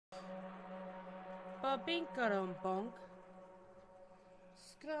binkarum bunk.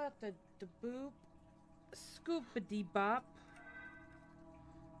 Scotta the boop. Scoopity bop.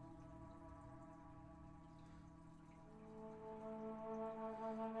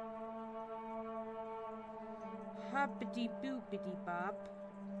 Hoppity boopity bop.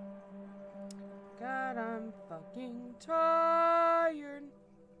 God, I'm fucking tired.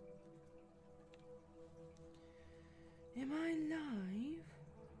 Am I live?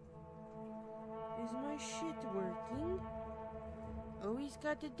 Is my shit working? Always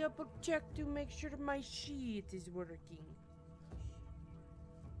got to double check to make sure my shit is working.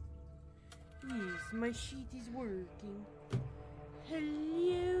 Yes, my shit is working.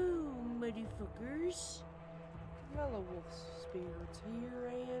 Hello, motherfuckers. Hello, Wolfspirits. Here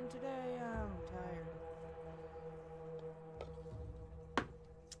I am today. I'm tired.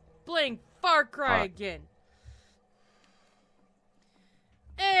 Playing Far Cry again.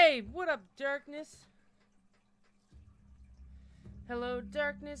 Hey, what up, darkness? Hello,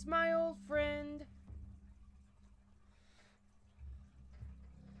 darkness, my old friend.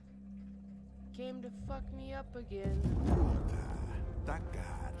 Came to fuck me up again.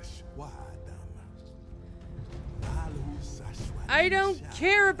 I don't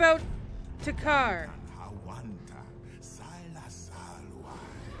care about Takar.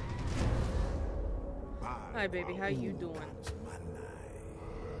 Hi, baby. How you doing?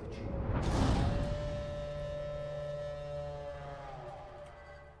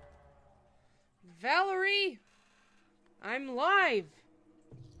 Valerie, I'm live.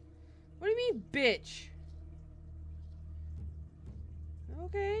 What do you mean, bitch?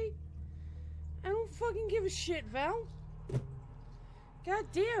 Okay. I don't fucking give a shit, Val. God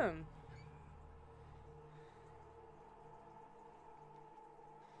damn.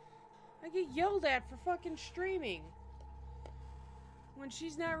 I get yelled at for fucking streaming when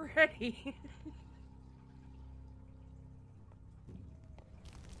she's not ready.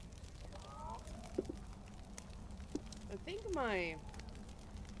 I think my...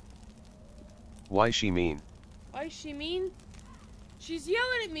 Why she mean? Why she mean? She's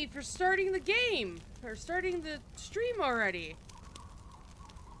yelling at me for starting the game. Or starting the stream already.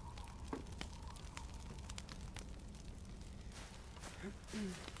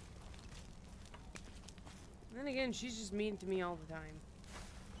 Then again, she's just mean to me all the time.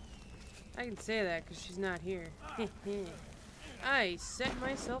 I can say that because she's not here. I set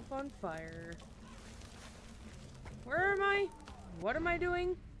myself on fire. Where am I? What am I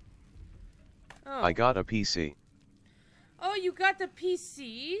doing? Oh. I got a PC. Oh, you got the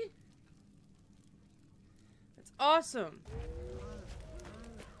PC? That's awesome.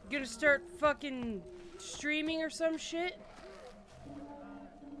 You gonna start fucking streaming or some shit?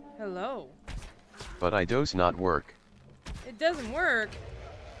 Hello. But I does not work. It doesn't work?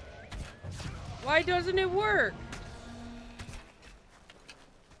 Why doesn't it work?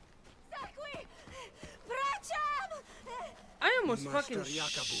 I almost fucking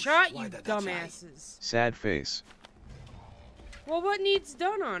shot you dumbasses. Sad face. Well, what needs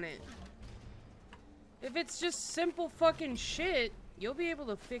done on it? If it's just simple fucking shit, you'll be able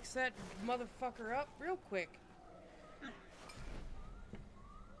to fix that motherfucker up real quick.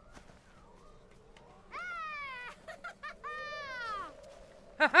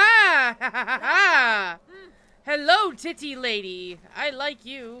 Ha ha! Ha ha ha! Hello, titty lady. I like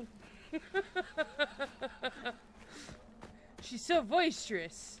you. She's so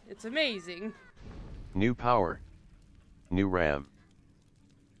boisterous. It's amazing. New power. New RAM.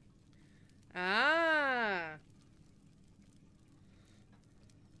 Ah.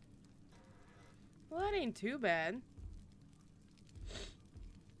 Well, that ain't too bad.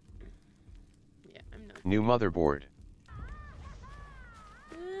 Yeah, I'm not. New motherboard.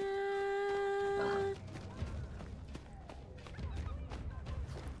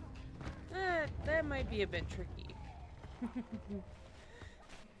 That might be a bit tricky. No,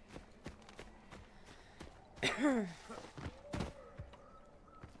 I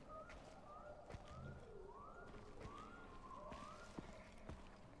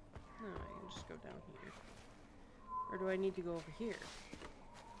can just go down here. Or do I need to go over here?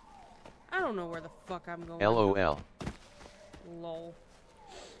 I don't know where the fuck I'm going. LOL. Lol.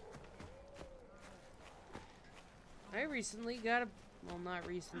 I recently got a... Well, not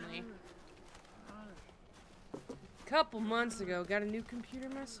recently. A couple months ago, got a new computer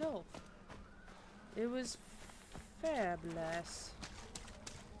myself. It was fabulous.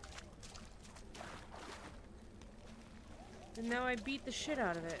 And now I beat the shit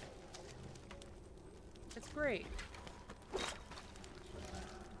out of it. It's great.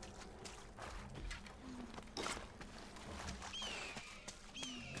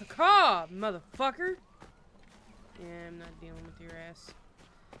 Caw, motherfucker. Yeah, I'm not dealing with your ass.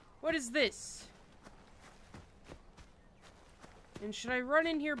 What is this? And should I run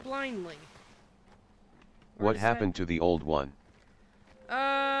in here blindly? What happened to the old one?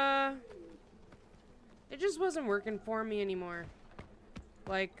 It just wasn't working for me anymore.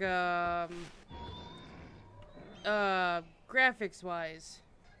 Like, graphics-wise.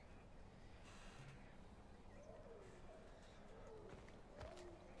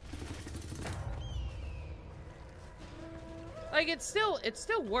 Like, it still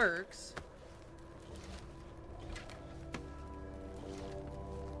works.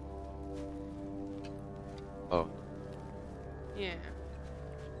 Oh. Yeah.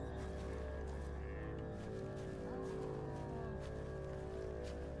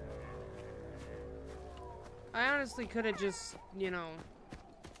 I honestly could have just, you know,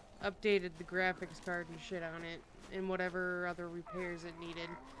 updated the graphics card and shit on it and whatever other repairs it needed.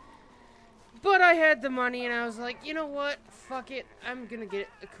 But I had the money and I was like, you know what? Fuck it. I'm gonna get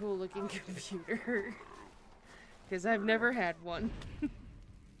a cool looking computer. Because I've never had one.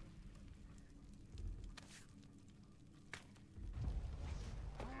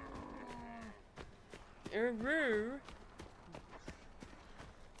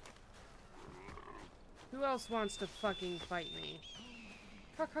 Who else wants to fucking fight me?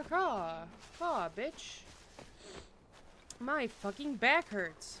 Caw, bitch. My fucking back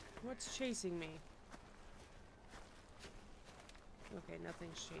hurts. What's chasing me? Okay,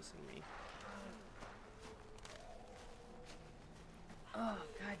 nothing's chasing me. Oh,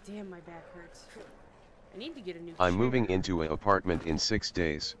 god damn, my back hurts. I need to get a new chair. I'm moving into an apartment in 6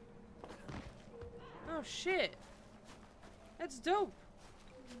 days. Oh shit. That's dope.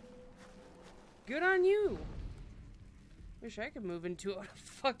 Good on you. Wish I could move into a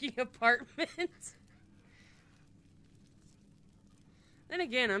fucking apartment. Then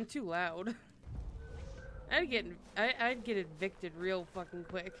again, I'm too loud. I'd get evicted real fucking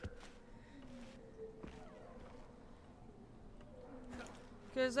quick.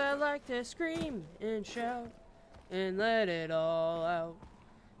 'Cause I like to scream and shout and let it all out.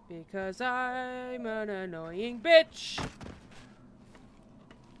 Because I'm an annoying bitch.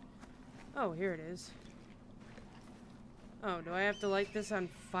 Oh, here it is. Oh, do I have to light this on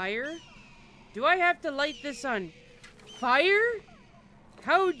fire? Do I have to light this on fire?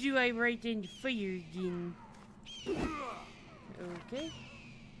 How do I write in fire again? Okay.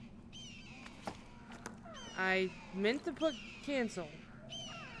 I meant to put cancel.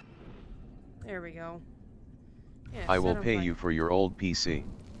 There we go. Yeah, I will pay you for your old PC.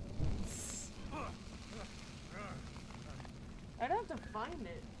 I'd have to find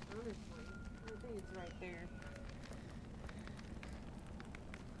it, honestly. I think it's right there.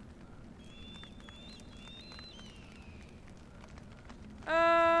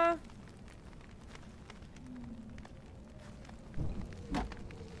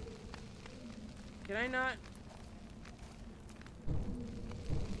 Can I not?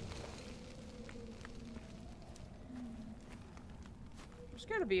 There's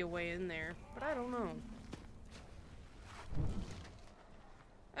gotta be a way in there, but I don't know.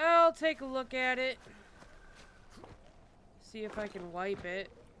 I'll take a look at it. See if I can wipe it.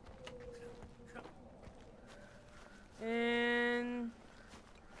 And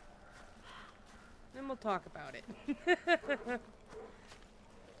then we'll talk about it.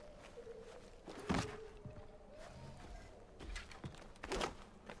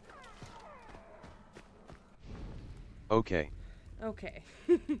 Okay. Okay.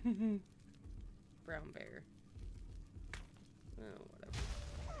 Brown bear. Oh, whatever.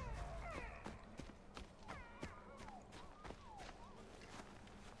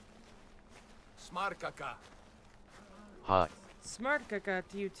 Smart caca. Hi. Smart caca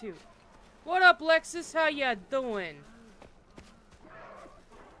to you too. What up, Lexus? How ya doing?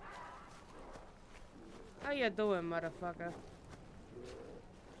 How ya doing, motherfucker?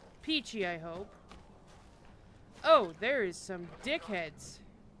 Peachy, I hope. Oh, there is some dickheads.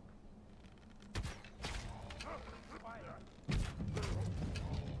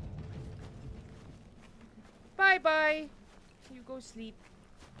 Bye-bye. You go sleep.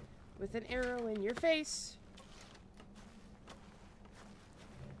 With an arrow in your face.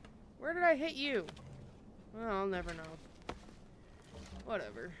 Where did I hit you? Well, I'll never know.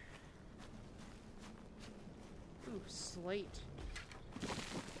 Whatever. Ooh, slate.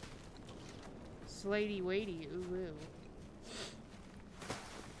 Slatey weighty, ooh ooh.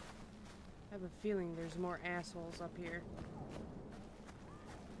 I have a feeling there's more assholes up here.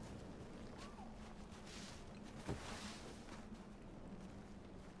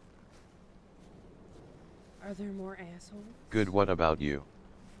 Are there more assholes? Good, what about you?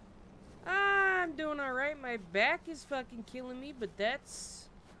 My back is fucking killing me, but that's...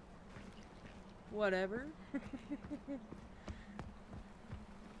 whatever.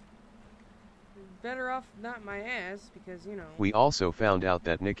 Better off not my ass, because, you know... We also found out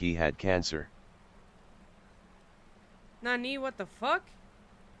that Nikki had cancer. Nani, what the fuck?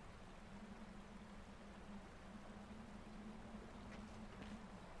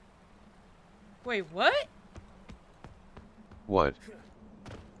 Wait, what? What?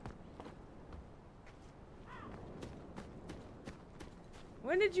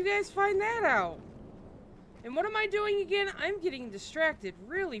 When did you guys find that out? And what am I doing again? I'm getting distracted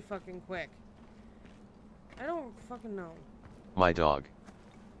really fucking quick. I don't fucking know. My dog.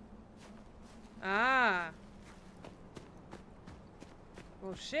 Ah.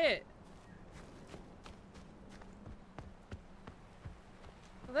 Well, shit.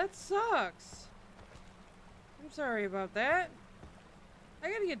 Well, that sucks. I'm sorry about that. I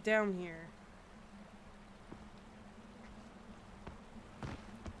gotta get down here.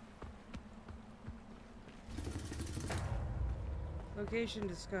 Location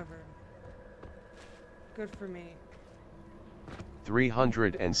discovered. Good for me.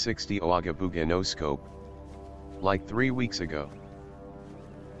 360 Ouagabuga no scope. Like 3 weeks ago.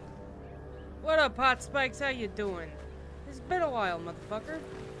 What up, Hot Spikes? How you doing? It's been a while, motherfucker.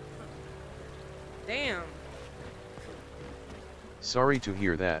 Damn. Sorry to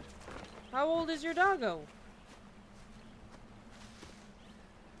hear that. How old is your doggo?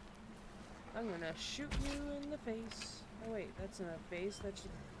 I'm gonna shoot you in the face. Oh wait, that's not a face, that's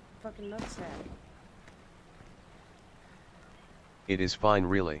your fucking nutsack. It is fine,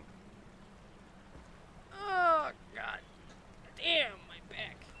 really. Oh, god. Damn, my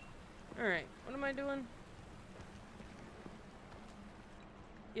back. Alright, what am I doing?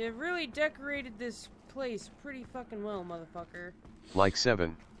 You really decorated this place pretty fucking well, motherfucker. Like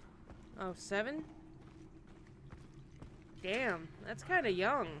 7. Oh, 7? Damn, that's kinda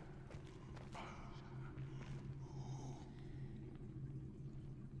young.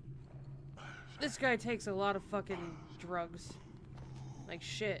 This guy takes a lot of fucking drugs. Like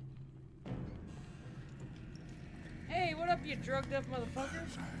shit. Hey, what up, you drugged up motherfucker?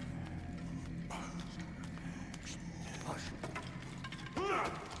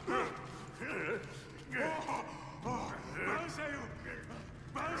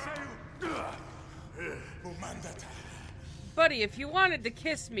 Buddy, if you wanted to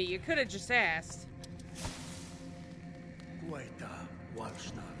kiss me, you could have just asked.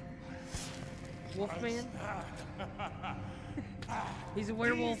 Wolfman? He's a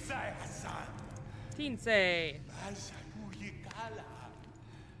werewolf. Teensay.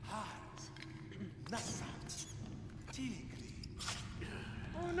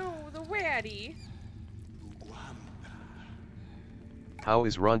 Oh no, the waddy. How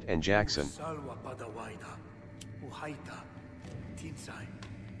is Runt and Jackson?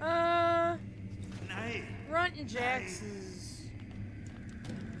 Runt and Jackson's...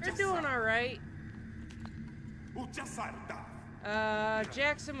 they're doing alright.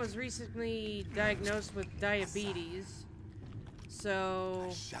 Jackson was recently diagnosed with diabetes,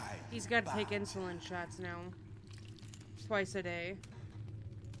 so he's got to take insulin shots now, twice a day.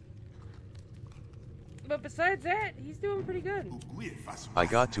 But besides that, he's doing pretty good. I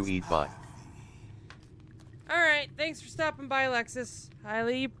got to eat bye. Alright, thanks for stopping by, Alexis.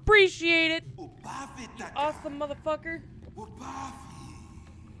 Highly appreciate it. You awesome motherfucker.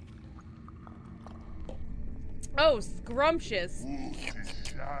 Oh, scrumptious.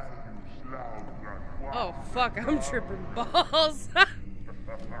 Oh, fuck, I'm tripping balls.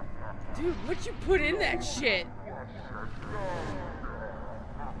 Dude, what'd you put in that shit?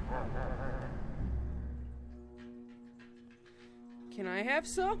 Can I have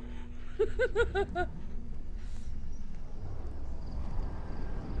some?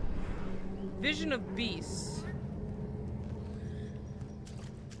 Vision of Beasts.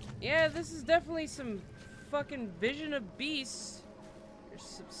 Yeah, this is definitely some fucking Vision of Beasts. There's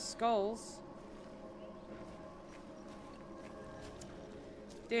some skulls.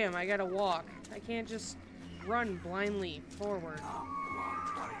 Damn, I gotta walk. I can't just run blindly forward.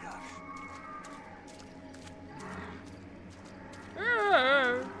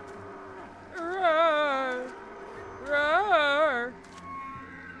 Roar. Roar. Roar.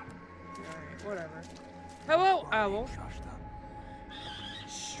 Alright, whatever. Hello, owl.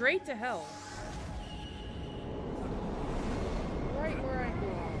 Straight to hell. Right where I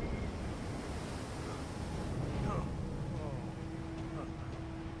belong.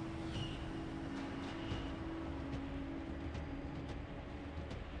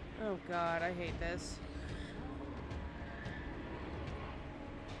 Oh god, I hate this.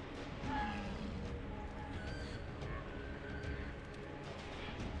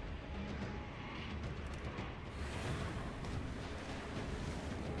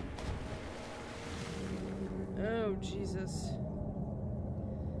 Jesus.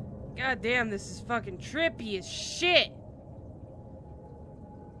 God damn, this is fucking trippy as shit.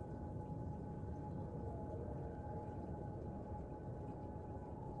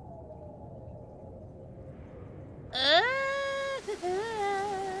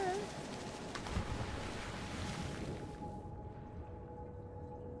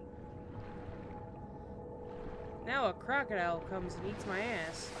 Now a crocodile comes and eats my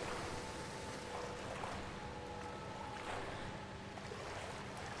ass.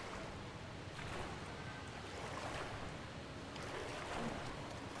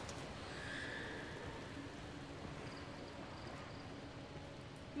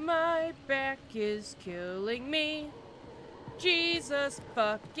 My back is killing me. Jesus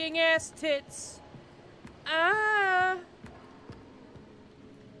fucking ass tits. Ah.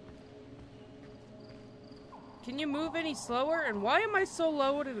 Can you move any slower? And why am I so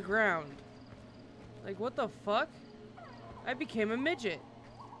low to the ground? Like, what the fuck? I became a midget.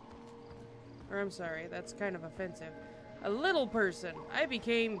 Or, I'm sorry, that's kind of offensive. A little person. I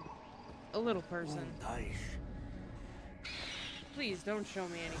became a little person. Please, don't show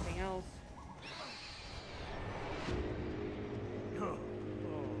me anything else.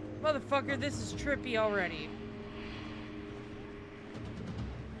 Motherfucker, this is trippy already.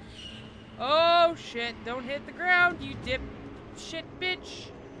 Oh, shit. Don't hit the ground, you dip shit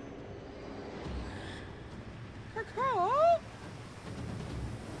bitch. Caw.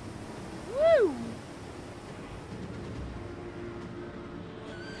 Woo!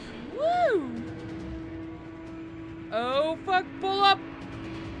 Woo! Oh, fuck, pull up!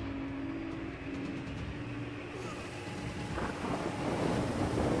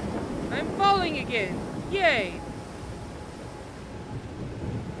 I'm falling again. Yay!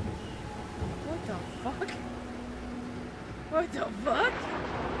 What the fuck? What the fuck?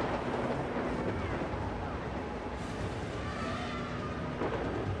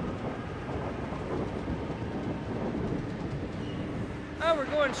 Oh, we're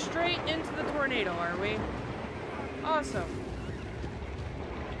going straight into the tornado, are we? Awesome.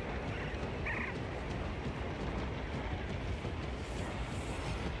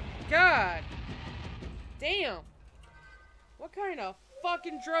 God damn. What kind of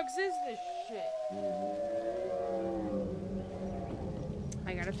fucking drugs is this shit?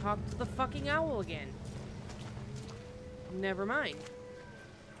 I gotta talk to the fucking owl again. Never mind.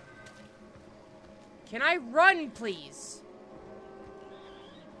 Can I run, please?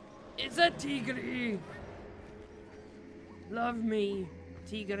 It's a tigre. Love me,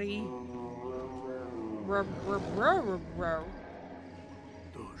 tigre.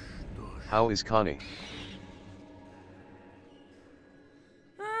 How is Connie?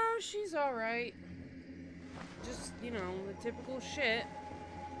 Oh, she's alright. Just, you know, the typical shit.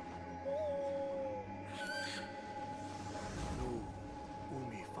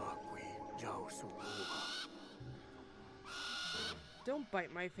 Don't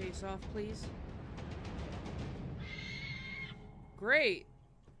bite my face off, please. Great.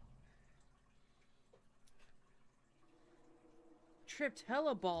 Tripped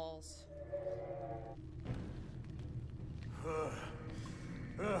hella balls.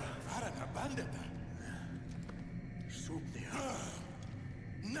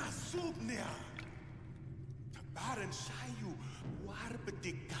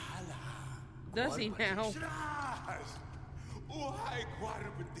 Does he now?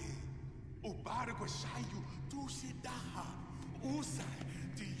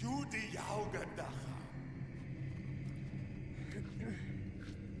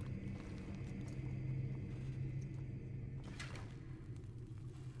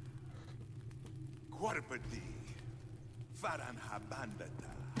 Guarpati, Faran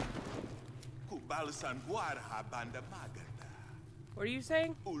Habandata, Kubalsan War Habanda Magata. What are you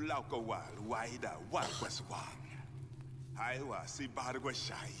saying? Ulaukawal, Waida, Warquaswang. Haiwa,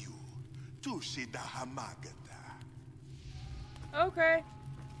 Sibarguashayu, Tushida Hamagata. Okay.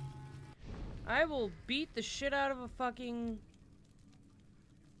 I will beat the shit out of a fucking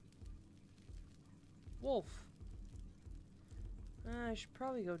wolf. I should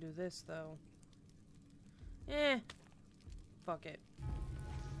probably go do this, though. Fuck it.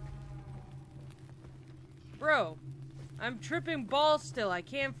 Bro, I'm tripping balls still. I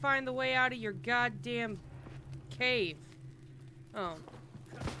can't find the way out of your goddamn cave. Oh.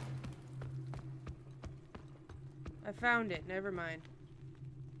 I found it. Never mind.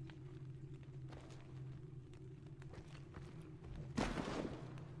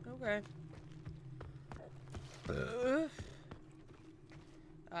 Okay.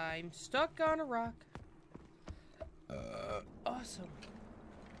 I'm stuck on a rock. Awesome.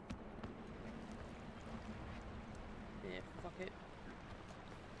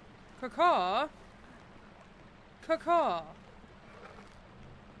 Caw. Caw.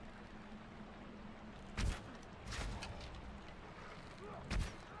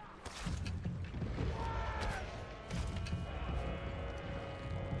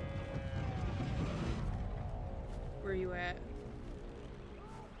 Where are you at?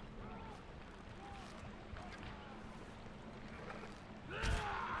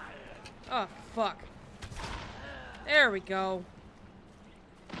 Oh, fuck. There we go.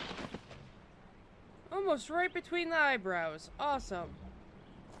 Almost right between the eyebrows. Awesome.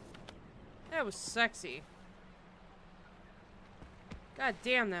 That was sexy. God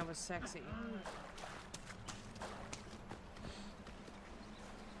damn, that was sexy.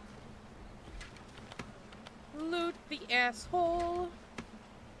 Loot the asshole.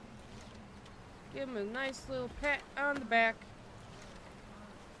 Give him a nice little pat on the back.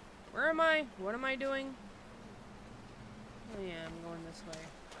 Where am I? What am I doing? Oh yeah, I'm going this way.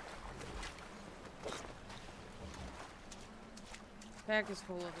 Pack is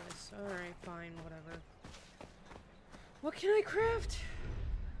full of this. Alright, fine, whatever. What can I craft?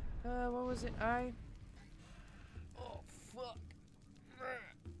 What was it? Oh, fuck.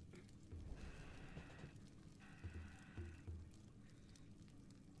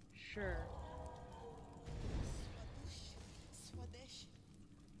 Sure.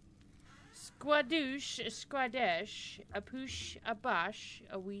 Squadoosh, a squadesh, a poosh, a bosh,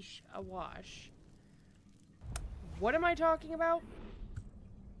 a weesh, a wash. What am I talking about?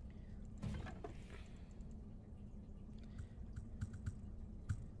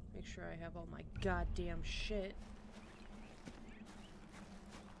 Make sure I have all my goddamn shit.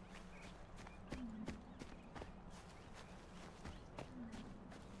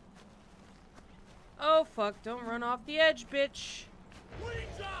 Oh fuck, don't run off the edge, bitch.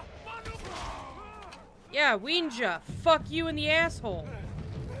 Yeah, Weenja. Fuck you in the asshole.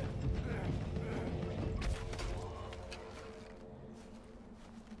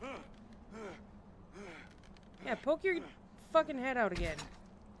 Yeah, poke your fucking head out again.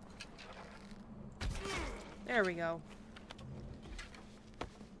 There we go.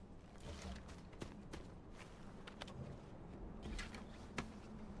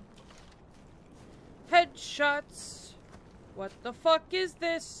 Headshots. What the fuck is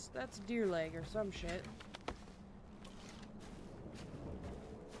this? That's a deer leg or some shit.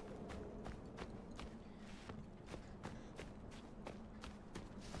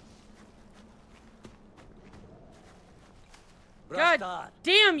 God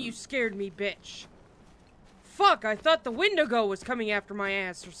damn, you scared me, bitch. Fuck, I thought the Wendigo was coming after my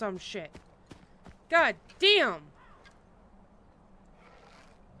ass or some shit. God damn.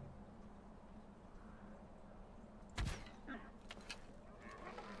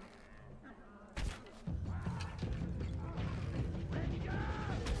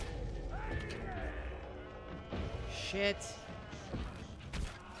 Shit.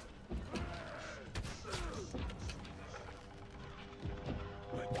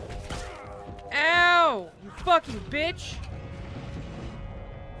 Ow! You fucking bitch!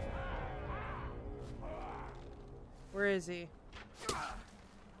 Where is he?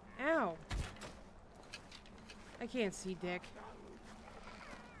 Ow! I can't see dick.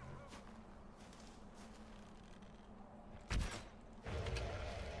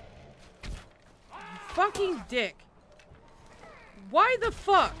 You fucking dick! Why the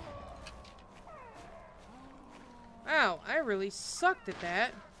fuck? Wow, I really sucked at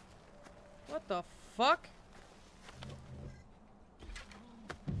that. What the fuck?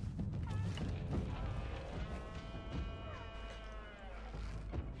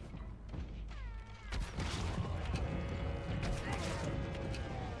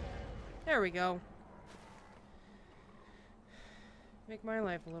 There we go. Make my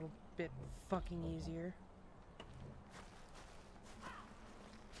life a little bit fucking easier.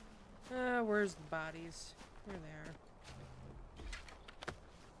 Where's the bodies? There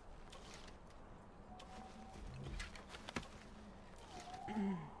they are.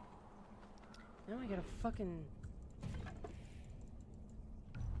 Now I gotta fucking...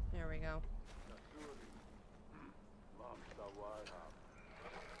 There we go.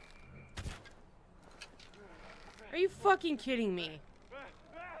 Are you fucking kidding me?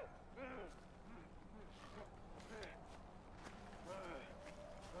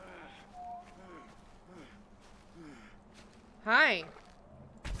 Hi.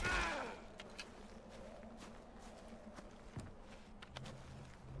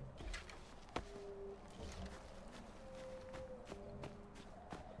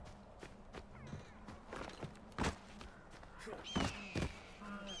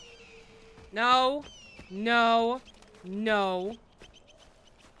 No. No. No.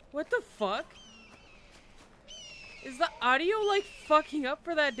 What the fuck? Is the audio, like, fucking up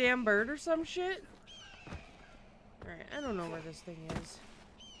for that damn bird or some shit? Alright, I don't know where this thing is.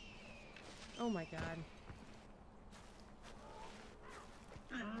 Oh my god.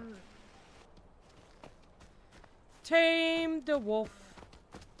 Tame the wolf.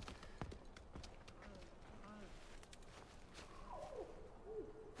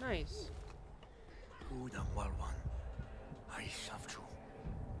 Nice.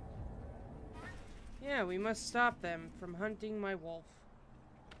 Yeah, we must stop them from hunting my wolf.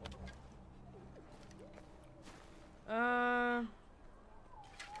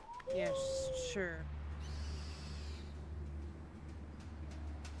 Yes, sure.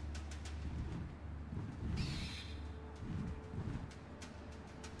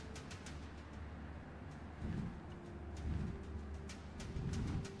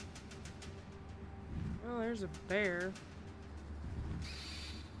 Oh, there's a bear.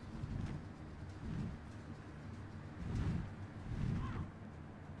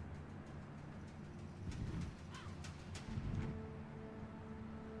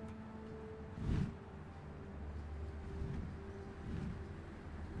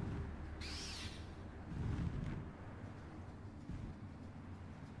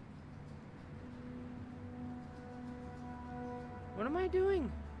 What am I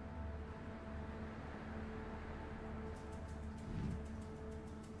doing?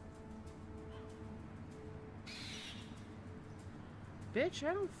 Bitch,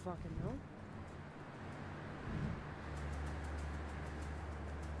 I don't fucking know.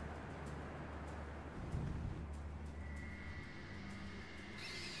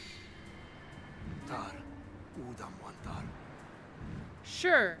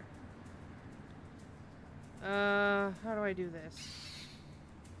 Sure. How do I do this?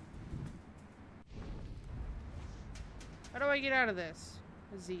 How do I get out of this?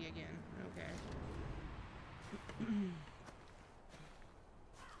 Z again. Okay.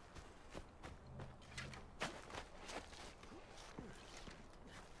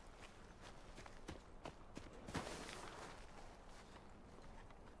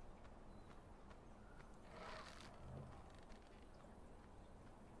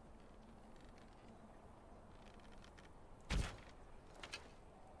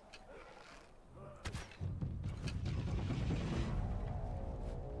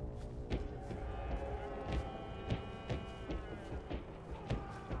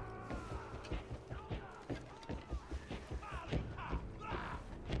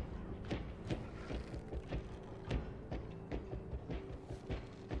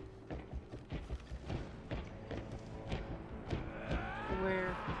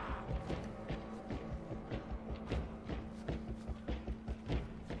 Where?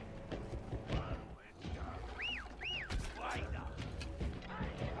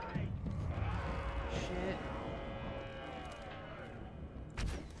 Shit.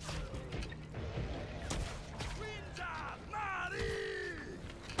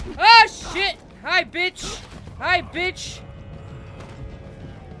 Oh shit! Hi, bitch! Hi, bitch!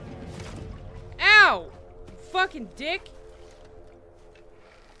 Ow! You fucking dick!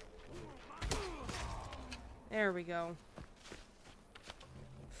 There we go.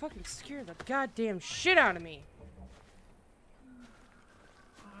 Fucking scare the goddamn shit out of me.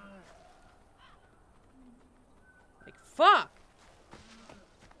 Like, fuck!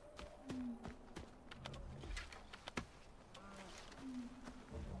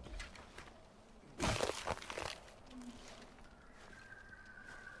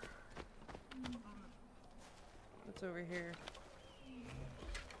 What's over here?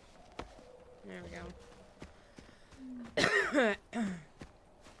 There we go.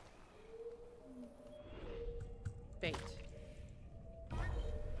 Bait.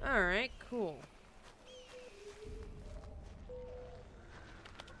 Alright, cool.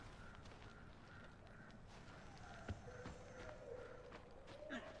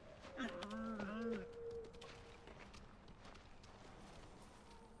 Do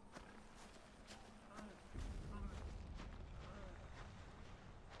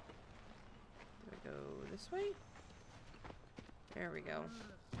I go this way? There we go.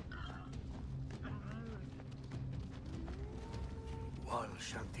 Wal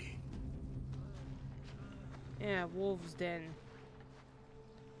Shanti. Yeah, Wolf's Den.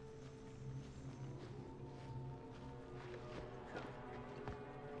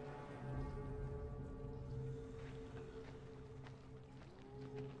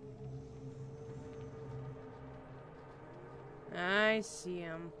 I see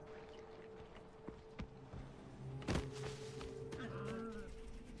him.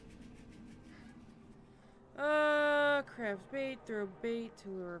 Crap. Crafts bait. Throw bait to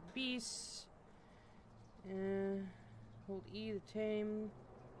lure beasts. Hold E to tame.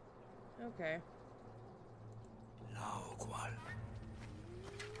 Okay. Lao cual.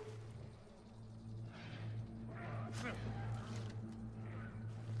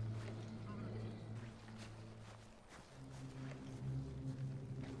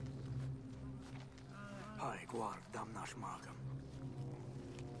 Hai guardam nash magam.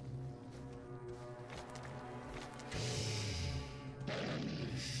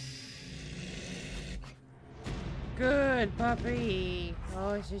 Good puppy.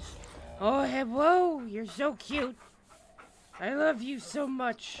 Oh, it's just. Oh, whoa! You're so cute. I love you so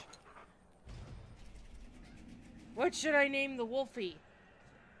much. What should I name the Wolfie?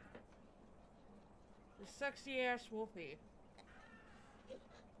 The sexy ass Wolfie.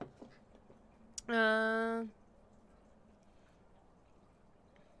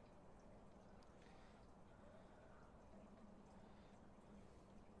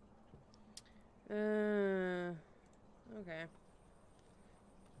 Okay.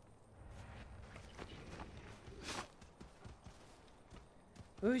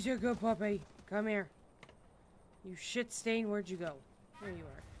 Who's your good puppy? Come here. You shit stain, where'd you go? There you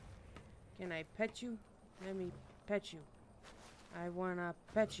are. Can I pet you? Let me pet you. I wanna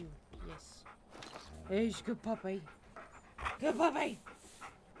pet you. Yes. He's good puppy. Good puppy!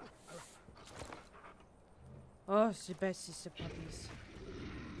 Oh, it's the bestest of puppies.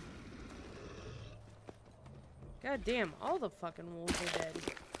 God damn, all the fucking wolves are dead.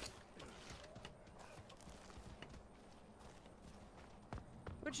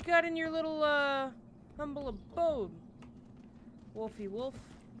 What you got in your little, humble abode? Wolfie wolf?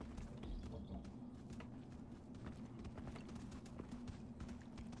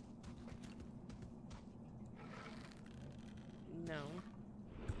 No.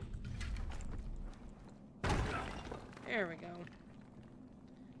 There we go.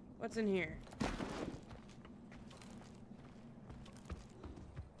 What's in here?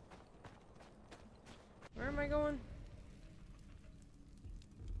 Where am I going?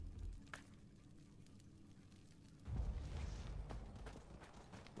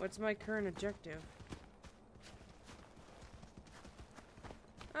 What's my current objective?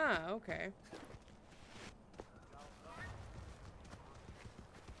 Ah, okay.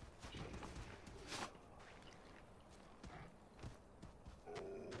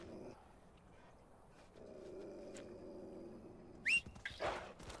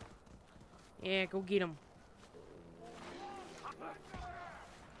 Yeah, go get him.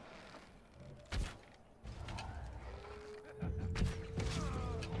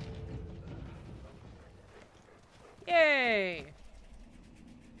 Yay!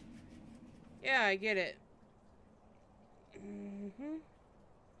 Yeah, I get it.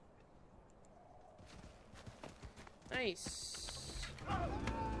 Nice.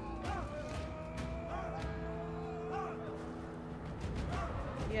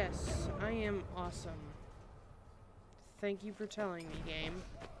 Yes, I am awesome. Thank you for telling me, game.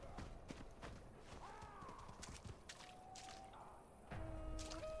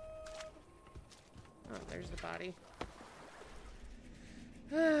 Oh, there's the body.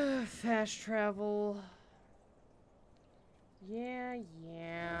 Fast travel. Yeah.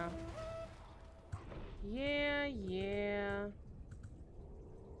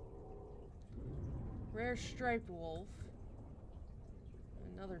 Rare striped wolf.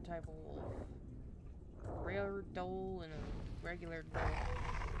 Another type of wolf. A rare dole and a regular dole.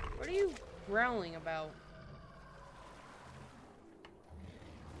 What are you growling about?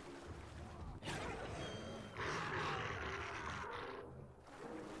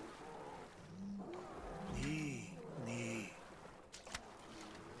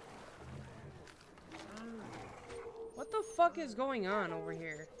 What the fuck is going on over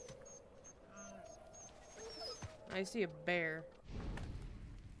here? I see a bear.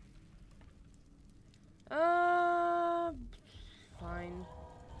 Fine.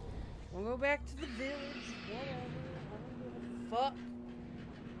 We'll go back to the village. Whatever. I don't give a fuck.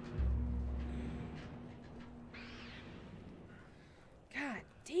 God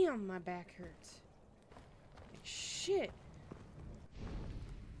damn, my back hurts. Shit.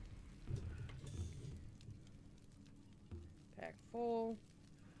 Pack full.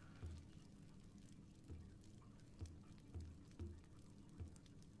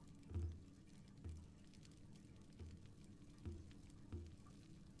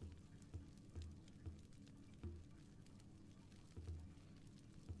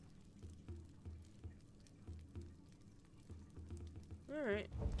 Alright.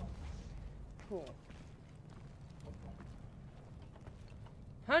 Cool.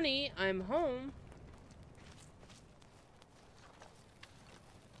 Honey, I'm home.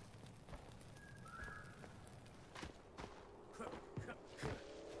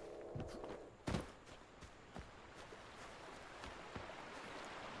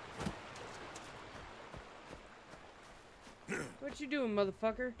 What you doing,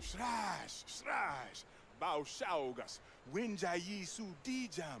 motherfucker? Srash, srash. Bao shaugas. Winja yisu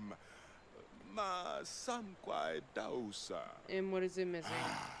dijam. Ma samquai dausa. And what is it missing?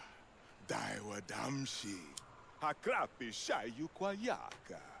 Daiwa damshi. Hakrapi shayu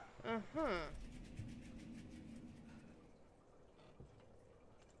kwayaka. Uh-huh.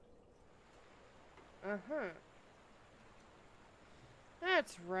 Uh-huh.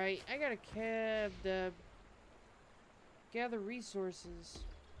 That's right. I gotta gather resources.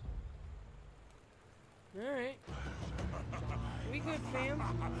 Alright. We good, fam?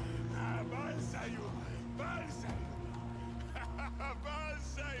 Balsayu. Balsayu.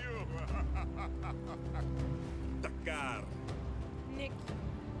 Balsayu. Takar. Nicky.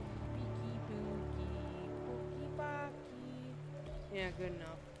 Beaky Boogie. Pokey Bocky. Yeah, good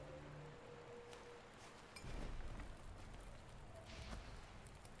enough.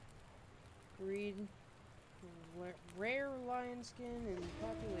 Read rare lion skin and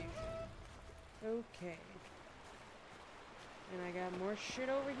population. Okay. And I got more shit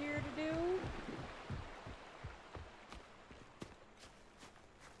over here to do.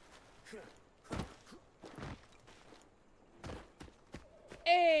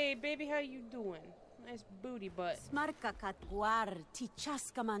 Hey, baby, how you doing? Nice booty butt. Smarka katguar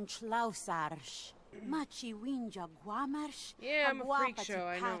tichaska manчлаусарш. Machi winja guamarsh. Yeah, I'm a freak show,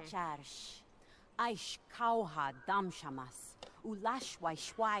 I know. Aish kauha damshamas. Ulashwai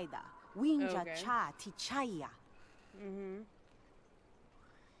shwaida. Winja Okay. cha tichaya. Mm-hmm.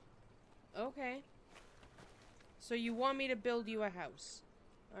 Okay. So you want me to build you a house?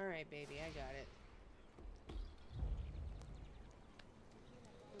 Alright, baby, I got it.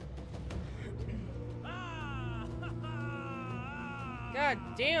 God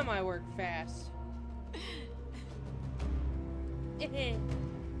damn, I work fast. Yeah.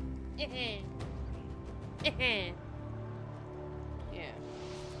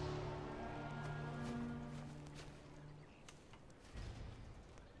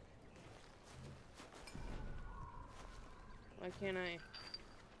 Why can't I?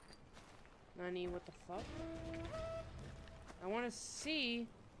 Nani, what the fuck? I want to see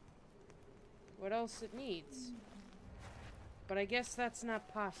what else it needs. But I guess that's not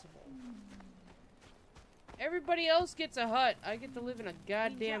possible. Everybody else gets a hut. I get to live in a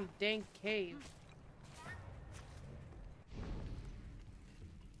goddamn dank cave.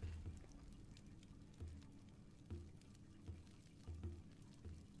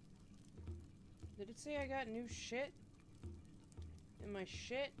 Did it say I got new shit? In my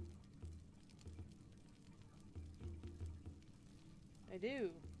shit? I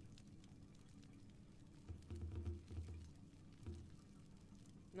do.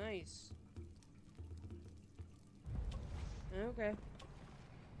 Nice. Okay.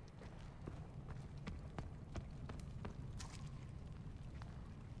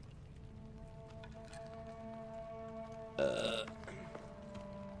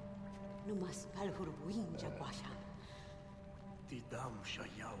 Numas palhur winja guasha. Tidam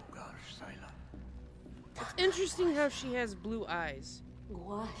shayaugar saila. It's interesting how she has blue eyes.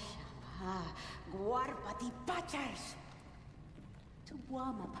 Guasha ha. Guarpati pachars.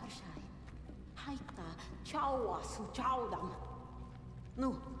 Tuwama parshai. Haita chawa su chawdam.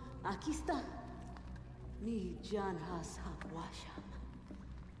 Nu, aquí está. Ni jan has hapwasham.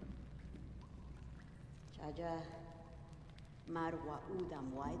 Chaja marwa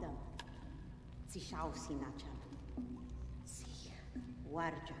udam waidam. Si shao sinacham. Si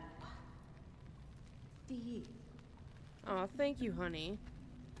warjapa. Ti Oh, thank you, honey.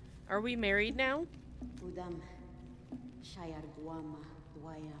 Are we married now? udam shayar guama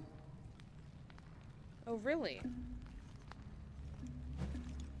dwayam. Oh, really?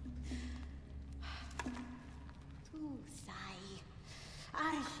 Tu sai.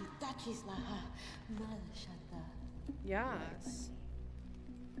 Arshi touches laha. Malshata. Yes.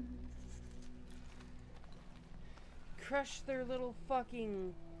 Crush their little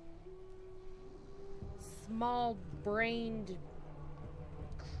fucking small-brained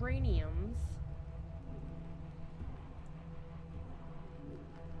craniums.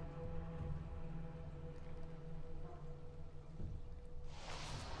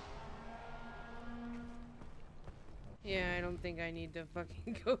 Yeah, I don't think I need to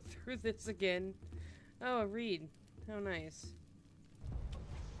fucking go through this again. Oh, a reed. How nice.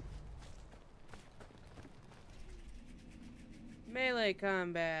 Melee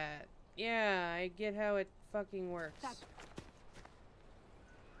combat. Yeah, I get how it fucking works.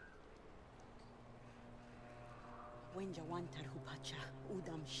 Wenja wantar hupacha.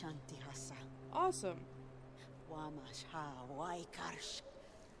 Udam shanti hasa. Awesome. Wamash ha waikarsh.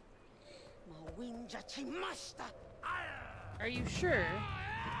 Ma winja chimashta. Are you sure?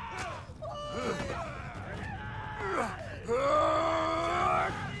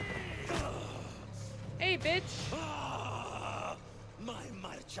 Hey, bitch! My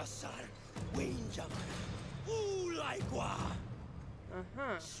marchasar, winjam, ulaigua,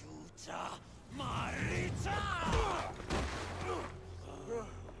 Uh-huh. chuta, marita.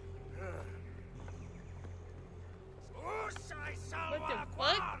 What the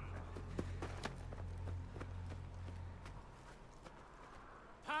fuck?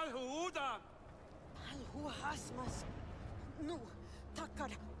 Palhu hasmas. Nu,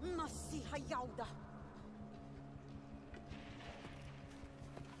 takar massi hayauda.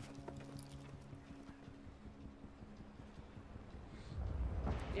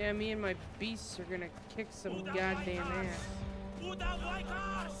 Yeah, me and my beasts are gonna kick some goddamn ass.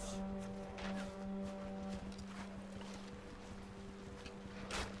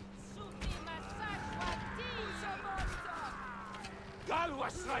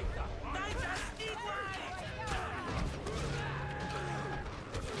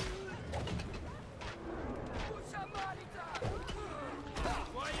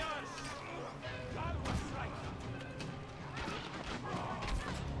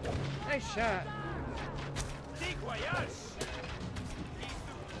 Nice shot.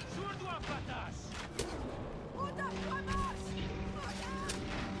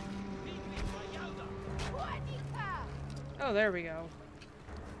 Oh, there we go.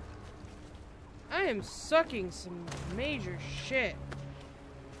 I am sucking some major shit.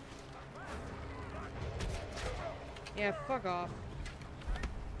 Yeah, fuck off.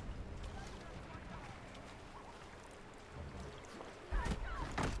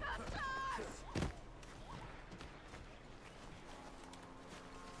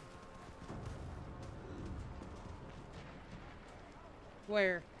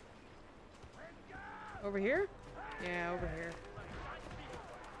 Where? Over here? Yeah, over here.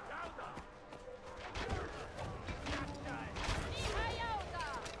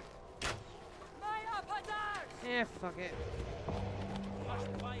 Yeah, fuck it.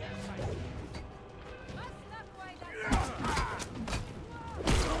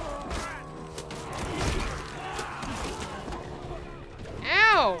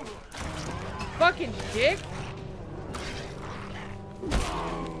 Ow! Fucking dick!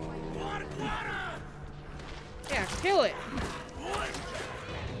 Yeah, kill it!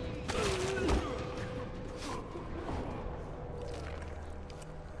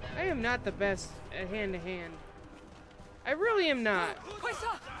 I am not the best at hand-to-hand. I really am not.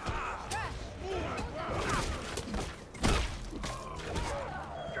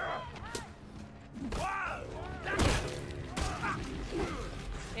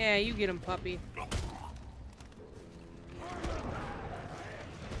 Yeah, you get him, puppy.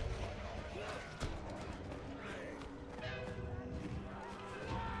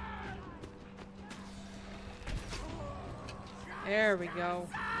 There we go.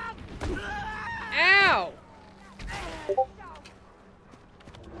 Ow! Who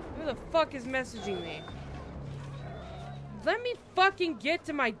the fuck is messaging me? Let me fucking get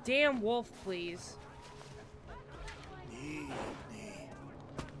to my damn wolf, please.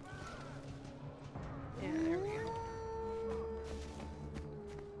 Yeah, there we go.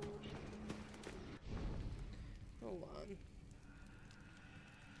 Hold on.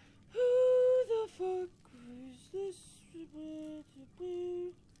 Who the fuck is this?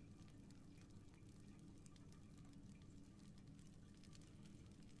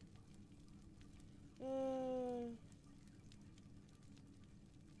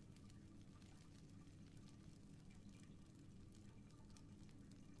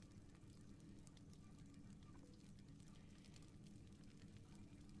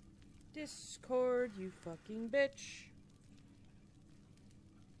 Discord, you fucking bitch.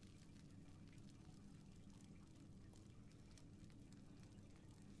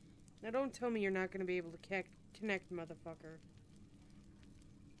 Now don't tell me you're not gonna be able to connect, motherfucker.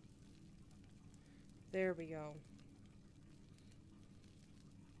 There we go.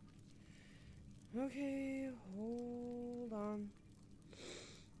 Okay, hold on.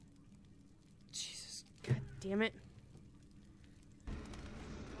 Jesus, god damn it.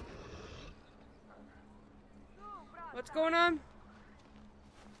 What's going on?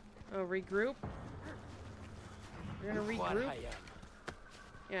 Oh, regroup? We're gonna regroup?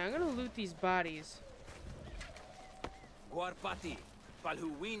 Yeah, I'm gonna loot these bodies. Guarpati,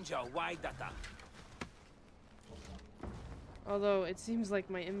 Palhuwinja, Waidata. Although, it seems like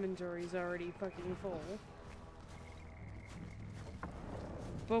my inventory's already fucking full.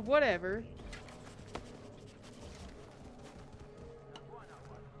 But whatever.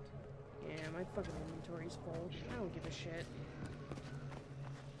 Yeah, my fucking inventory's full. I don't give a shit.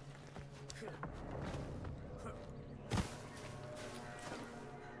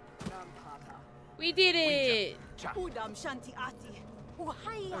 We did it! Udam shanti ati.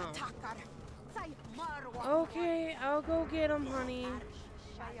 Uhaya Oh. takar. Say marwa. Okay, I'll go get him, honey.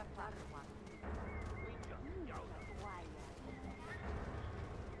 Shaya parwa.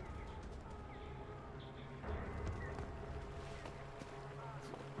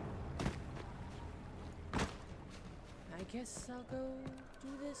 I guess I'll go do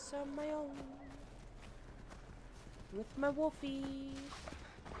this on my own. With my wolfie.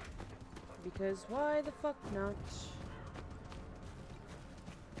 Because why the fuck not?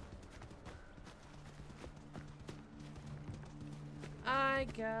 I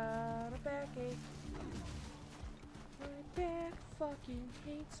got a backache. My back fucking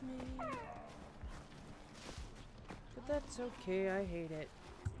hates me. But that's okay, I hate it.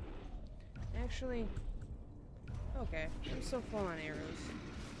 Actually, okay, I'm still full on arrows.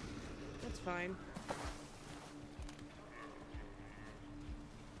 That's fine.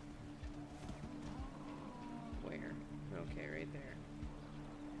 Where? Okay, right there.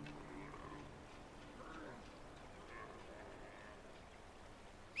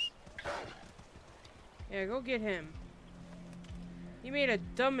 Yeah, go get him. He made a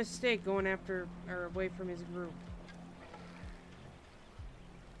dumb mistake going after or away from his group.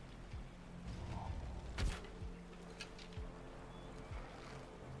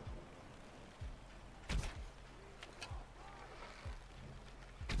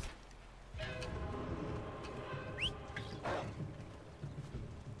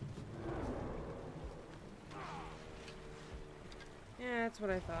 Yeah, that's what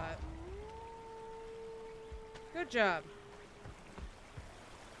I thought. Good job.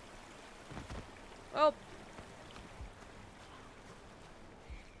 Well.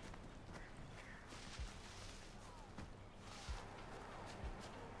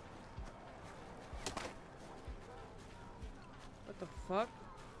 What the fuck?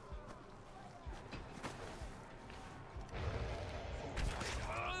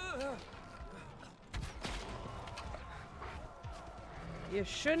 You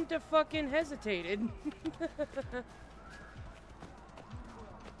shouldn't have fucking hesitated.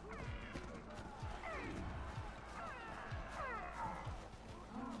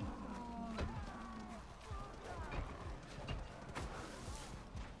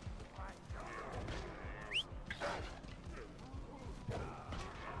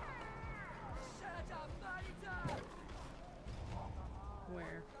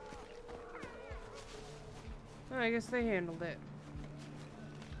 Where? Oh, I guess they handled it.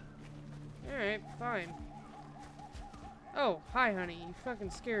 Alright, fine. Oh, hi, honey. You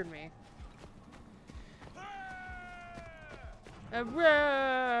fucking scared me.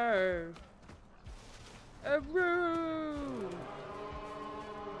 Arrow! Arrow!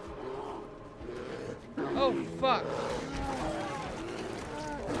 Oh, fuck.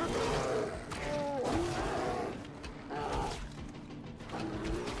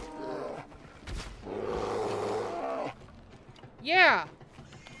 Yeah!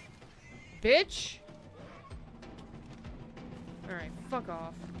 Bitch! Alright, fuck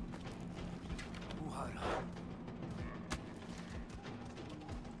off.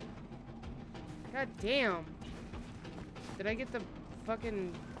 God damn. Did I get the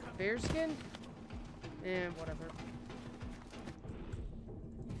fucking bear skin? Eh, whatever.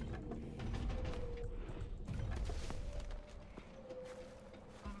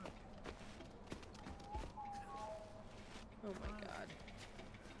 Oh my god.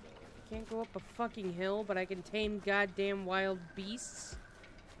 Can't go up a fucking hill, but I can tame goddamn wild beasts?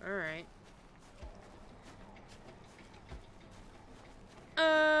 Alright.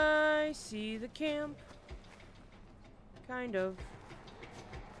 I see the camp. Kind of.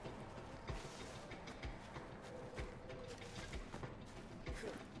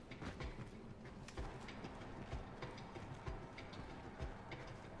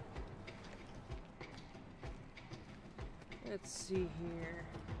 Let's see here.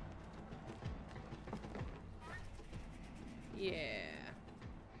 Yeah.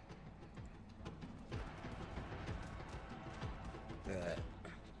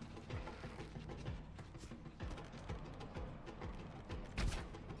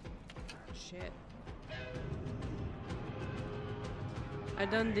 Shit. I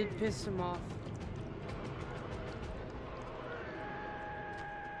done did piss him off.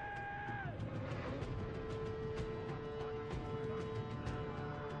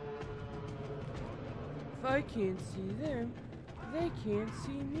 If I can't see them, they can't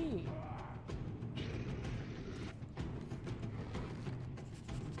see me.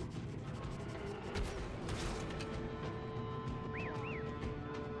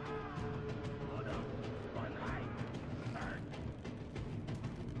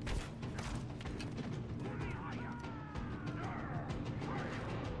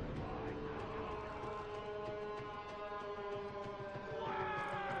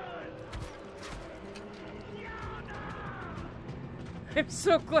 I'm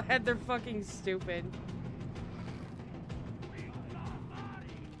so glad they're fucking stupid.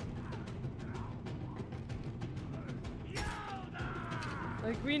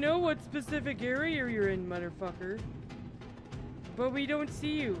 Like, we know what specific area you're in, motherfucker. But we don't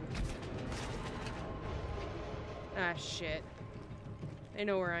see you. Ah, shit. They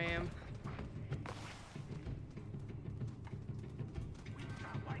know where I am.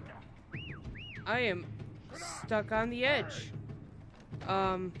 I am stuck on the edge.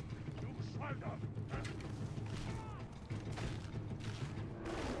 Alright,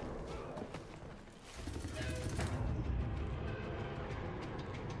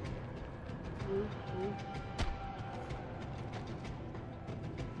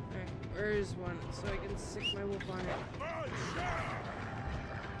 where is one? So I can stick my wolf on it.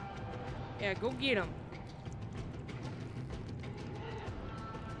 Yeah, go get him.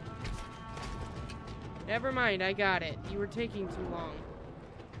 Never mind, I got it. You were taking too long.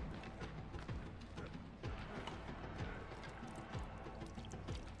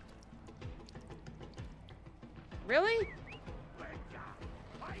 Really?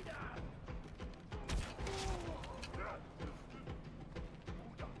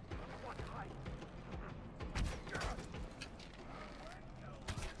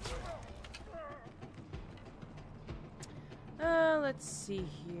 Let's see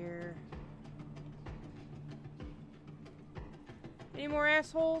here. Any more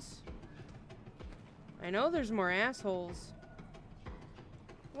assholes? I know there's more assholes.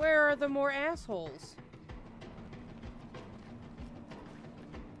 Where are the more assholes?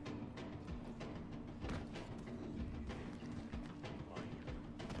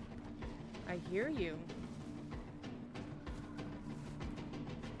 I hear you.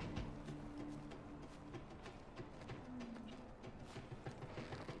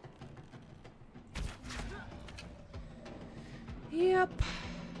 Yep.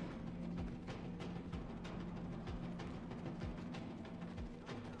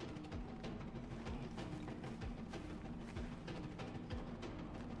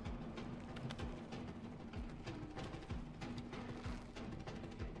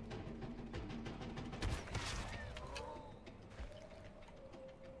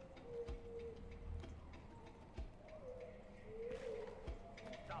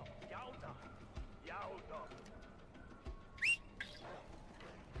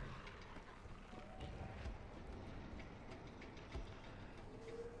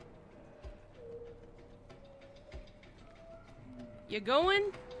 You going?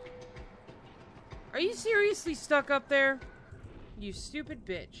 Are you seriously stuck up there? You stupid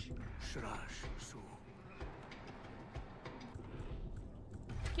bitch.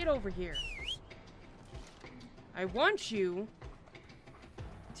 Get over here. I want you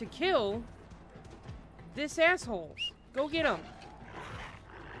to kill this asshole. Go get him.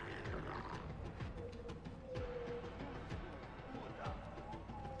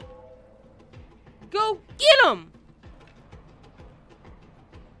 Go get him!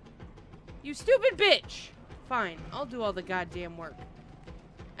 You stupid bitch! Fine, I'll do all the goddamn work.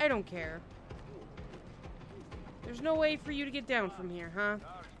 I don't care. There's no way for you to get down from here, huh?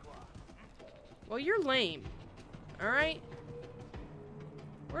 Well, you're lame. Alright?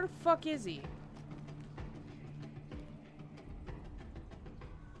 Where the fuck is he?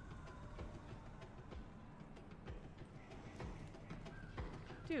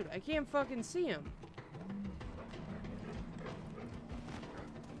 Dude, I can't fucking see him.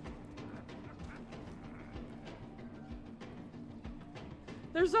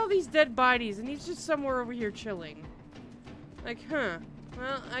 There's all these dead bodies, and he's just somewhere over here chilling. Like, huh.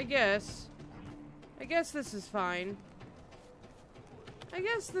 Well, I guess this is fine. I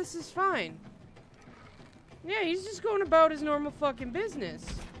guess this is fine. Yeah, he's just going about his normal fucking business.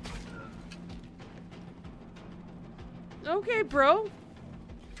 Okay, bro.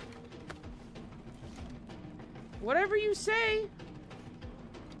 Whatever you say.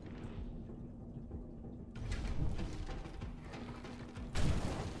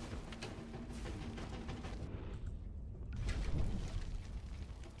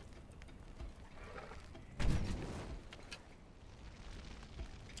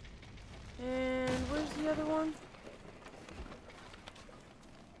 And where's the other one?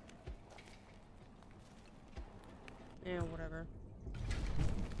 Yeah, whatever.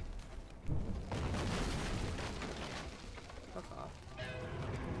 Fuck off.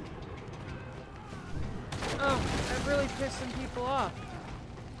 Oh, I'm really pissing people off.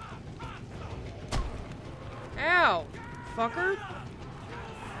 Ow! Fucker.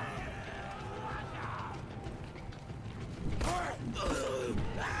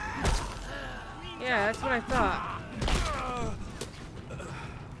 Yeah, that's what I thought.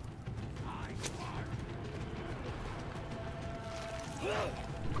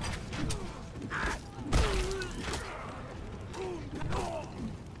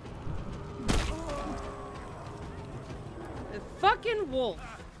 fucking wolf.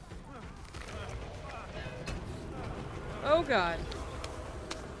 Oh god.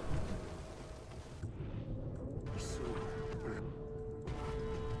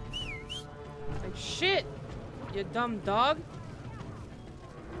 Like shit, you dumb dog.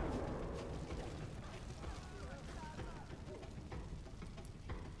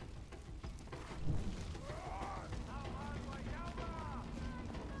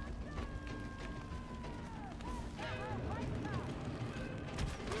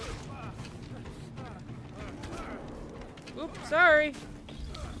 Oops, sorry.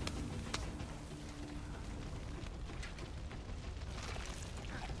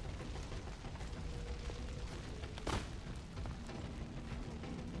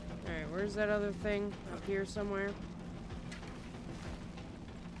 Alright, where's that other thing? Up here somewhere?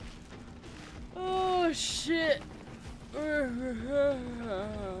 Oh, shit.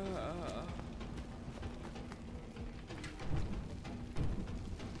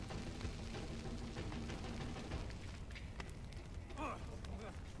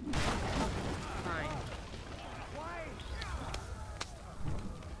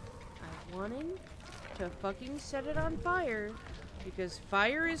 Wanting to fucking set it on fire because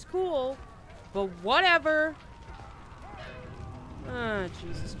fire is cool, but whatever. Ah,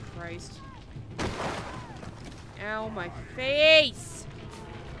 Jesus Christ. Ow, my face!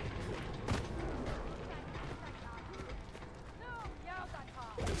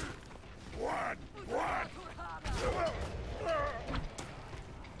 What?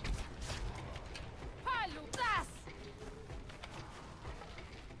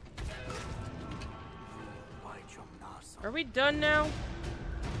 Are we done now?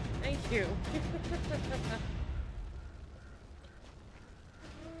 Thank you.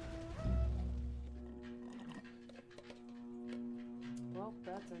 Well,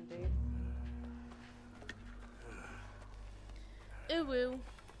 that's empty. Ooh woo.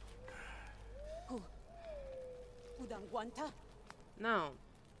 Udang guanta? No.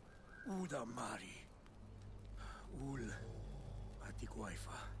 Uda Mari. Ul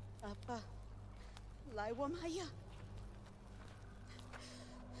Atiguaifa. Apa? Laiwa Maya.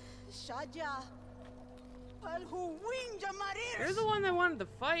 Shaja. Palhu Winja Marir. You're the one that wanted to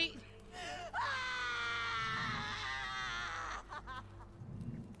fight.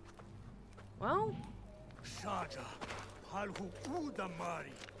 Well, Shaja. Palhu Uda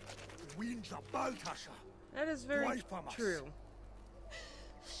Mari. Winja Baltasha. that is very Waifamas. true.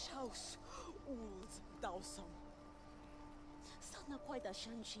 Shaus Ulz Dawsam. Sana Quaida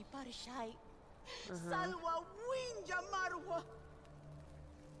Shanshi Parishai. Salwa Winja Marwa.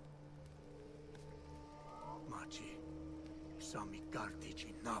 Machi. Sami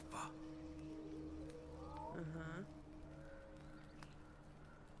Kartici Napa. Uh-huh.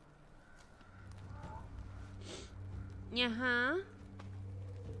 Yeah-huh.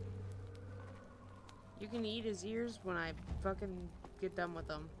 You can eat his ears when I fucking get done with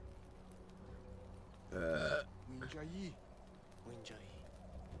them.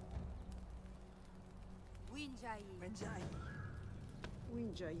 Winjai.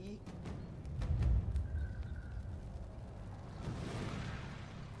 Winjai.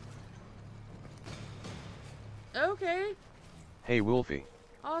 Okay. Hey Wolfie.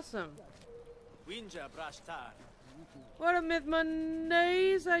 Awesome. Winja Brashtar. What up, Myth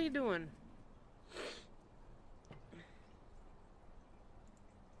Mondays? How you doing?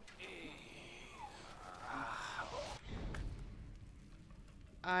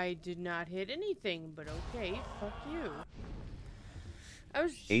 I did not hit anything, but okay, fuck you. I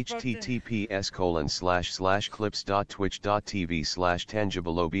was just about to-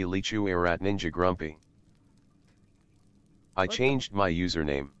 https://clips.twitch.tv/tangible-obi-lichu-erat-ninja-grumpy. I the- changed my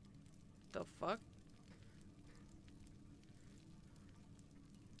username. The fuck?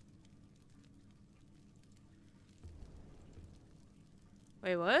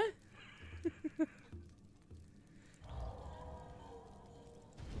 Wait, what?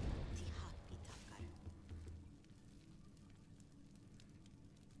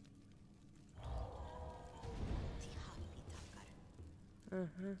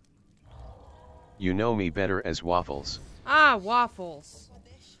 Uh-huh. You know me better as Waffles. Ah, waffles.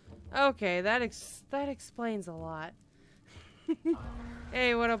 Okay, that explains a lot.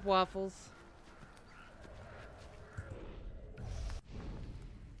 Hey, what up, waffles?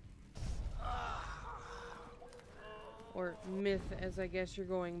 Or myth, as I guess you're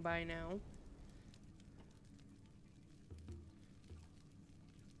going by now.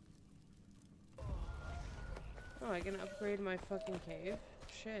 Oh, I can upgrade my fucking cave?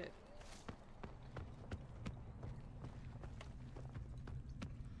 Shit.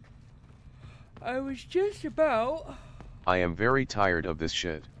 I was just about I am very tired of this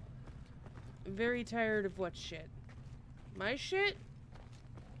shit. Very tired of what shit? My shit?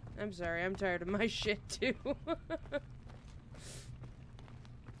 I'm sorry, I'm tired of my shit too.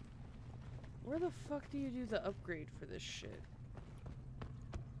 Where the fuck do you do the upgrade for this shit?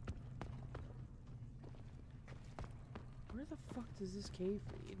 Where the fuck does this cave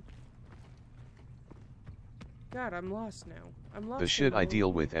lead? God, I'm lost now. I'm lost. The shit I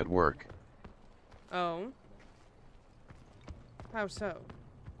deal with at work. Oh? How so?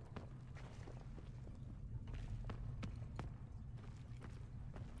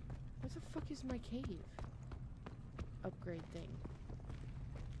 Where the fuck is my cave? Upgrade thing.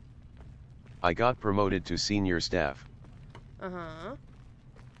 I got promoted to senior staff. Uh-huh.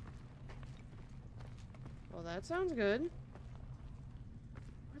 Well, that sounds good.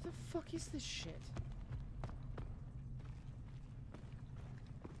 Where the fuck is this shit?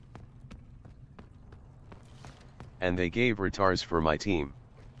 And they gave retars for my team.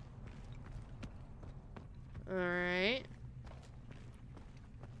 Alright.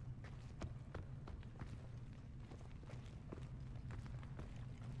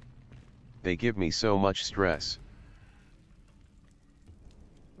 They give me so much stress.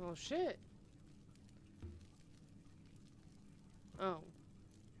 Oh, shit. Oh.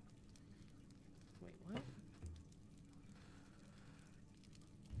 Wait, what?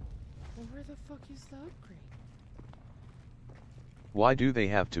 Well, where the fuck is the upgrade? Why do they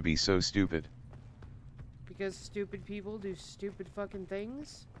have to be so stupid? Because stupid people do stupid fucking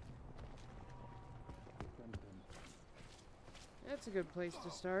things? That's a good place to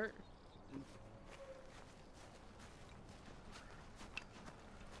start.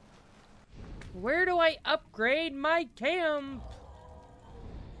 Where do I upgrade my camp?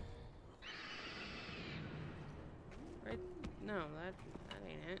 Right? No, that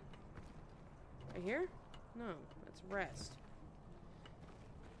ain't it. Right here? No, that's rest.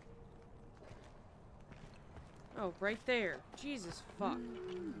 Oh, right there. Jesus fuck.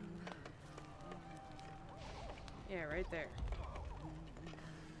 Yeah, right there.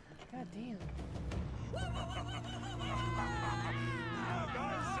 God damn.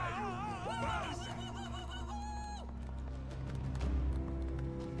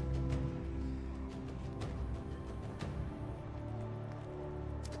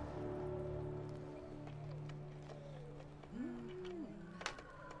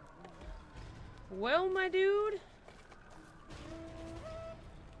 Well, my dude,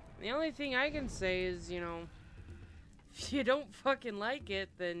 the only thing I can say is, you know, if you don't fucking like it,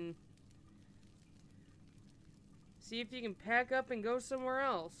 then see if you can pack up and go somewhere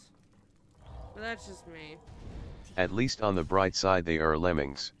else. But that's just me. At least on the bright side they are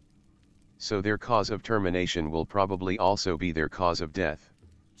lemmings. So their cause of termination will probably also be their cause of death.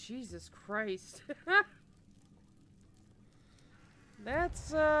 Jesus Christ.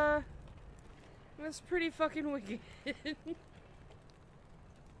 That's pretty fucking wicked.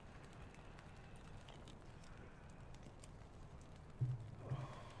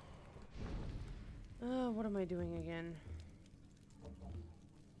 What am I doing again?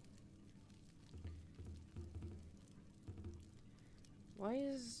 Why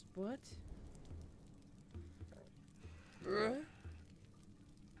is... what?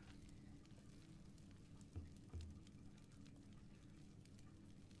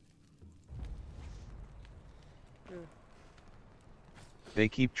 They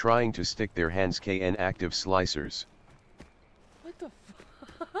keep trying to stick their hands in active slicers. What the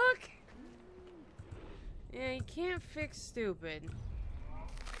fuck? Yeah, you can't fix stupid.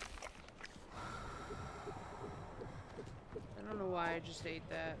 I don't know why I just ate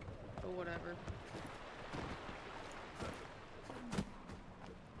that, but whatever.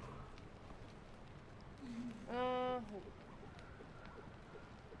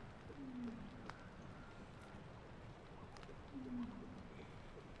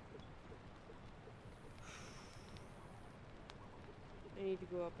 I need to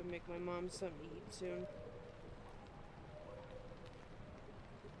go up and make my mom something to eat soon.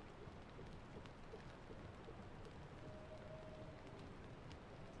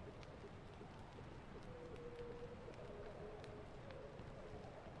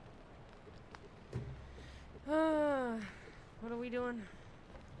 What are we doing?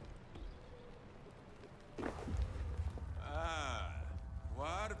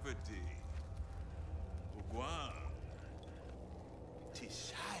 Warpati. Uguan.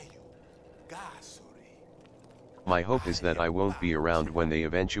 Tishayu. Gasuri. My hope is that I won't be around when they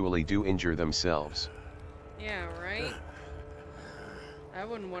eventually do injure themselves. Yeah, right? I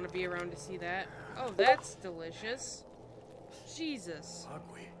wouldn't want to be around to see that. Oh, that's delicious. Jesus.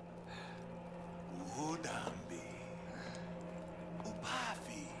 Udambi. I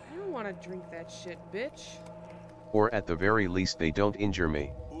don't want to drink that shit, bitch. Or at the very least they don't injure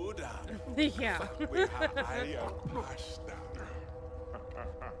me. Yeah.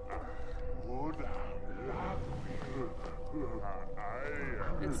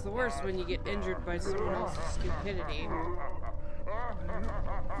 It's the worst when you get injured by someone else's stupidity.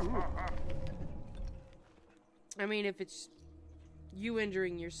 I mean, if it's you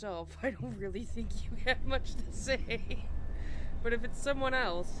injuring yourself, I don't really think you have much to say. But if it's someone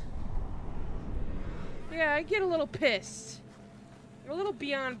else, yeah, I get a little pissed. A little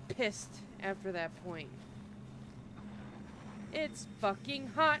beyond pissed after that point. It's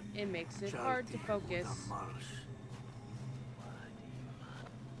fucking hot. It makes it hard to focus.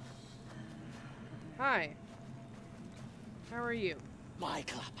 Hi. How are you?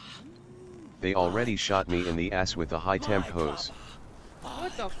 They already shot me in the ass with a high temp hose.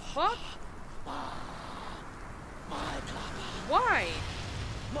 What the fuck? Why?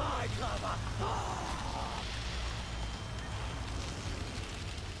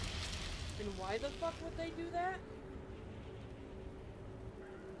 And why the fuck would they do that?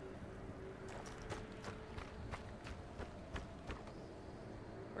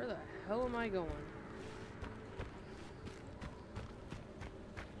 Where the hell am I going?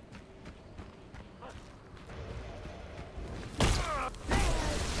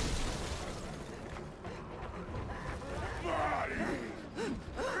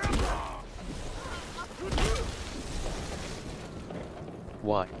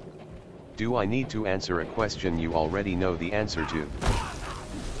 Why? Do I need to answer a question you already know the answer to?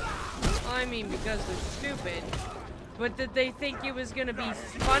 I mean, because they're stupid. But did they think it was gonna be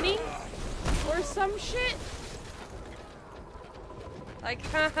funny? Or some shit? Like,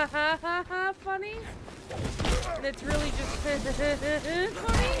 ha ha ha ha ha, funny? And it's really just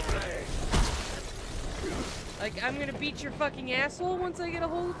funny? Like, I'm gonna beat your fucking asshole once I get a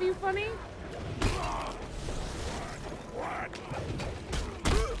hold of you, funny?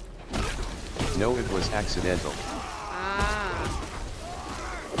 No, it was accidental. Ah.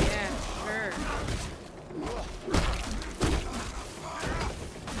 Yeah, sure.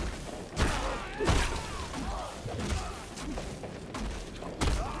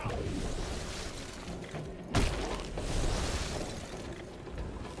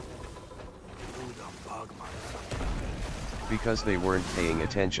 Because they weren't paying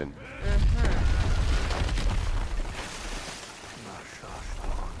attention.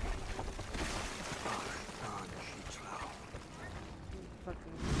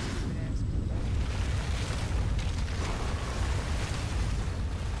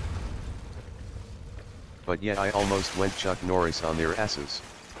 But yet I almost went Chuck Norris on their asses.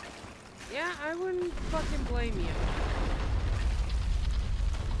 Yeah, I wouldn't fucking blame you.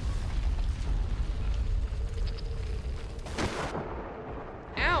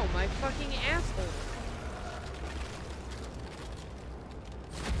 Ow, my fucking asshole.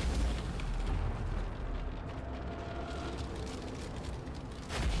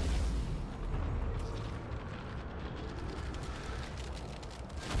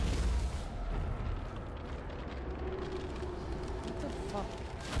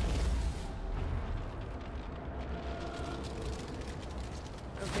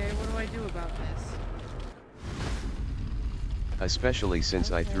 Especially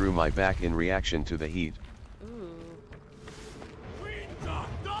since I threw my back in reaction to the heat. Ooh.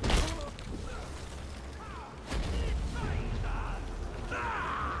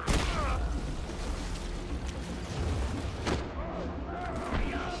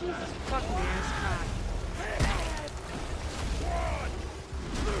 Jesus fucking ass cock.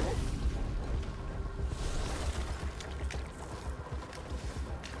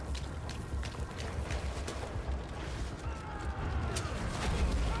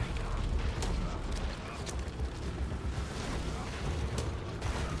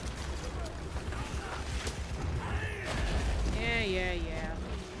 Yeah.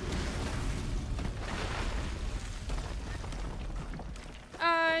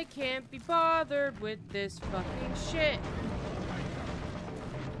 I can't be bothered with this fucking shit.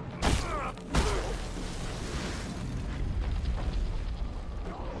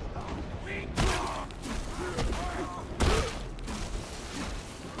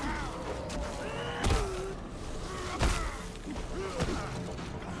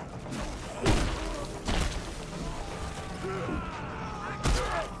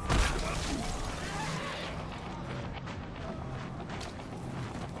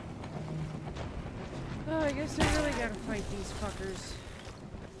 Oh, I guess I really gotta fight these fuckers.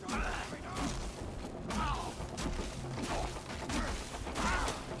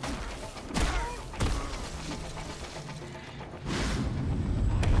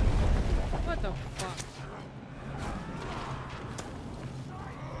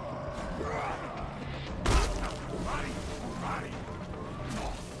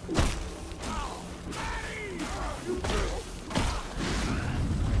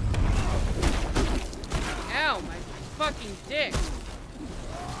 dick.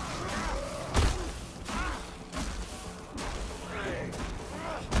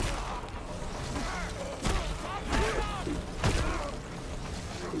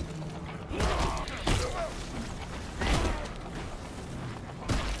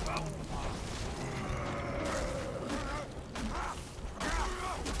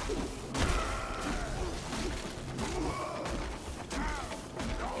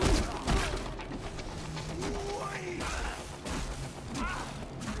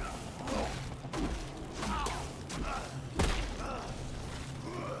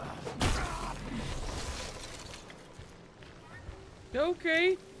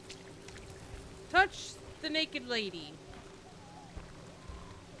 Okay. Touch the naked lady.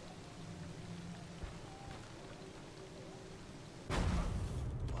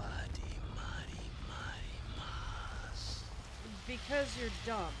 Because you're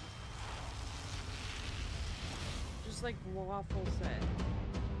dumb. Just like Waffle said.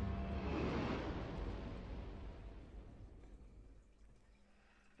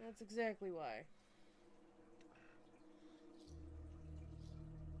 That's exactly why.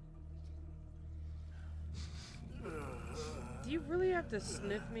 Do you really have to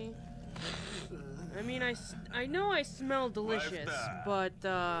sniff me? I mean, I know I smell delicious, but,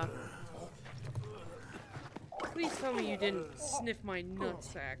 please tell me you didn't sniff my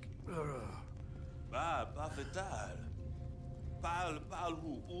nutsack. Ba bafetal. Pal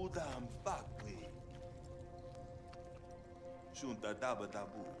hu udam fakli. Shunta daba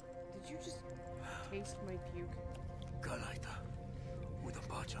dabu. Did you just taste my puke? Galaita. Uda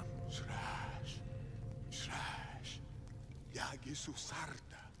bacham. Shrash. Shrash. Yagi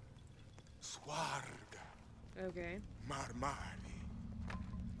susarta. Swarga. Okay. Marmari.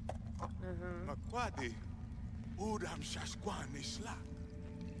 Uh-huh. Makwadi. Udam shaskwani slak.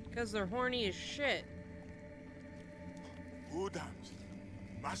 Because they're horny as shit. Udams.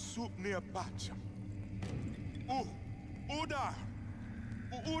 Masup near bacham. Uda.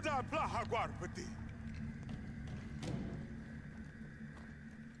 Uda plahagwarpati.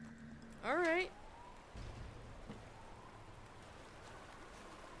 Alright.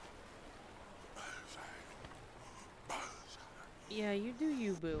 Yeah, you do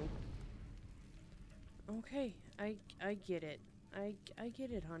you, boo. Okay, I get it. I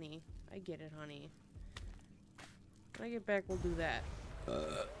get it, honey. I get it, honey. When I get back, we'll do that.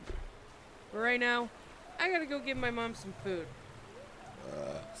 But right now, I gotta go give my mom some food.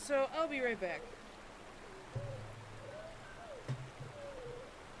 So, I'll be right back.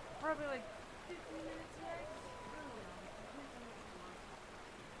 Probably like 15 minutes max.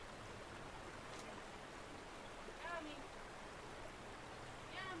 Yummy.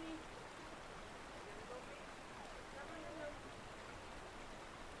 Yummy.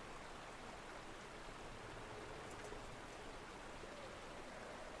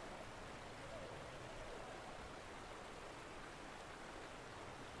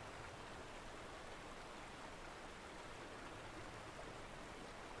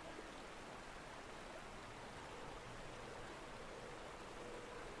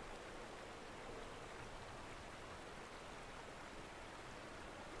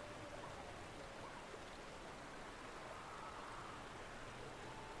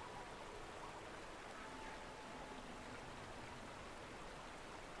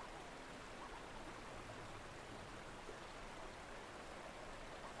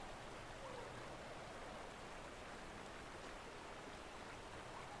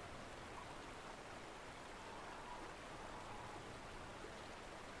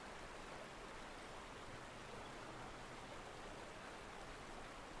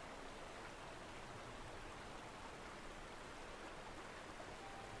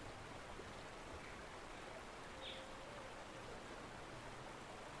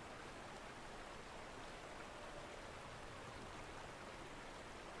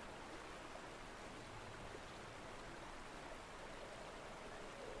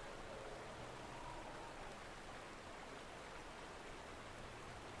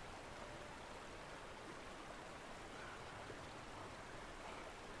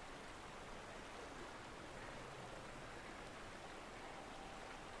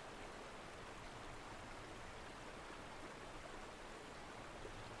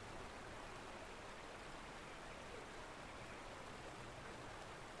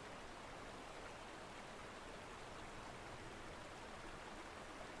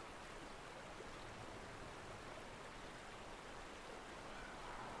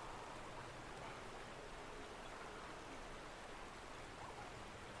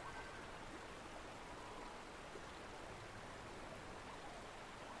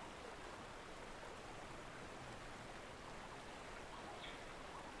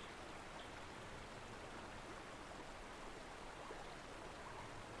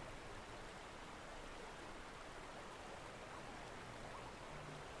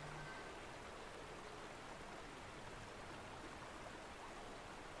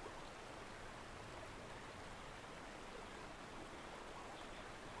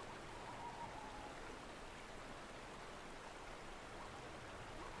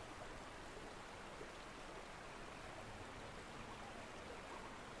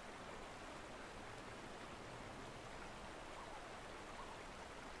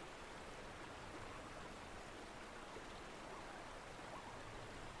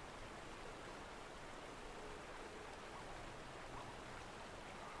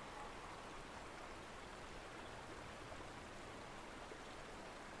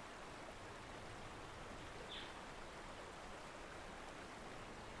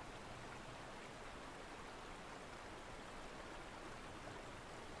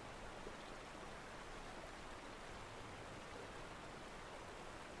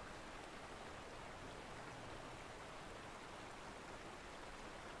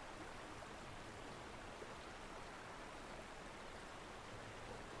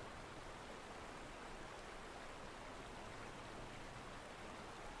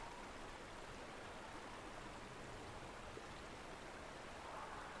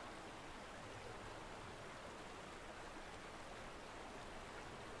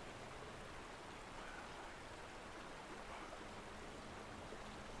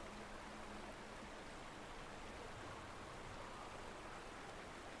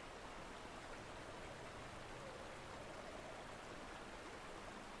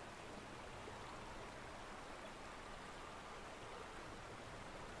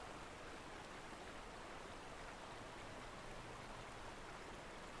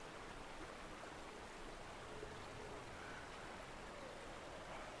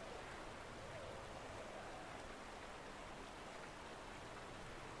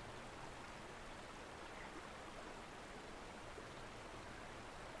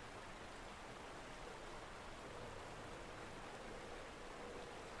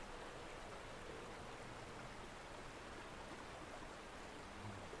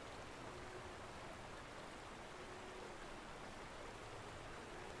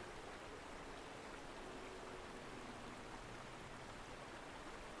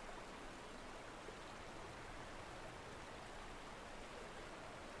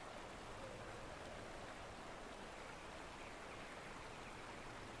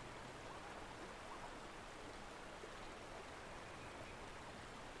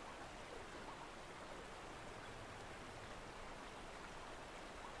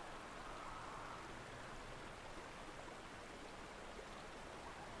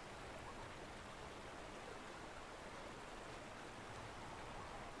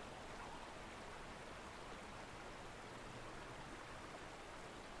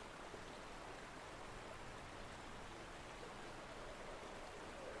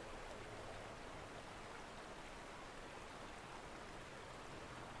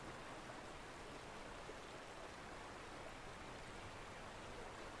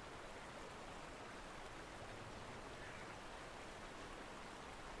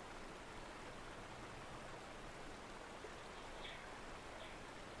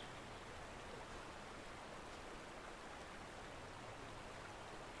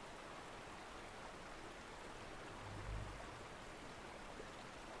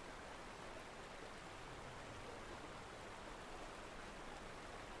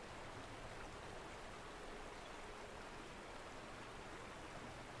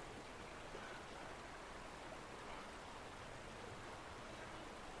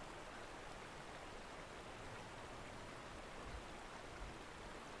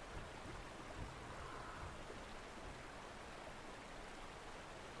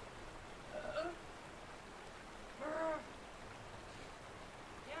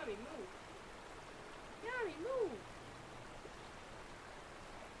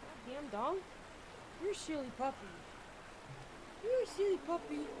 dog. You're a silly puppy. You're a silly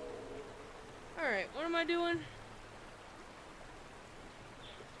puppy. Alright, what am I doing?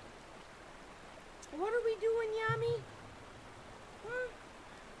 What are we doing, Yami? Huh?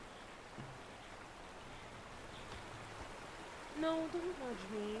 No, don't nudge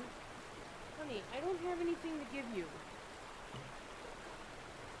me. Honey, I don't have anything to give you.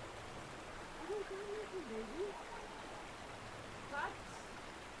 I don't got nothing, baby. What?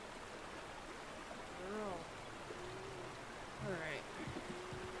 Girl. Alright.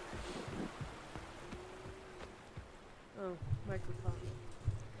 Oh, microphone.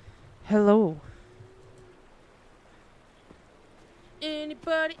 Hello.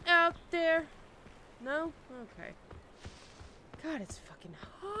 Anybody out there? No? Okay. God, it's fucking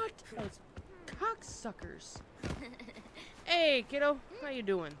hot. Those cocksuckers. Hey, kiddo. How you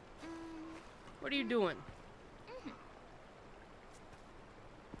doing? What are you doing?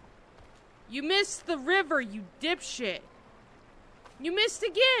 You missed the river, you dipshit. You missed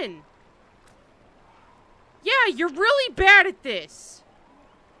again. Yeah, you're really bad at this.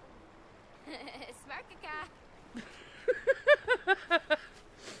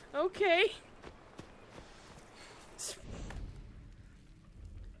 Okay.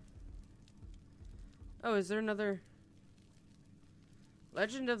 Oh, is there another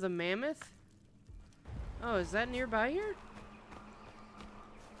Legend of the Mammoth? Oh, is that nearby here?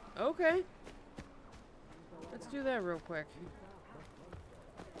 Okay. Let's do that real quick.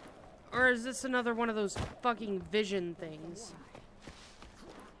 Or is this another one of those fucking vision things?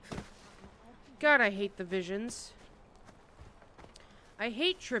 God, I hate the visions. I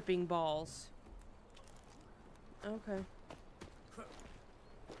hate tripping balls. Okay.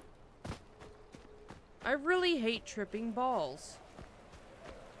 I really hate tripping balls.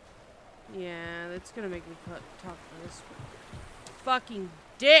 Yeah, that's gonna make me talk to this fucking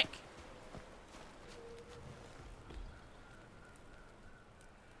dick.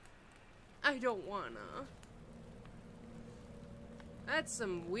 I don't wanna. That's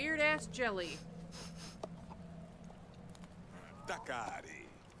some weird ass jelly. Takari,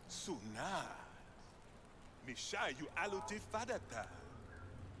 Suna, Mishayu Aluti Fadata,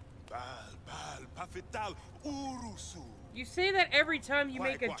 Bal, Pafetal, Urusu. You say that every time you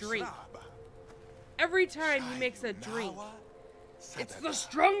make a drink. Every time he makes a drink. It's the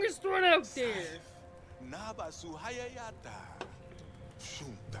strongest one out there. Naba Suhayayata,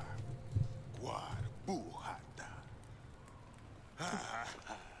 Shunta, Guar Buhata.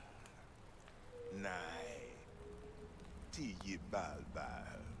 Nai, Tiyi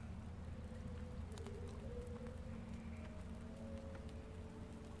Balbal.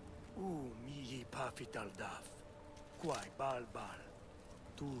 Miyi pafital daf. Kwai balbal.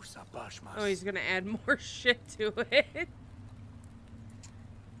 Tu sapashmas. Oh, he's gonna add more shit to it.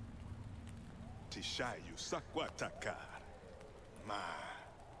 Tishayu Sakwatakar. Ma,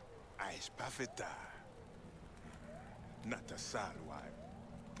 Ais Pafeta. Natasalwai,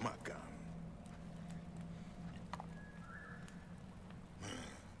 Makam.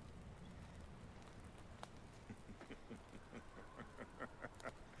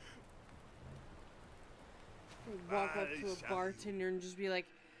 Walk up to a bartender and just be like,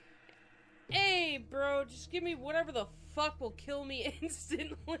 "Hey, bro, just give me whatever the fuck will kill me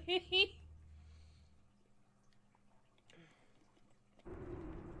instantly."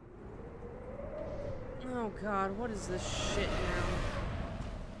 Oh god, what is this shit now?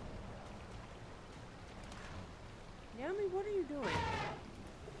 Yami, what are you doing?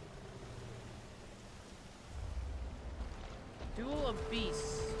 Duel of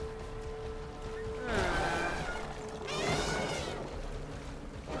Beasts.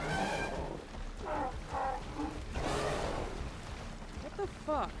 What the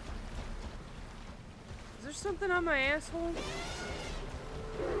fuck? Is there something on my asshole?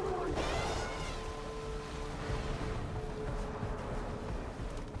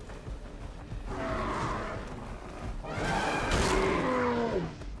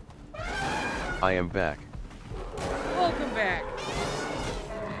 I am back. Welcome back.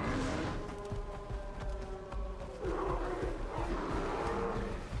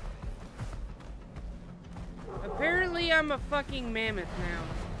 Apparently I'm a fucking mammoth now.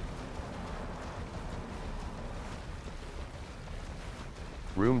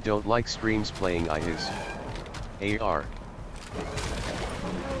 Room don't like streams playing his AR.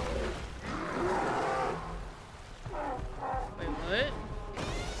 Wait, what?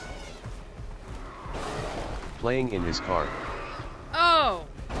 Playing in his car. Oh!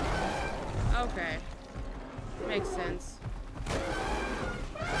 Okay. Makes sense.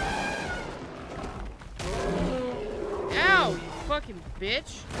 Ow, you fucking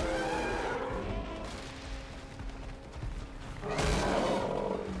bitch.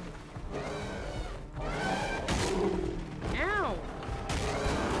 Ow.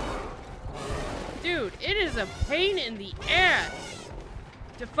 Dude, it is a pain in the ass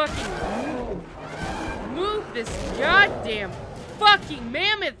to fucking move this goddamn fucking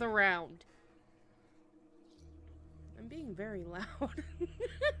mammoth around. I'm being very loud.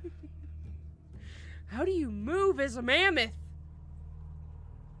 How do you move as a mammoth?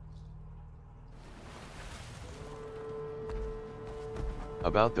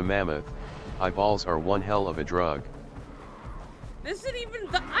 About the mammoth, eyeballs are one hell of a drug. This isn't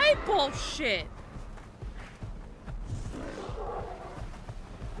even the eyeball shit.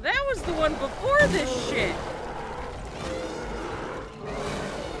 That was the one before this shit.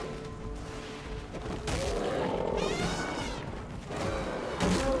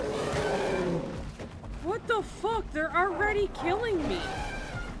 What the fuck? They're already killing me.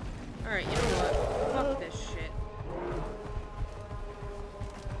 Alright, you know what? Fuck this shit.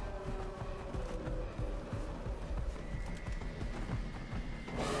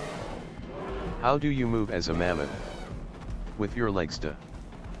 How do you move as a mammoth? With your legs to.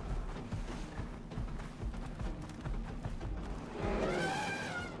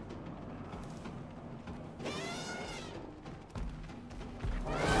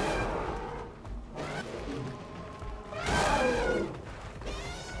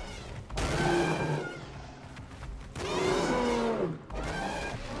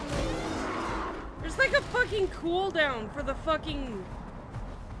 There's like a fucking cooldown for the fucking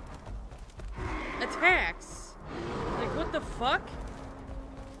attacks. Like, what the fuck?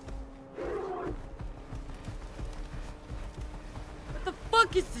 What the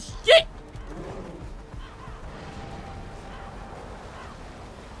fuck is this shit?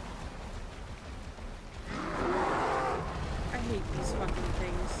 I hate these fucking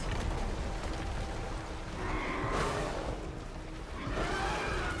things.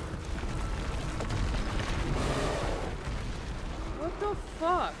 What the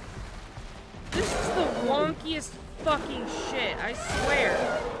fuck? This is the wonkiest fucking shit, I swear.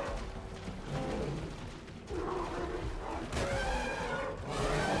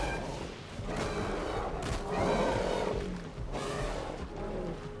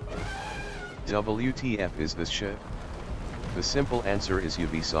 WTF is this shit? The simple answer is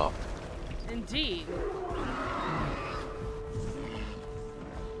Ubisoft. Indeed.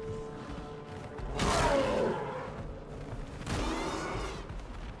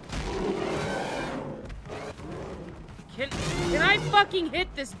 Can I fucking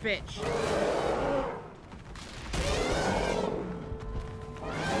hit this bitch?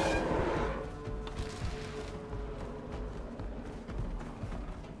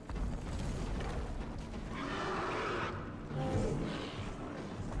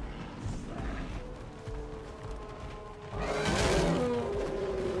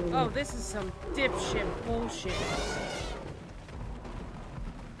 Oh, this is some dipshit bullshit.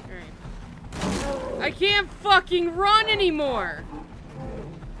 Alright. I can't fucking run anymore!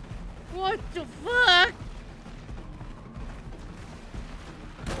 What the fuck?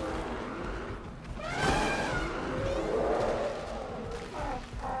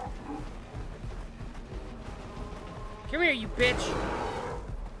 Come here, you bitch.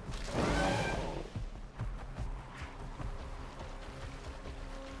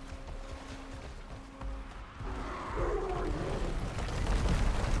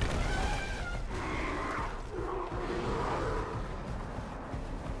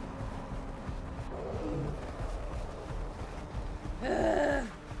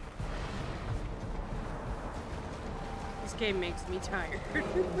 This game makes me tired.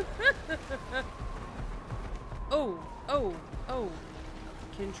 Oh.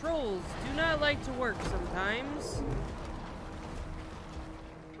 Controls do not like to work sometimes.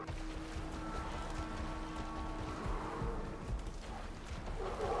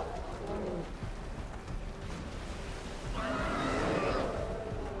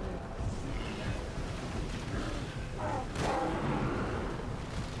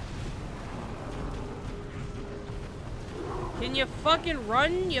 Can you fucking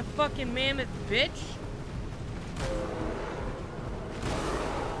run, you fucking mammoth bitch?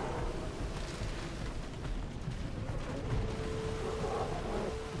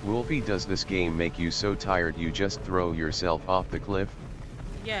 Wolfie, does this game make you so tired you just throw yourself off the cliff?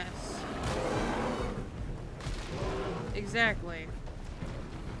 Yes. Exactly.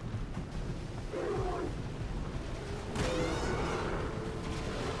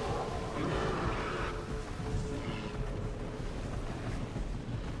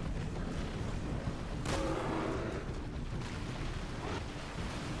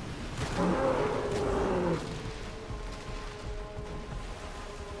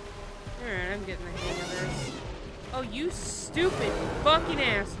 Alright, I'm getting the hang of this. Oh, you stupid fucking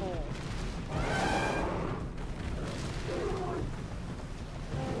asshole.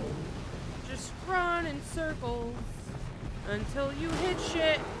 Just run in circles until you hit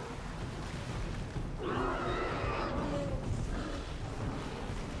shit.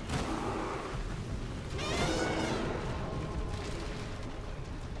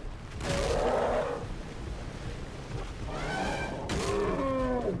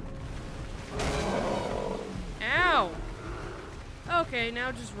 Ow! Okay,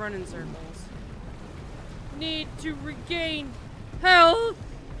 now just run in circles. Need to regain health!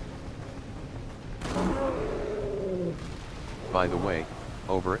 By the way,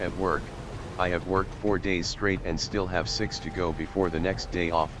 over at work, I have worked 4 days straight and still have 6 to go before the next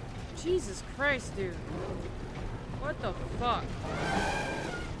day off. Jesus Christ, dude. What the fuck?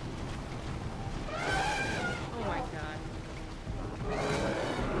 Oh my god.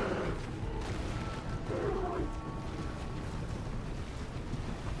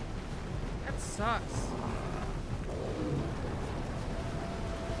 That sucks.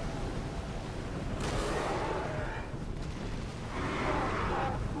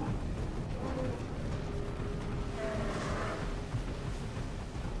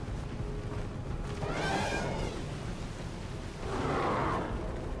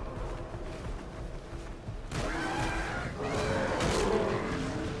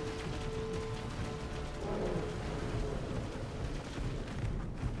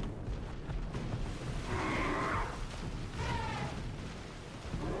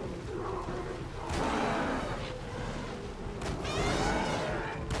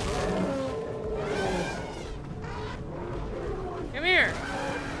 Come here.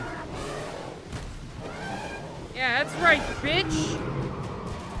 Yeah, that's right, bitch.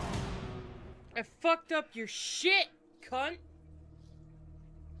 I fucked up your shit, cunt.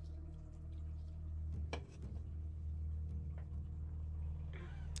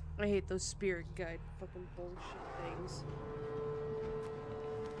 I hate those spirit guide fucking bullshit things.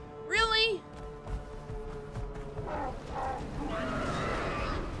 Really?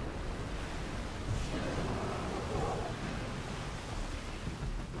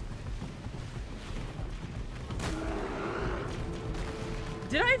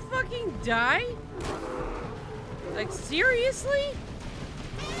 Did I fucking die? Like, seriously?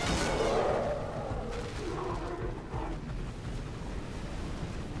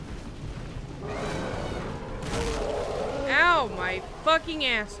 Ow, my fucking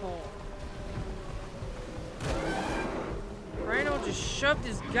asshole. Rhino just shoved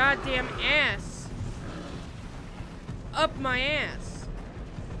his goddamn ass up my ass.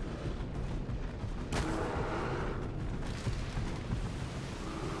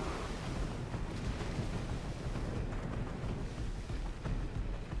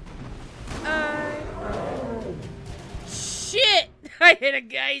 Shit! I hit a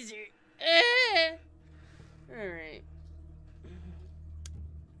geyser. Alright.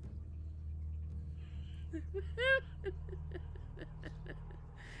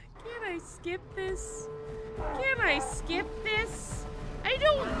 Can I skip this? Can I skip this? I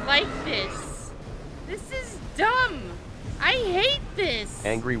don't like this. This is dumb. I hate this.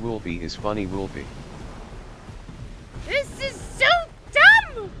 Angry Wolfie is funny Wolfie. This is so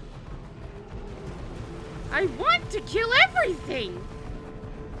dumb. I want to kill everything.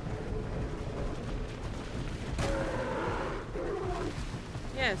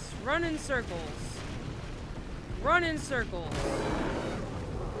 Yes, run in circles. Run in circles.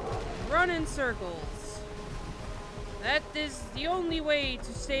 Run in circles. That is the only way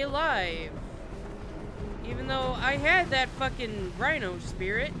to stay alive. Even though I had that fucking rhino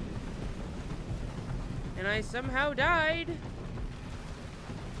spirit. And I somehow died.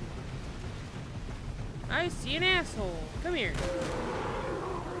 I see an asshole. Come here.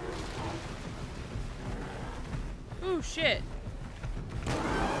 Ooh, shit.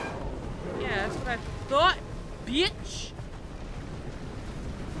 Yeah, that's what I thought, bitch.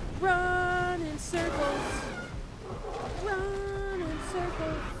 Run in circles. Run in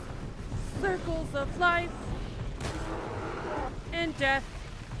circles. Circles of life. And death.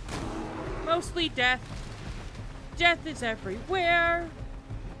 Mostly death. Death is everywhere.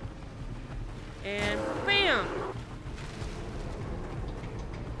 And bam!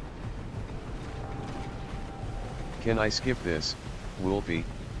 Can I skip this, Wolfie?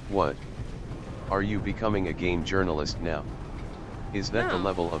 What? Are you becoming a game journalist now? Is that the No.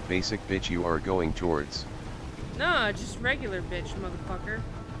 level of basic bitch you are going towards? Nah, just regular bitch, motherfucker.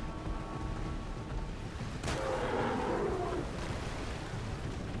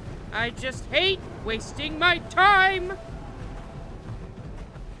 I just hate wasting my time!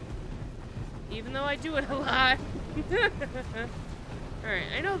 Even though I do it a lot. Alright,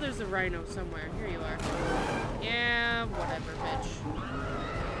 I know there's a rhino somewhere. Here you are. Yeah, whatever, bitch.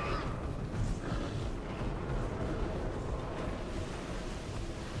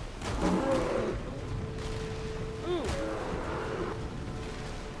 Ooh.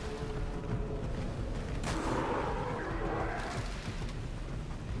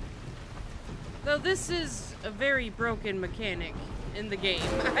 Though this is a very broken mechanic in the game,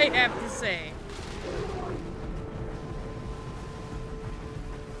 I have to say.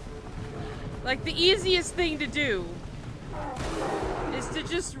 Like, the easiest thing to do is to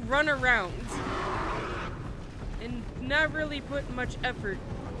just run around and not really put much effort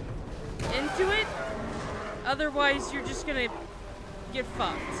into it. Otherwise, you're just gonna get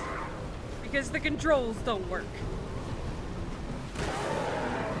fucked because the controls don't work.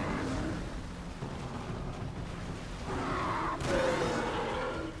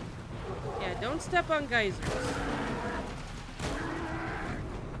 Yeah, don't step on geysers.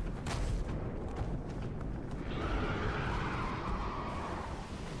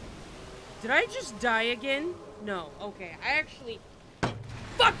 Did I just die again? No. Okay, I actually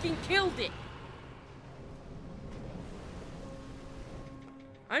fucking killed it.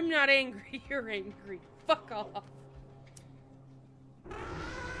 I'm not angry, you're angry. Fuck off.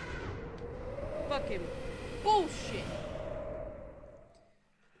 Fucking bullshit.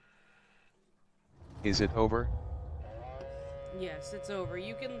 Is it over? Yes, it's over.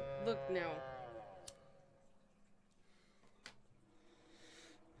 You can look now.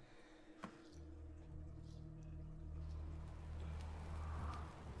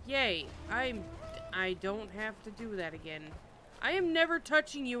 Yay, I don't have to do that again. I am never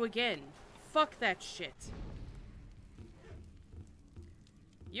touching you again. Fuck that shit.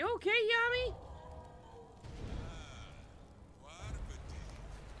 You okay, Yami?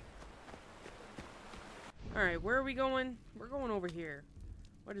 Alright, where are we going? We're going over here.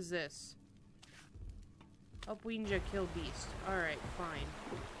 What is this? Help Winja kill beast. Alright, fine.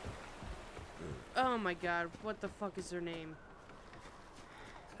 Oh my god, what the fuck is her name?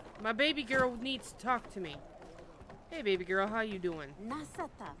 My baby girl needs to talk to me. Hey, baby girl, how you doing?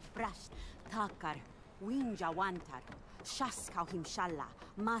 Nasata brash takar winja wantar shaskau himshalla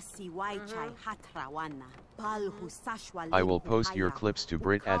masi waichai hatrawana palhu sashwal. I will post your clips to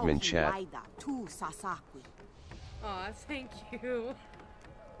Brit admin chat. Aw, thank you.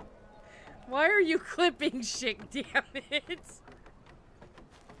 Why are you clipping shit, damn it?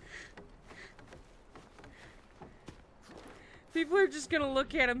 People are just gonna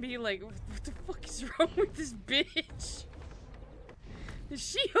look at him and be like, what the fuck is wrong with this bitch? Is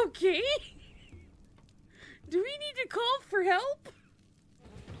she okay? Do we need to call for help?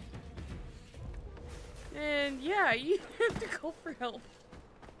 And yeah, you have to call for help.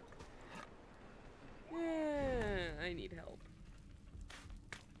 I need help.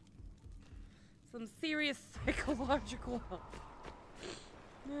 Some serious psychological help.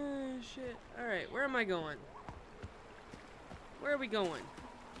 Shit. Alright, where am I going? Where are we going?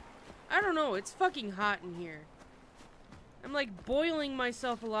 I don't know, it's fucking hot in here. I'm like boiling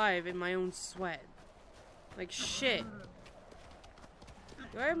myself alive in my own sweat. Like shit.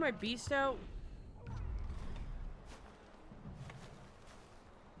 Do I have my beast out?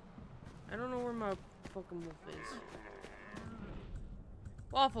 I don't know where my fucking wolf is.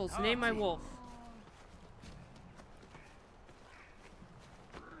 Waffles, name my wolf.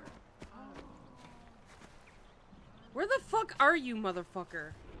 Where the fuck are you,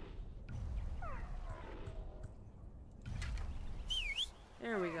 motherfucker?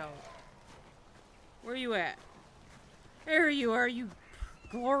 There we go. Where you at? There you are, you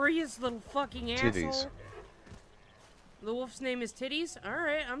glorious little fucking asshole. Titties. The wolf's name is Titties?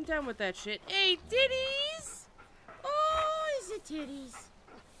 Alright, I'm down with that shit. Hey, Titties! Oh, is it Titties?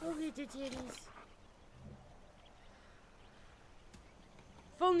 Look at the titties.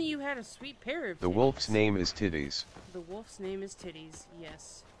 If only you had a sweet pair of titties. The wolf's name is Titties. The wolf's name is Titties,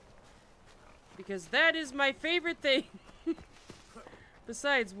 yes. Because that is my favorite thing.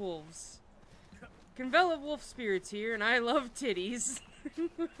 Besides wolves. Convela Wolfspirits here, and I love titties.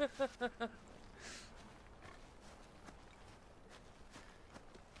 What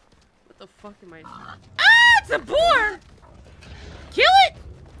the fuck am I... Ah! It's a boar! Kill it!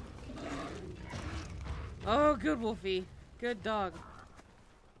 Oh, good Wolfie. Good dog.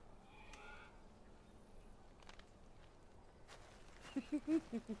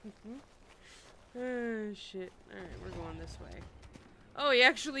 Oh, shit. Alright, we're going this way. Oh, he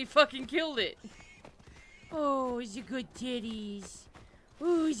actually fucking killed it. Oh, is you good titties.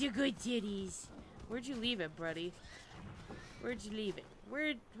 Oh, is you good titties. Where'd you leave it, buddy? Where'd you leave it?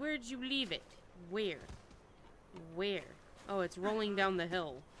 Where'd you leave it? Where? Where? Oh, it's rolling down the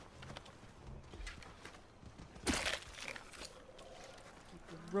hill.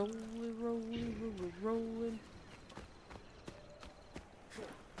 Rolling, rolling, rolling.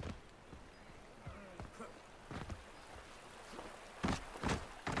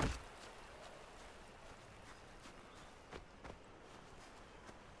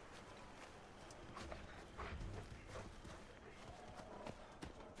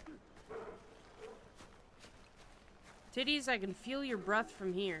 Titties, I can feel your breath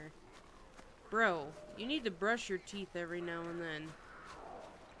from here. Bro, you need to brush your teeth every now and then.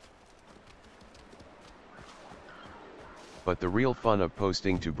 But the real fun of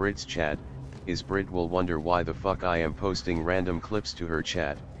posting to Brit's chat, is Brit will wonder why the fuck I am posting random clips to her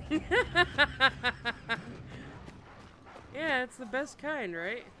chat. Yeah, it's the best kind,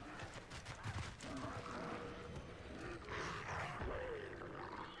 right?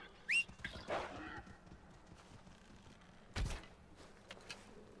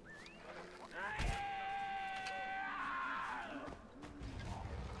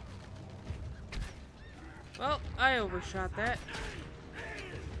 Well, I overshot that.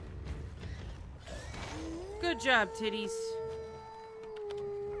 Good job, titties.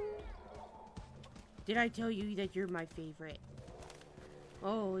 Did I tell you that you're my favorite?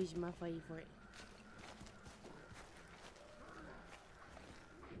 Oh, he's my favorite.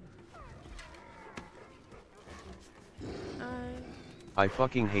 I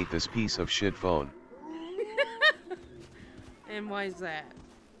fucking hate this piece of shit phone. And why is that?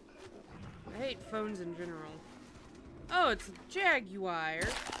 I hate phones in general. Oh, it's a Jaguar.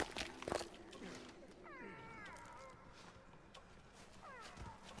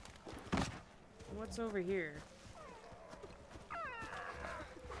 What's over here?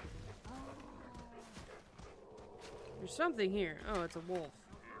 There's something here. Oh, it's a wolf.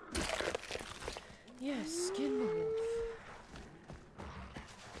 Yes, skin the wolf.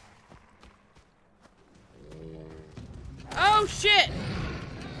 Oh, shit!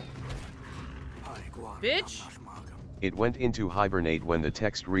 Bitch! It went into hibernate when the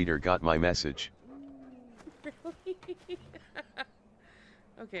text reader got my message. Really?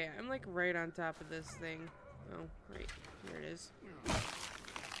 Okay, I'm like right on top of this thing. Oh, right. Here it is.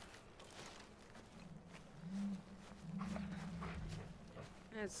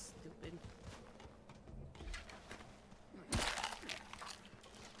 That's stupid.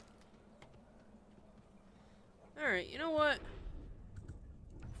 Alright, you know what?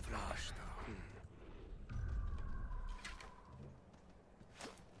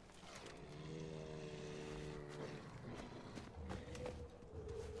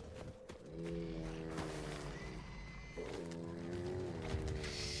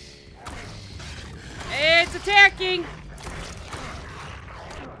 It's attacking!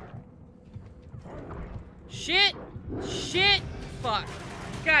 Shit! Shit! Fuck.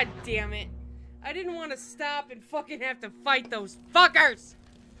 God damn it. I didn't want to stop and fucking have to fight those fuckers!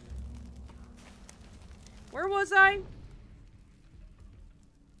 Where was I?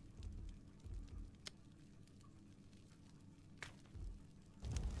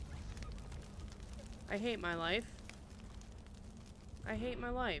 I hate my life. I hate my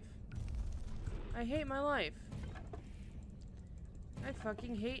life. I hate my life. I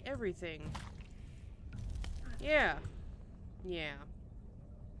fucking hate everything. Yeah. Yeah.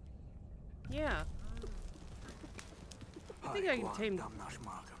 Yeah. I think I can tame...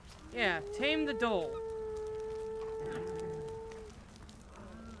 Yeah, tame the dole.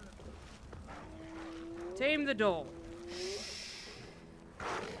 Tame the dole.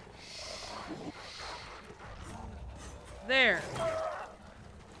 There.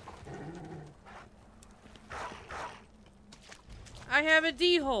 I have a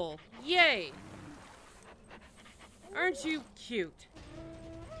D-hole. Yay. Aren't you cute?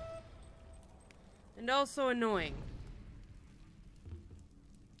 And also annoying.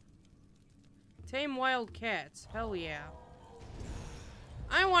 Tame wild cats. Hell yeah.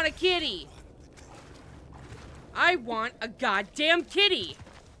 I want a kitty. I want a goddamn kitty.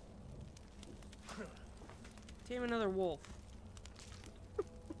 Tame another wolf.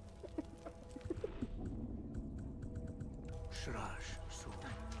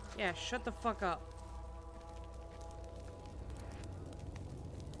 Yeah, shut the fuck up.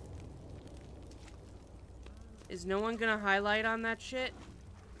 Is no one gonna highlight on that shit?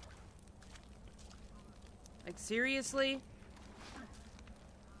 Like, seriously?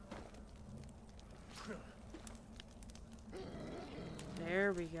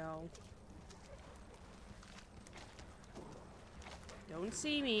 There we go. Don't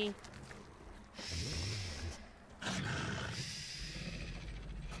see me.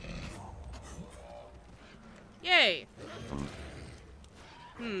 Hey!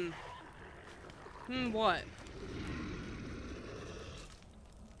 What?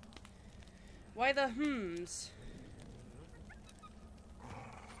 Why the hmms?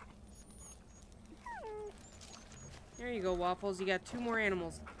 There you go, Waffles. You got 2 more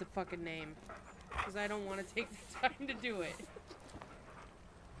animals to fucking name. Because I don't want to take the time to do it.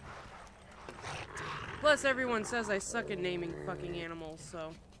 Plus, everyone says I suck at naming fucking animals,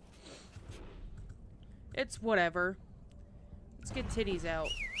 so... It's whatever. Let's get titties out.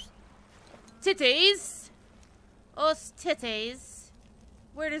 Titties! Oh, titties.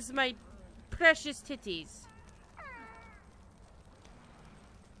 Where is my precious titties?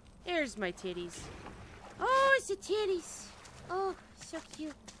 Here's my titties. Oh, it's the titties. Oh, so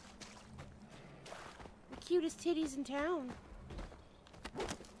cute. The cutest titties in town.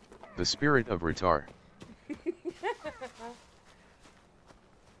 The spirit of retard.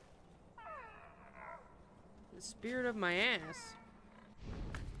 The spirit of my ass.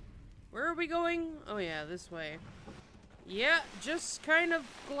 Where are we going? Oh yeah, this way. Yeah, just kind of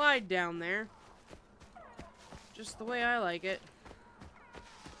glide down there. Just the way I like it.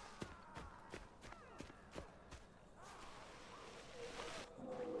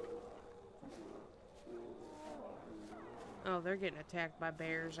 Oh, they're getting attacked by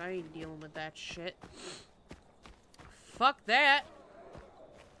bears. I ain't dealing with that shit. Fuck that.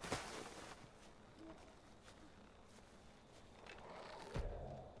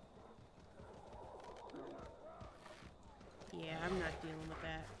 Yeah, I'm not dealing with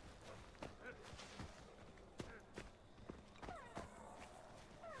that.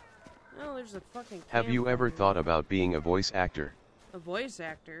 Oh, there's a fucking Have you ever campfire. thought about being a voice actor? A voice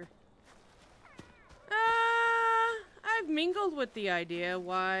actor? I've mingled with the idea.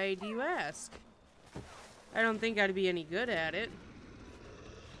 Why do you ask? I don't think I'd be any good at it.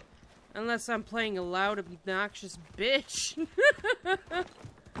 Unless I'm playing a loud, obnoxious bitch.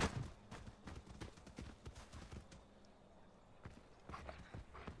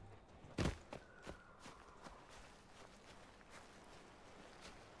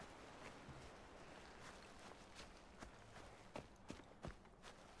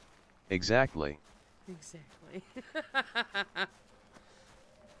 Exactly. Exactly.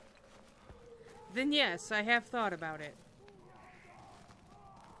 Then yes, I have thought about it.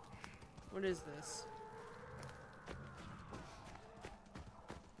 What is this?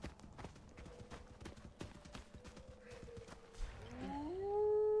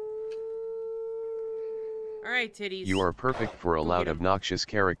 Alright, titties. You are perfect for a Go loud, get 'em. obnoxious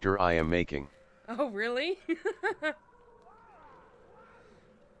character I am making. Oh, really?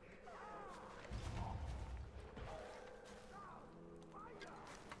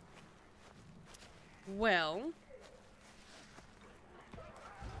 Well,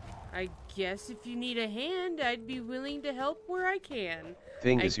 I guess if you need a hand, I'd be willing to help where I can.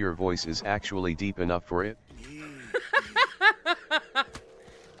 Thing is, your voice is actually deep enough for it.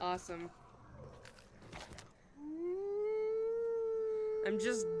 Awesome. I'm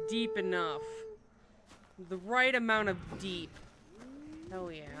just deep enough. The right amount of deep.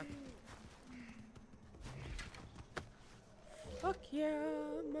 Hell yeah. Fuck yeah,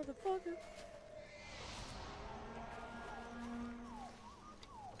 motherfucker.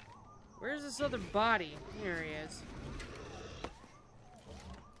 Where's this other body? Here he is.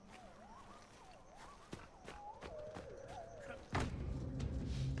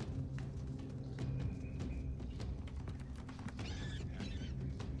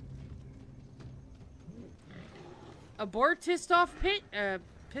 Pissed off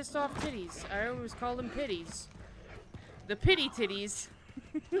titties. I always call them pitties. The pity titties.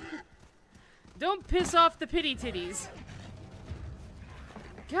 Don't piss off the pity titties.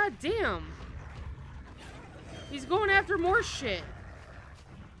 God damn. He's going after more shit.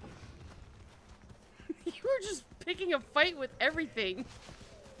 You were just picking a fight with everything.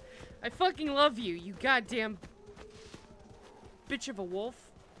 I fucking love you, you goddamn bitch of a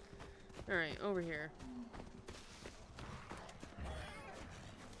wolf. Alright, over here.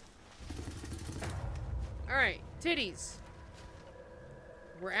 Alright, titties.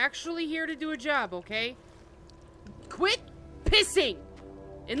 We're actually here to do a job, okay? Quit pissing!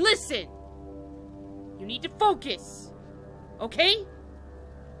 And listen! You need to focus! Okay?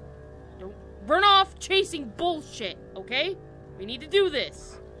 Don't run off chasing bullshit, okay? We need to do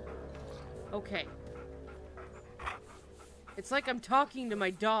this. Okay. It's like I'm talking to my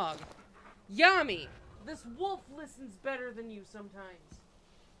dog. Yami! This wolf listens better than you sometimes.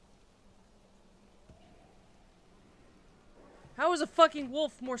 How is a fucking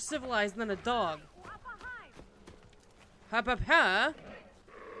wolf more civilized than a dog? Ha ha ha!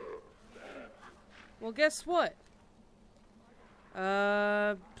 Well, guess what?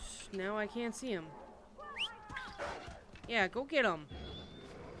 Now I can't see him. Yeah, go get him.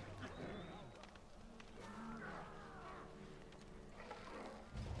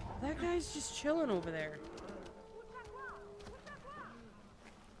 That guy's just chilling over there.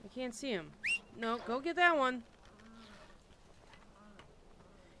 I can't see him. No, go get that one.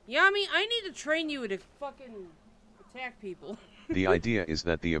 Yami, I need to train you to fucking attack people. The idea is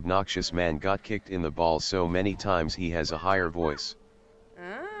that the obnoxious man got kicked in the balls so many times he has a higher voice.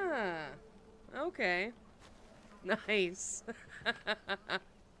 Ah, okay. Nice.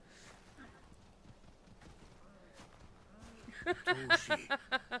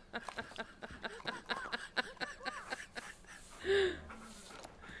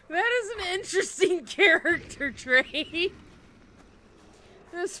 That is an interesting character trait.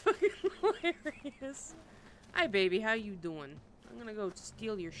 That's fucking hilarious. Hi, baby. How you doing? I'm gonna go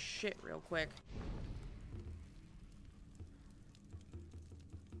steal your shit real quick.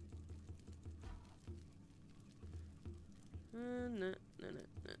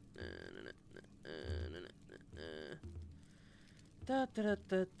 Da da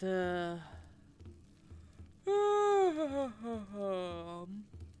da da.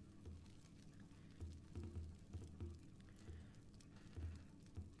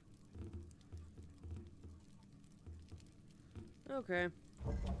 Okay.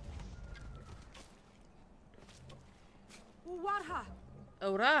 Warha.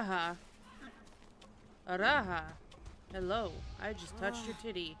 Oraha. Araha. Hello. I just touched your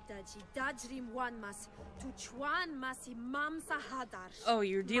titty. Oh,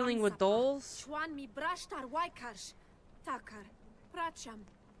 you're dealing with dolls?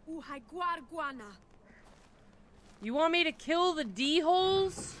 You want me to kill the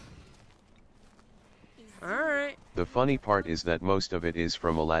D-holes? Alright. The funny part is that most of it is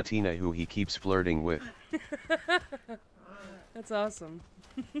from a Latina who he keeps flirting with. That's awesome.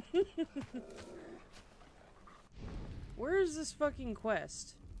 Where is this fucking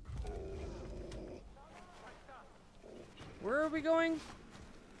quest? Where are we going?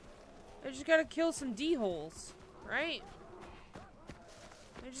 I just gotta kill some D-holes, right?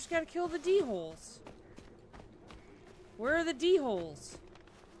 I just gotta kill the D-holes. Where are the D-holes?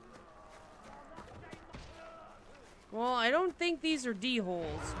 Well, I don't think these are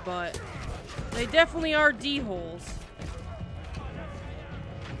D-holes, but they definitely are D-holes.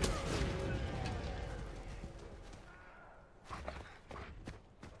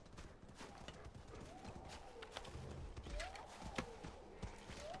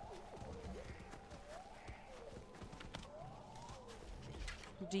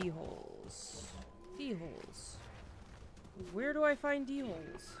 D-holes. D-holes. Where do I find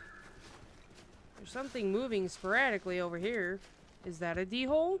D-holes? There's something moving sporadically over here. Is that a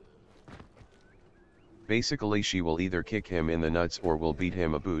D-hole? Basically, she will either kick him in the nuts or will beat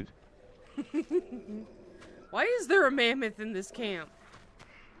him a boot. Why is there a mammoth in this camp?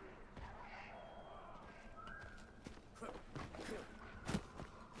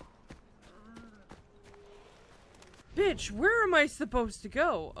 Bitch, where am I supposed to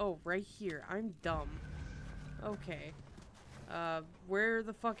go? Oh, right here. I'm dumb. Okay. Where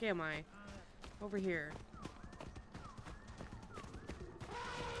the fuck am I? Over here.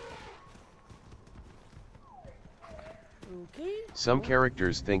 Okay. Some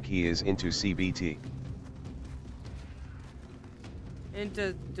characters think he is into CBT.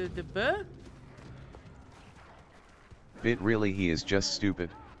 Into the buh? Bit really, he is just stupid.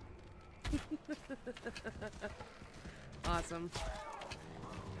 Awesome.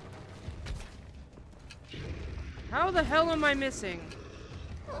 How the hell am I missing?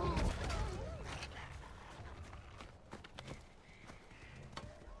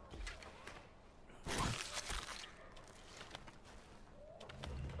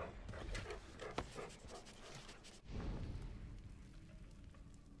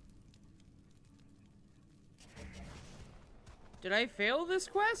 Did I fail this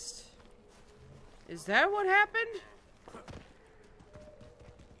quest? Is that what happened?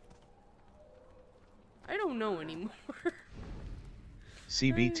 I don't know anymore.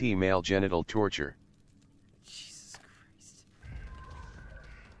 CBT, male genital torture. Jesus Christ.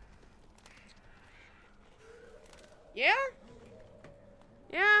 Yeah?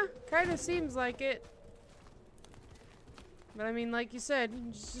 Yeah, kinda seems like it. But I mean, like you said,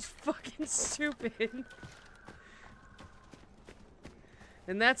 it's just fucking stupid.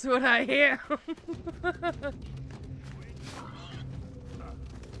 And that's what I am.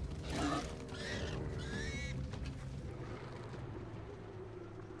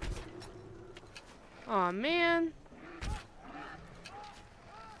 Aw, man.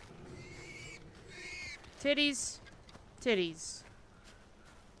 Titties. Titties.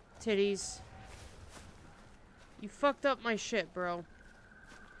 Titties. You fucked up my shit, bro.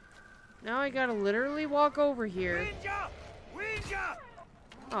 Now I gotta literally walk over here.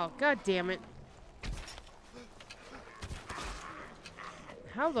 Oh, god damn it.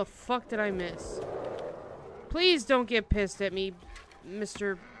 How the fuck did I miss? Please don't get pissed at me,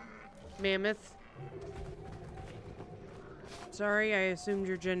 Mr. Mammoth. Sorry, I assumed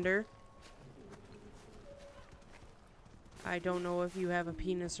your gender. I don't know if you have a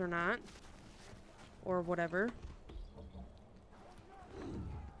penis or not. Or whatever.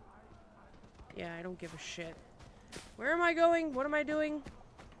 Yeah, I don't give a shit. Where am I going? What am I doing?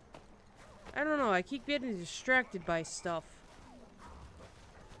 I don't know. I keep getting distracted by stuff.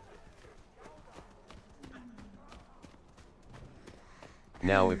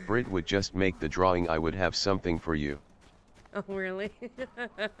 Now if Brit would just make the drawing, I would have something for you. Oh, really?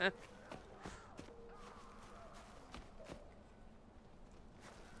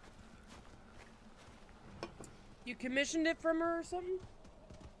 You commissioned it from her or something?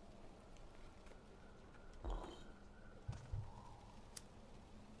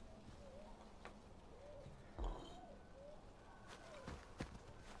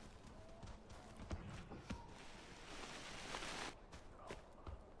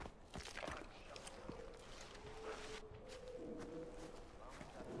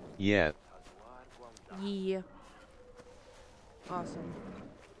 Yeah. Yeah. Awesome.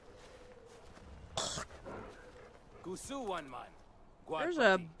 There's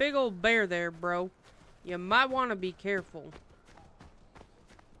a big old bear there, bro. You might want to be careful.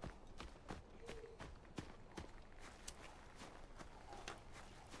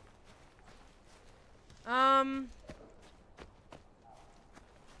 I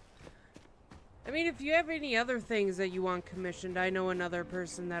mean, if you have any other things that you want commissioned, I know another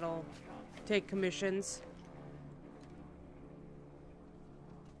person that'll take commissions.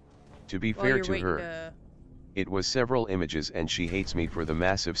 To be fair to her, it was several images and she hates me for the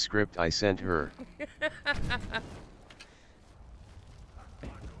massive script I sent her.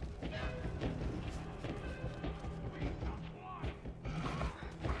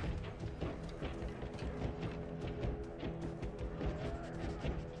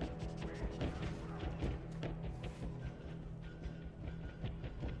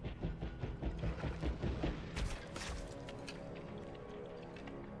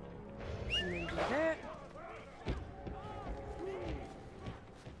 And then do that.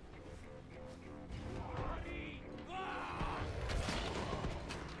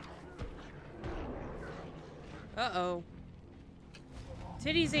 Uh-oh.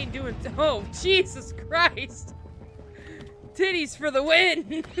 Titties ain't doing... Oh, Jesus Christ! Titties for the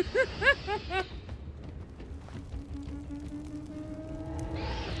win!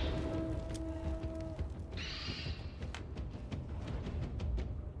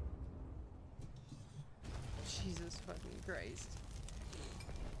 Jesus fucking Christ.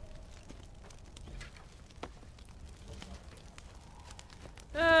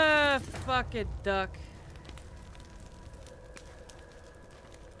 Ah, fuck it, duck.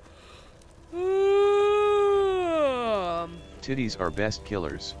 Titties are best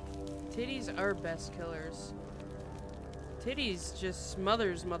killers. Titties are best killers. Titties just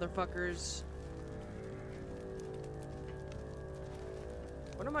smothers motherfuckers.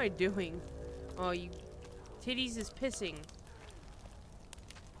 What am I doing? Oh, you... Titties is pissing.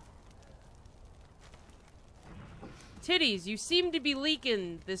 Titties, you seem to be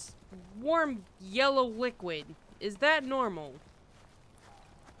leaking this warm yellow liquid. Is that normal?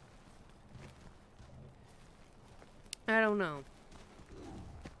 I don't know.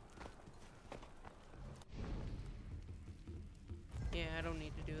 Yeah, I don't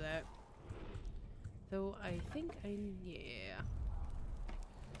need to do that. Though I think yeah.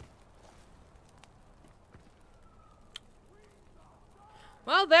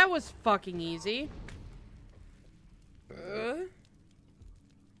 Well, that was fucking easy.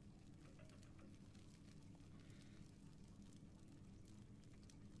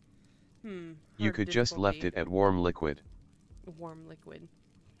 You could just left it at warm liquid. Warm liquid.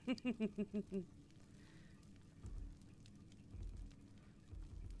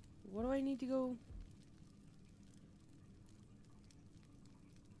 What do I need to go?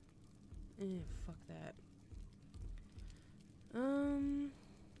 Fuck that.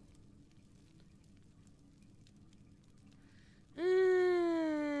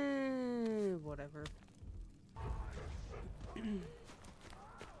 Whatever.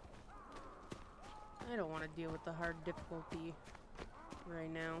 I don't want to deal with the hard difficulty right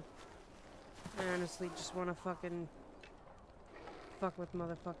now. I honestly just want to fucking fuck with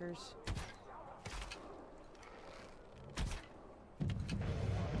motherfuckers.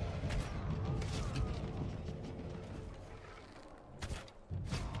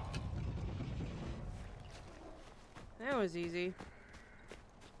 was easy.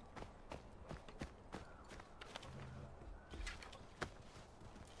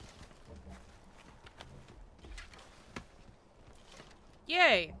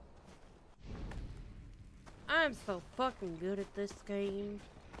 Yay! I'm so fucking good at this game.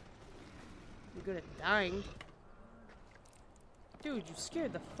 I'm good at dying. Dude, you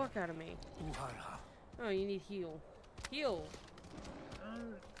scared the fuck out of me. Oh, you need heal. Heal.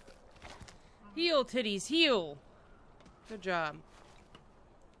 Heal, titties, heal. Good job.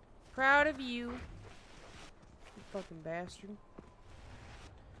 Proud of you. You fucking bastard.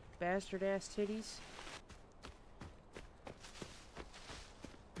 Bastard ass titties.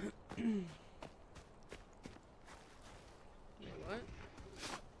 What?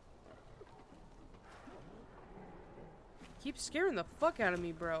 Keep scaring the fuck out of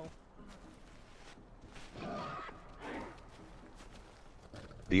me, bro.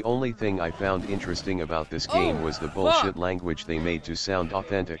 The only thing I found interesting about this game was the bullshit language they made to sound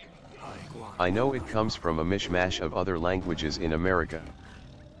authentic. I know it comes from a mishmash of other languages in America.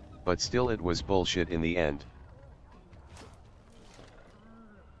 But still it was bullshit in the end.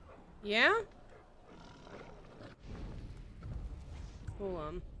 Yeah? Hold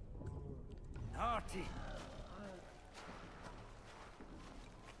on. Naughty.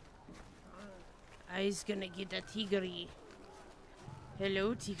 I's gonna get a tigri.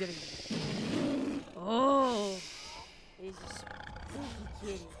 Hello, tigri. Oh, he's a spooky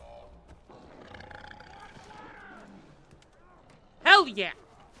kitty. Hell yeah!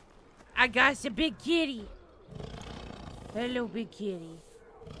 I got a big kitty. Hello, big kitty.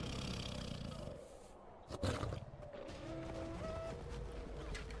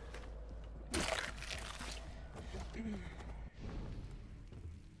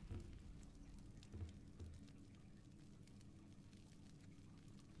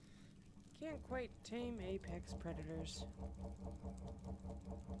 Can't quite tame apex predators.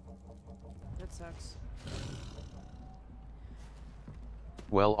 That sucks.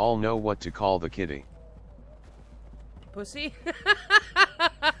 Well, all know what to call the kitty. Pussy?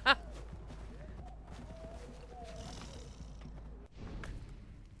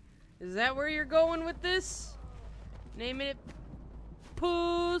 Is that where you're going with this? Naming it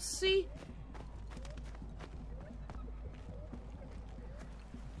Pussy?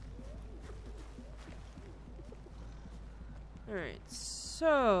 Alright,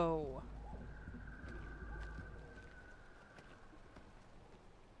 so...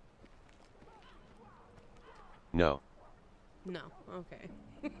 No. No, okay.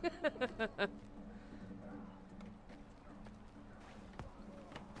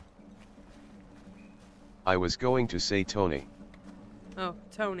 I was going to say Tony. Oh,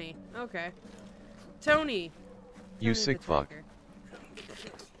 Tony. Okay. Tony. You Tony sick the fuck. Tiger.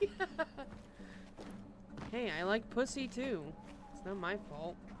 Hey, I like pussy too. It's not my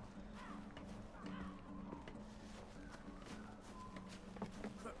fault.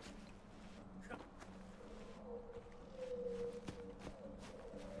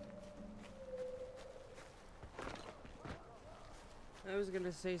 I was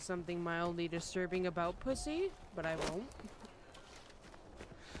gonna say something mildly disturbing about pussy, but I won't.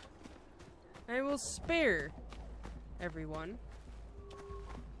 I will spare everyone.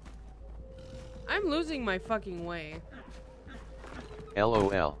 I'm losing my fucking way.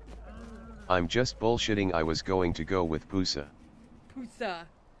 LOL. I'm just bullshitting. I was going to go with Pusa. Pusa.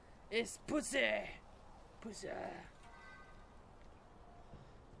 It's pussy. Pusa.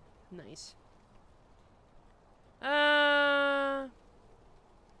 Nice.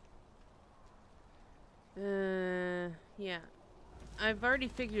 Yeah. I've already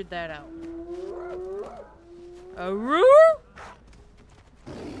figured that out. A roo?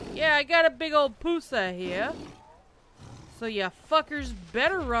 Yeah, I got a big old Pusa here. So ya fuckers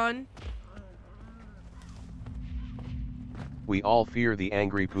better run. We all fear the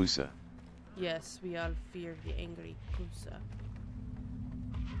angry Pusa. Yes, we all fear the angry Pusa.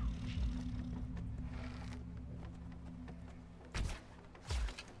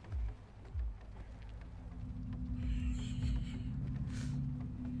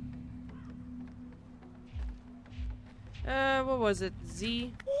 What was it?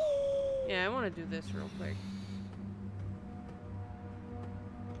 Z? Yeah, I want to do this real quick.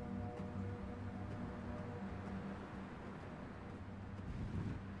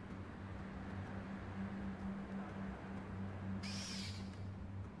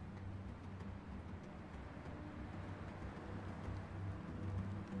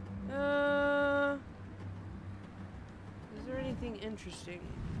 Is there anything interesting?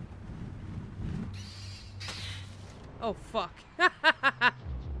 Oh, fuck.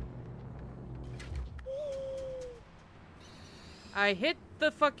 I hit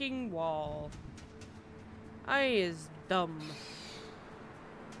the fucking wall. I is dumb.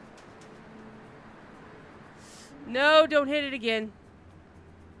 No, don't hit it again.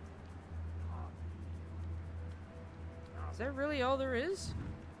 Is that really all there is?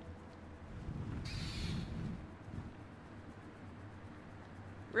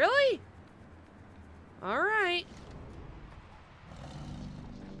 Really? Alright.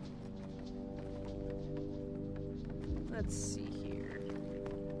 Let's see here.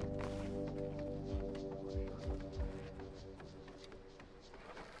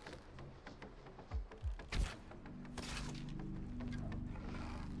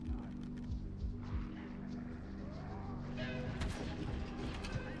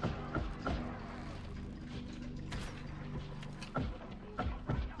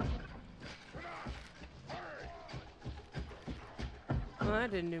 Well,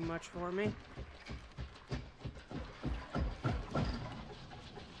 that didn't do much for me.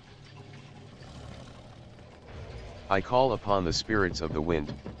 I call upon the spirits of the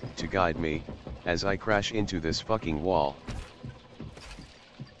wind to guide me as I crash into this fucking wall.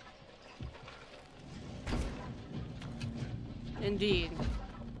 Indeed.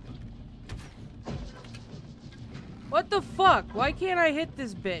 What the fuck? Why can't I hit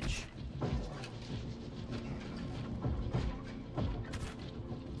this bitch?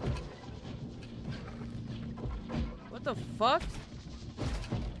 What the fuck?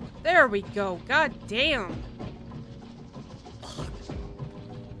 There we go. God damn.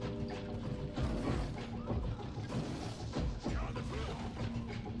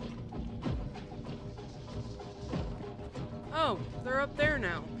 Oh, they're up there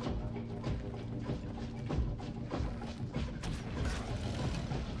now.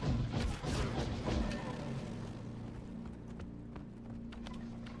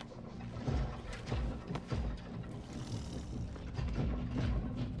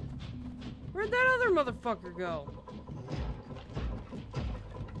 Where'd that other motherfucker go?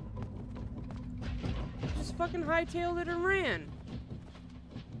 Just fucking hightailed it and ran.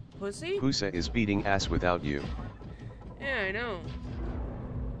 Pussy? Pusa is beating ass without you. Yeah, I know.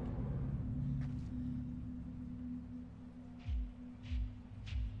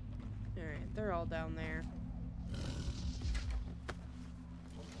 Alright, they're all down there.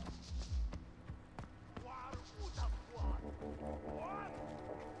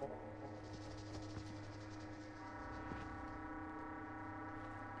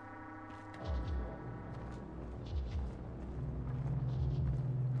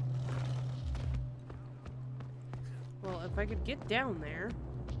 Well, if I could get down there.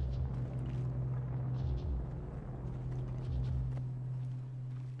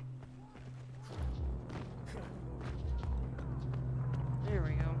 There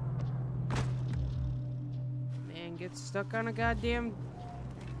we go. Man gets stuck on a goddamn...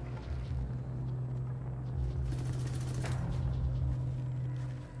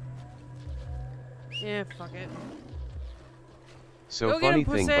 Yeah, fuck it. So Go get funny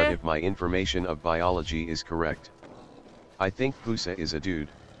him, thing, Pusa. but if my information of biology is correct, I think Pusa is a dude.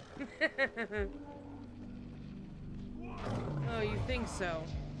 Oh, you think so?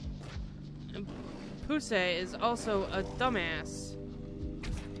 Pusey is also a dumbass.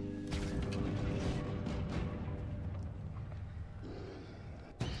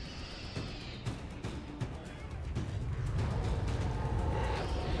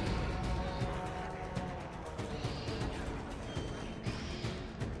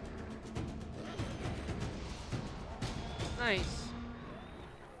 Nice.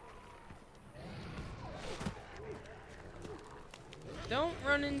 Don't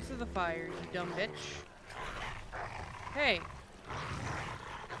run into the fire, you dumb bitch. Hey.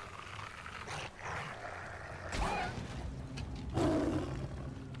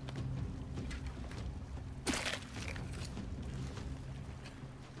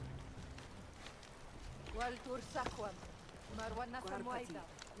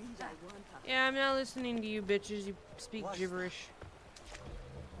 Yeah, I'm not listening to you bitches. You speak gibberish.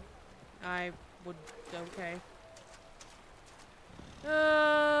 I would... okay.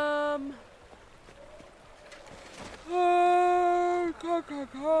 Yeah,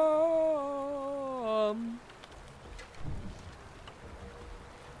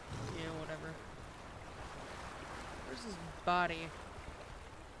 whatever. Where's his body?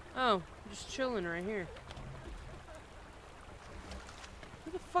 Oh, just chilling right here.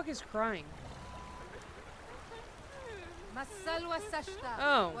 Who the fuck is crying?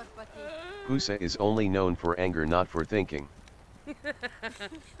 Oh. Pusa is only known for anger, not for thinking.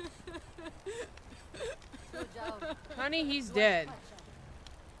 Honey, he's dead.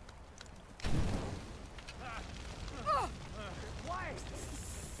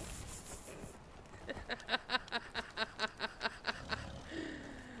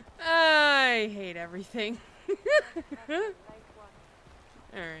 everything.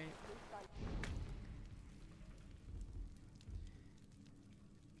 Alright.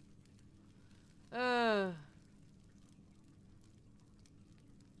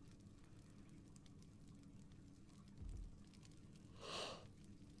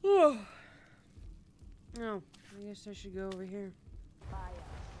 No, I guess I should go over here.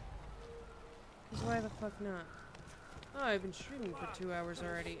 Because why the fuck not? Oh, I've been streaming for 2 hours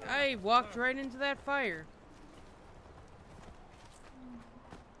already. I walked right into that fire.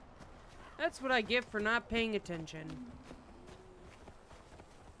 That's what I get for not paying attention.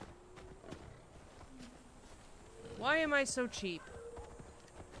 Why am I so cheap?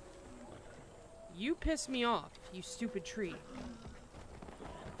 You piss me off, you stupid tree.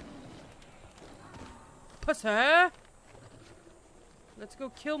 Pussy! Let's go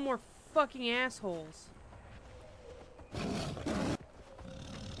kill more fucking assholes.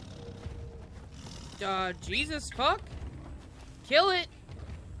 Jesus fuck? Kill it!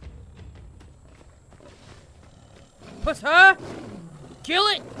 Pussy! Kill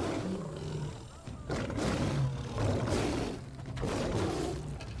it!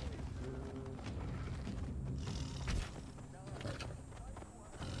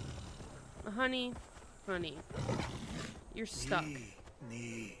 Honey, you're stuck.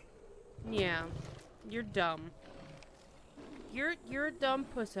 Yeah, you're dumb. You're a dumb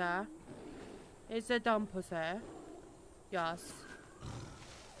pussy. It's a dumb pussy. Yes.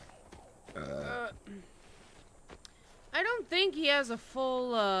 I don't think he has a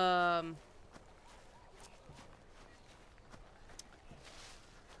full,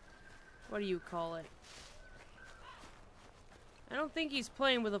 what do you call it? I don't think he's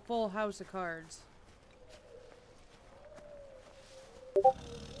playing with a full house of cards.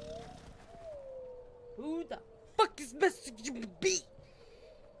 Who the fuck is Mr. B?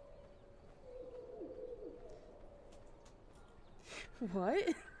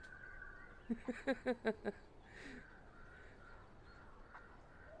 What?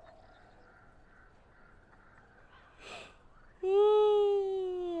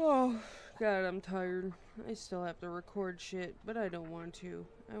 Oh, God, I'm tired. I still have to record shit, but I don't want to.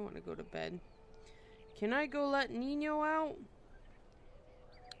 I want to go to bed. Can I go let Nino out?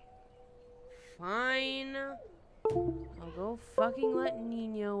 Fine. I'll go fucking let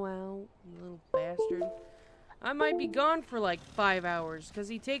Nino out, you little bastard. I might be gone for like 5 hours, because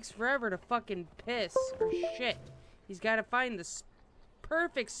he takes forever to fucking piss or shit. He's got to find the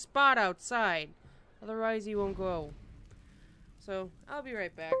perfect spot outside. Otherwise, he won't go. So, I'll be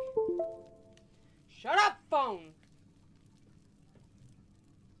right back. Shut up, phone!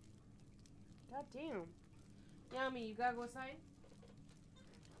 God damn. Yami, you gotta go outside?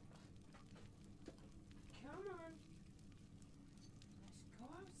 Come on. Let's go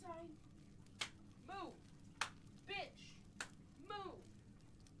outside. Move! Bitch! Move!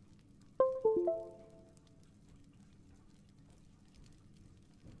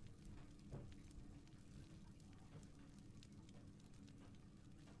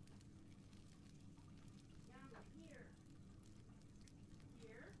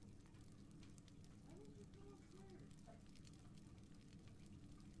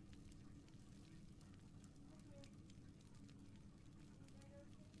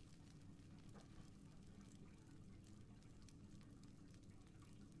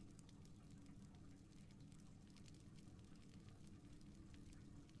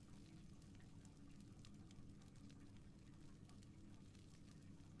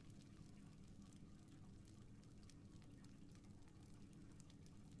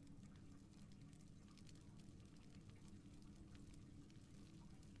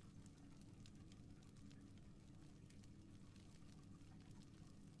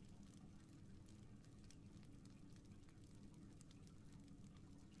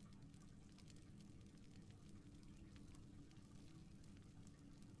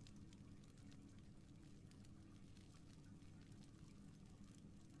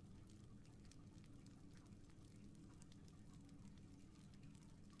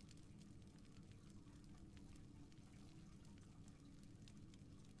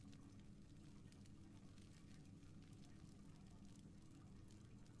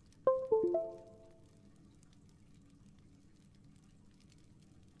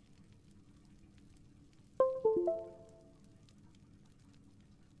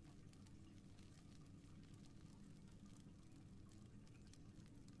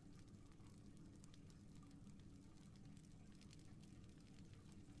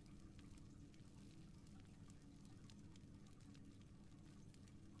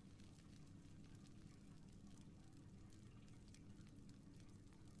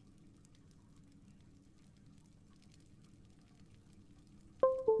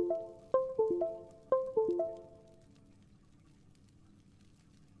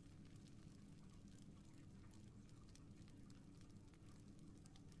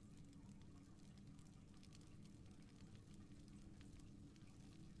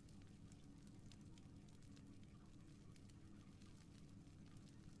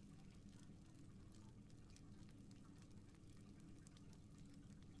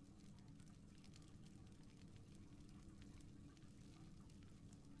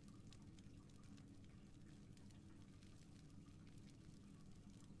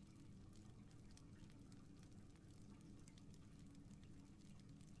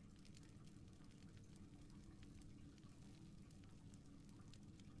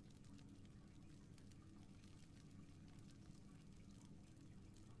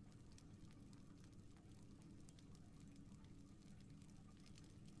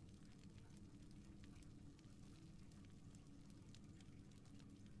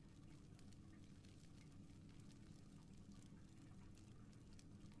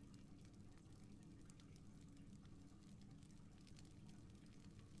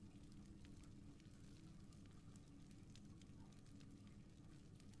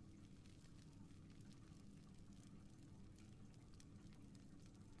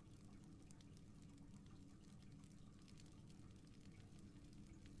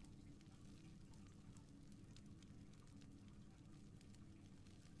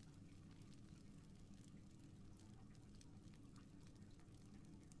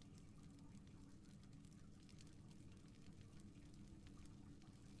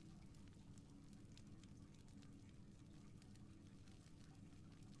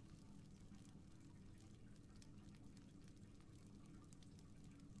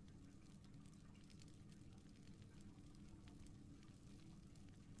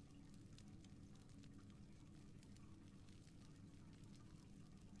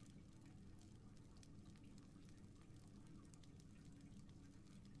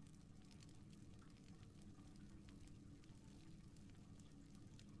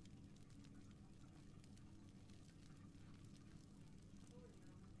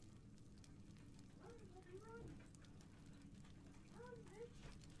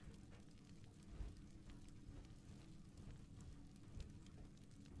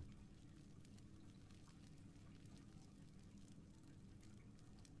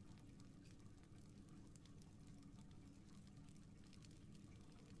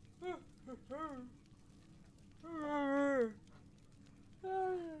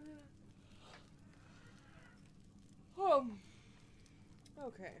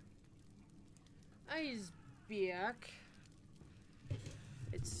 Eisberg.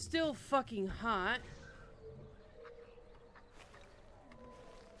 It's still fucking hot.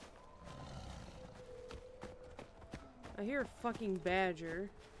 I hear a fucking badger.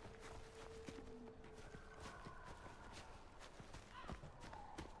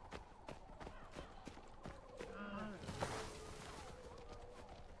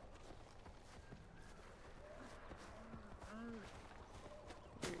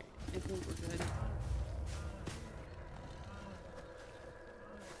 I think we're good.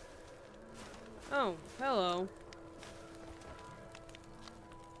 Oh, hello.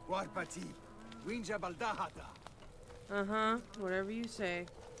 Warpati, Winja Baldahata. Uh-huh, whatever you say.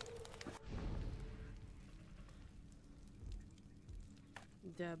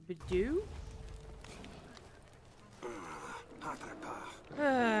 Da Badoo?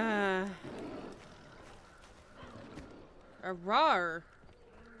 A rar.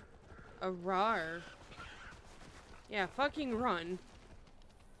 A rar. Yeah, fucking run.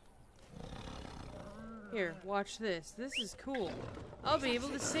 Here, watch this. This is cool. I'll be able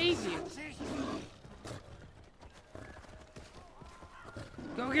to save you.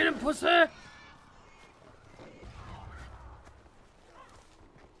 Go get him, pussy!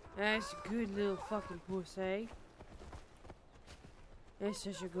 That's a good little fucking pussy. That's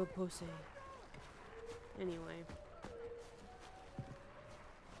such a good pussy. Anyway.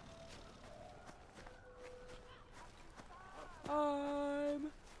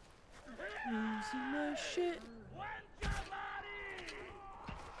 I'm losing my shit.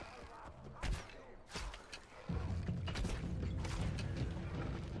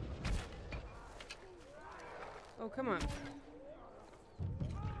 Oh, come on.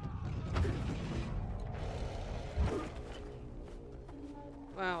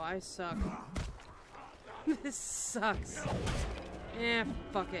 Wow, I suck. This sucks. Eh,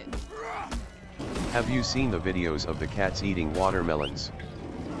 fuck it. Have you seen the videos of the cats eating watermelons?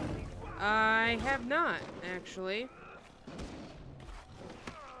 I have not, actually.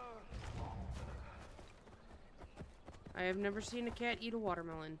 I have never seen a cat eat a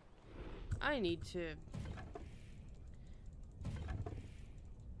watermelon. I need to...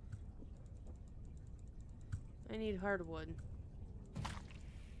 I need hardwood.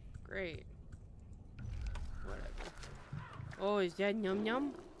 Great. Whatever. Oh, is that Num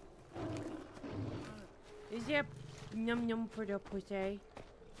Num? Is that Num Num for the pussy?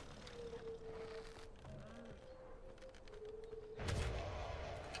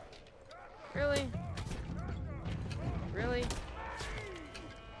 Really? Really?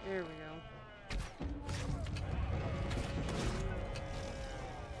 There we go.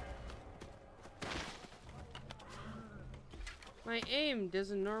 My aim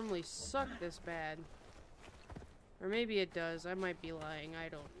doesn't normally suck this bad. Or maybe it does. I might be lying. I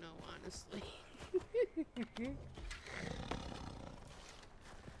don't know, honestly.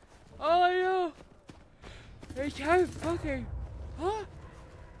 All I know is how fucking... Huh?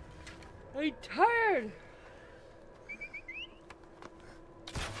 I'm tired!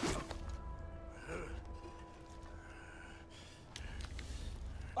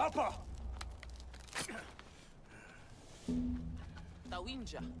 Papa!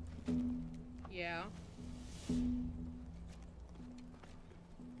 Tawinja. Yeah.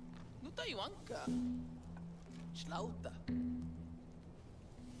 Nutaiwanka. Schlauta.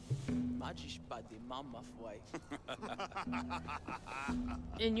 Magisch bei de mama foi.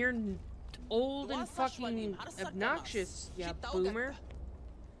 And you're old and fucking obnoxious, ya boomer.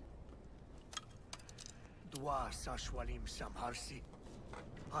 Dwa sashwalim samharsi.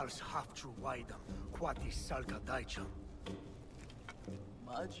 Hars hafchu waidam. Quati salka daicham.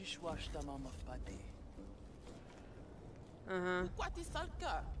 Magisch washta mama pade. Uh-huh. Quati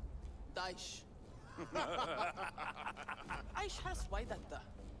salka. Daish. Aish hars waidata.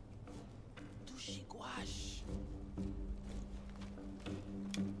 Tushigwash.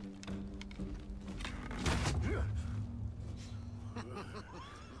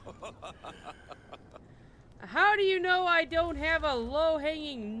 How do you know I don't have a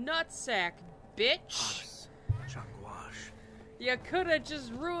low-hanging nutsack, bitch? Changwash. You could have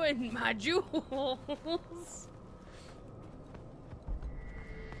just ruined my jewels.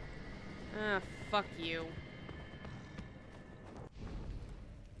 Ah, fuck you.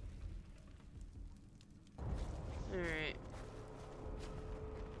 Alright.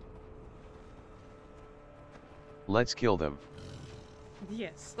 Let's kill them.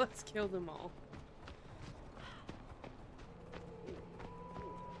 Yes, let's kill them all.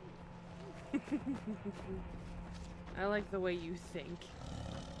 I like the way you think.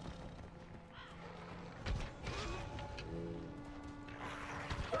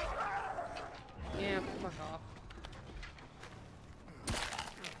 Yeah,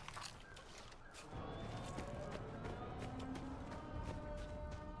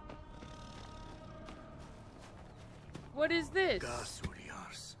 What is this?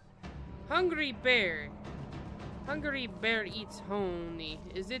 Gasuriars. Hungry bear. Hungry bear eats honey.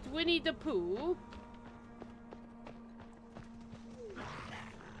 Is it Winnie the Pooh?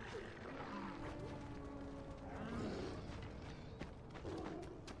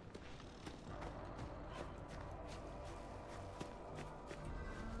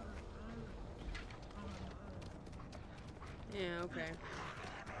 Yeah, okay.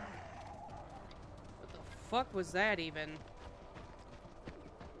 What the fuck was that even?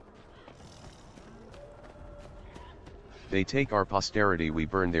 They take our posterity, we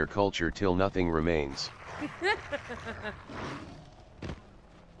burn their culture till nothing remains.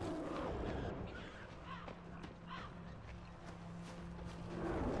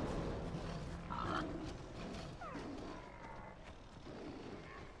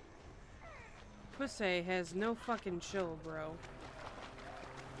 Pussy has no fucking chill, bro.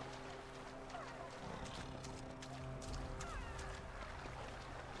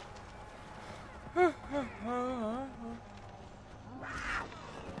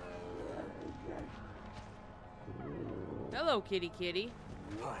 Hello, kitty kitty.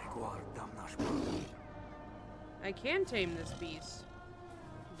 I can tame this beast.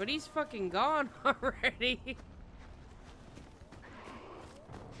 But he's fucking gone already.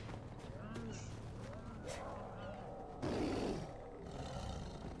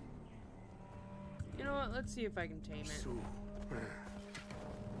 You know what? Let's see if I can tame it.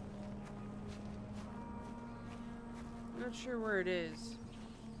 Not sure where it is.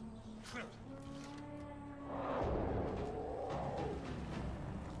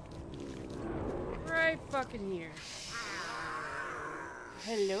 Right fucking here.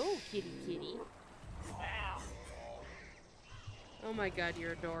 Hello, kitty kitty. Oh my god,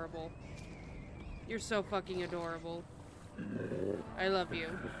 you're adorable. You're so fucking adorable. I love you.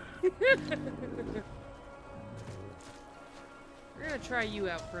 We're gonna try you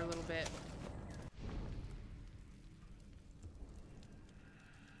out for a little bit.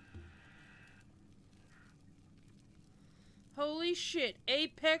 Holy shit,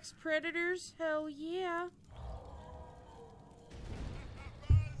 apex predators? Hell yeah.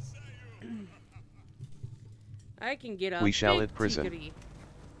 I can get up. We shall at prison. Tiggity.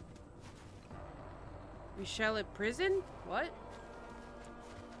 We shall at prison? What?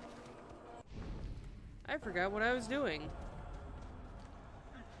 I forgot what I was doing.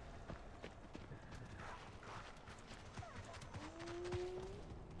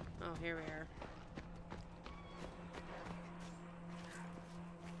 Oh, here we are.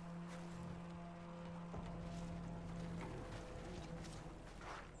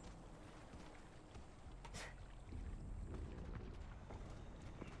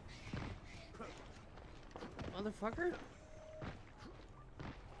 Motherfucker?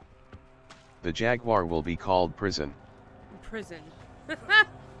 The jaguar will be called prison. Prison.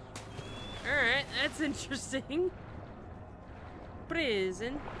 Alright, that's interesting.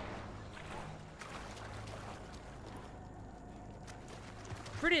 Prison.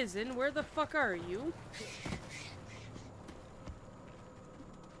 Prison, where the fuck are you?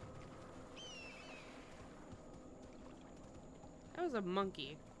 That was a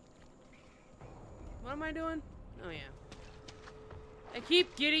monkey. What am I doing? Oh yeah. I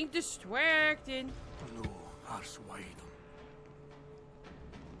keep getting distracted. No, Arswaidum.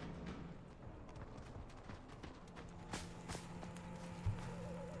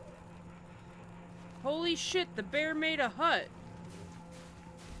 Holy shit, the bear made a hut.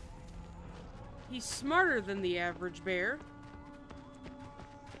 He's smarter than the average bear.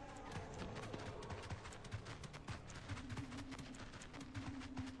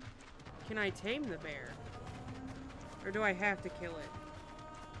 Can I tame the bear? Or do I have to kill it?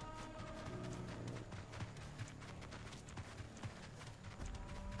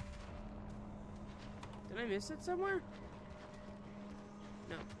 Did I miss it somewhere?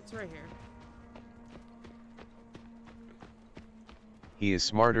 No, it's right here. He is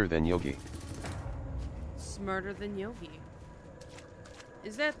smarter than Yogi. Smarter than Yogi.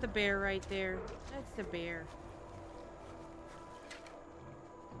 Is that the bear right there? That's the bear.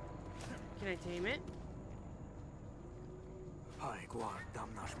 Can I tame it?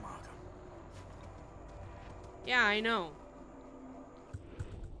 Yeah, I know.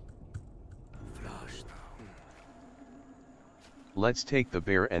 Let's take the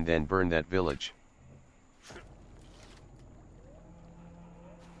bear and then burn that village.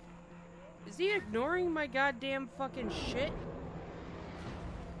 Is he ignoring my goddamn fucking shit?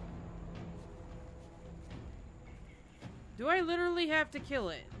 Do I literally have to kill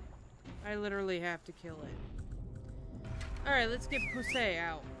it? I literally have to kill it. Alright, let's get Pussy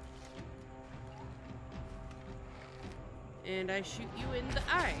out. And I shoot you in the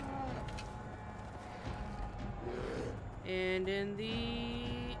eye. And in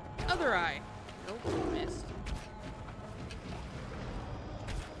the other eye. Nope, missed.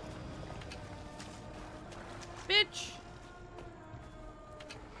 Bitch!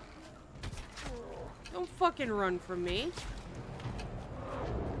 Don't fucking run from me.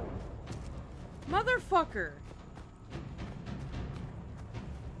 Motherfucker!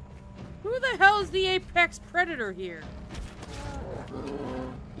 Who the hell is the apex predator here?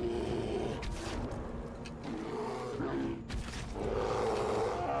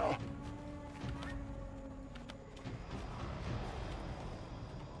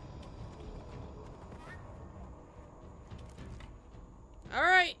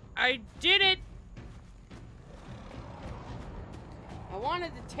 Alright, I did it! I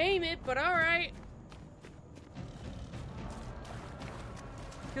wanted to tame it, but alright.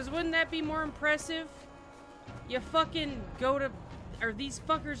 Because wouldn't that be more impressive? You fucking go to... Or these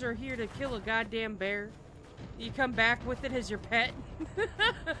fuckers are here to kill a goddamn bear. You come back with it as your pet.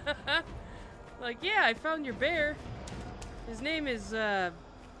 Like, yeah, I found your bear. His name is,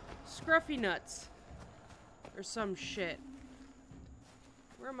 Scruffy Nuts. Or some shit.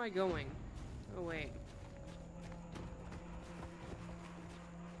 Where am I going? Oh, wait.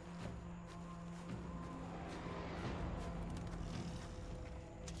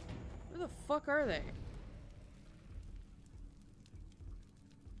 Where the fuck are they?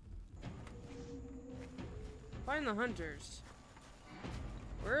 Find the hunters.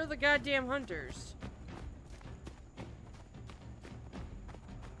 Where are the goddamn hunters?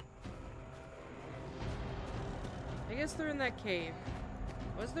 I guess they're in that cave.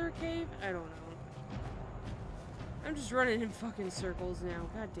 Was there a cave? I don't know. I'm just running in fucking circles now.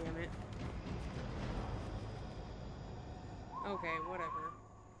 God damn it. Okay, whatever.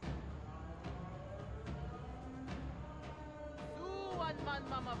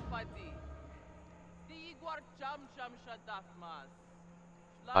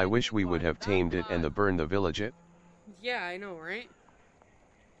 I wish we would have tamed it and burned the village it. Yeah, I know, right?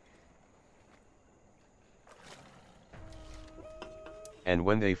 And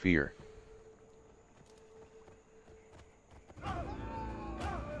when they fear.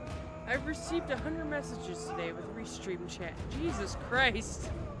 I've received 100 messages today with Restream chat. Jesus Christ.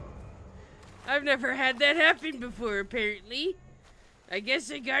 I've never had that happen before, apparently. I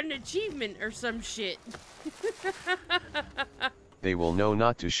guess I got an achievement or some shit. They will know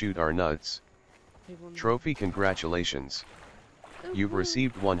not to shoot our nuts. Trophy, congratulations. You've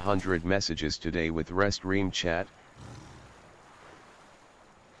received 100 messages today with Restream chat.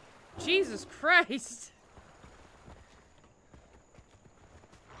 Jesus Christ.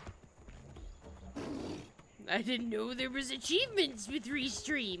 I didn't know there was achievements with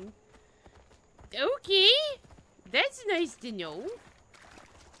Restream. Okay. That's nice to know.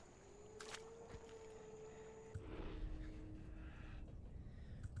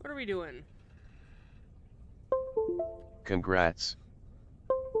 What are we doing? Congrats.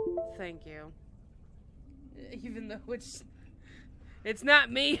 Thank you. Even though it's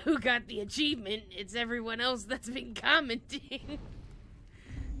not me who got the achievement, it's everyone else that's been commenting.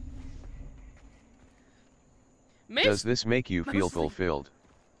 Does this make you feel fulfilled?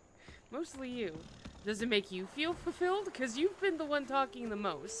 Mostly you. Does it make you feel fulfilled? Because you've been the one talking the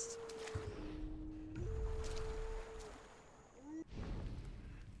most.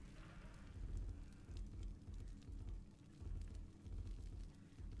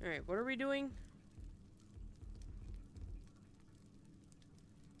 Alright, what are we doing?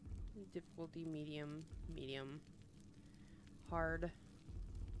 Difficulty, medium, medium. Hard.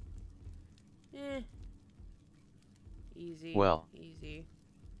 Easy. Well. Easy.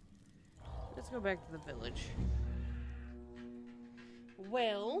 Let's go back to the village.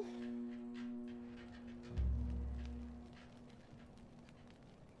 Well.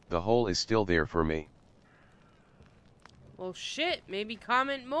 The hole is still there for me. Well, shit. Maybe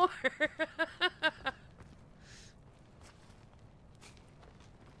comment more.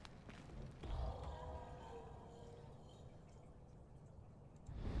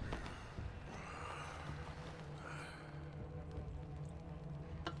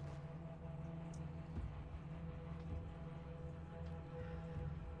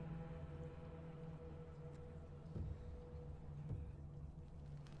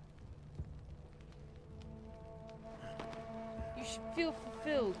 You should feel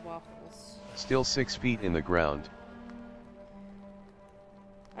fulfilled, Waffles. Still 6 feet in the ground.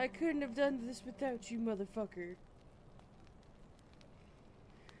 I couldn't have done this without you, motherfucker.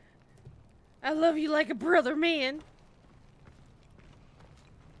 I love you like a brother, man.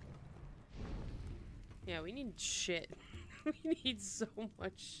 Yeah, we need shit. We need so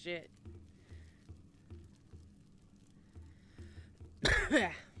much shit.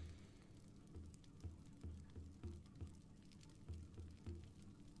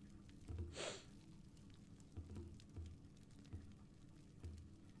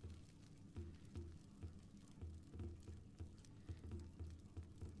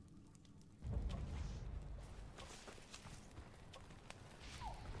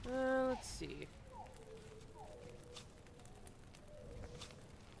 Let's see.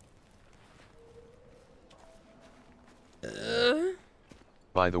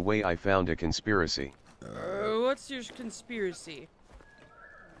 By the way, I found a conspiracy. What's your conspiracy?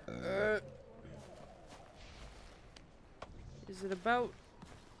 Is it about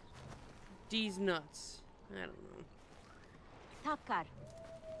these nuts? I don't know. Takar.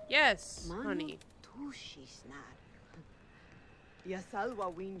 Yes, honey. Tushisnar.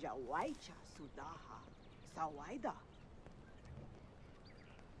 Yasalwa winja waicha sudaha. Sawaida.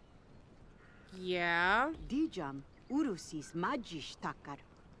 Yeah. Dijam urusis majish takar.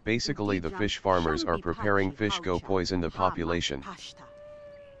 Basically, the fish farmers are preparing fish go poison the population. Pashta.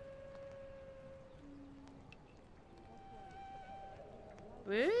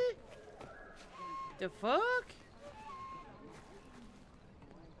 What? The fuck?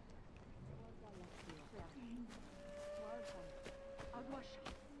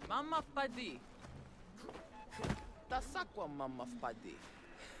 Mama Fadi. Tasakwa Mama Fadi.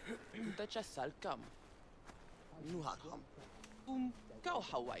 Utacha salkam. Nuhakam. Kau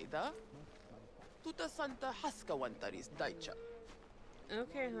Hawaida. Tuta Santa Haska Wantaris Daicha.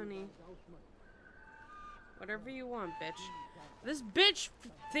 Okay, honey. Whatever you want, bitch. This bitch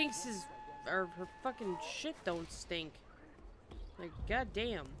thinks her fucking shit don't stink. Like,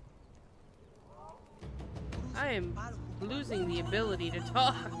 goddamn. I am losing the ability to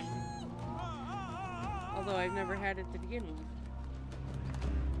talk. Although I've never had it to begin with.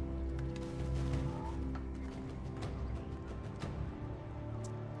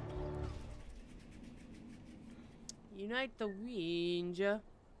 Unite the Winja.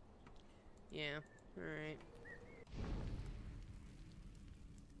 Yeah, alright.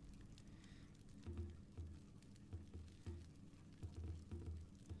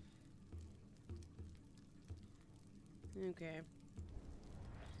 Okay.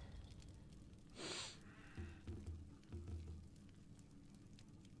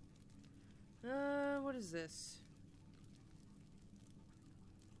 What is this?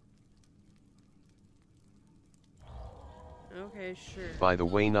 Okay, sure. By the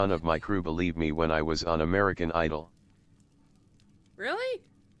way, none of my crew believed me when I was on American Idol. Really?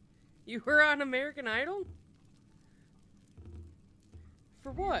 You were on American Idol?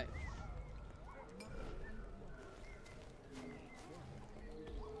 For what?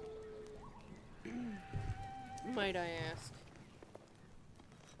 Might I ask?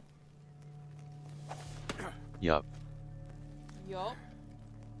 Yup. Yup.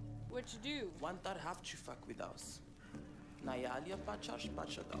 What you do? Wantar have to fuck with us. Nayalia Pachash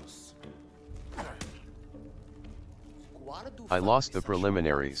Pachados. I lost the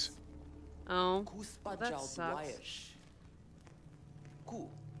preliminaries. Oh, Kuspa that Jald sucks. Wires. Ku.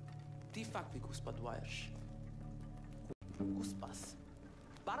 Tifak bi Kuspa Dwires. Kuspas.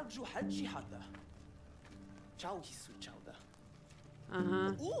 Barju Haji Hada. Chow Hisu Chowda.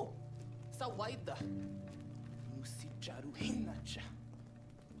 Uh-huh. Ooh! Sawaida. Nusi Jaru Hinacha.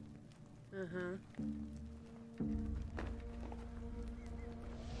 Uh-huh.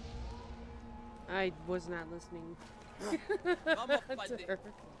 I was not listening. Mama to Fadi. her.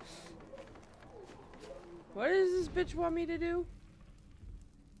 What does this bitch want me to do?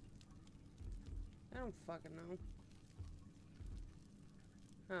 I don't fucking know.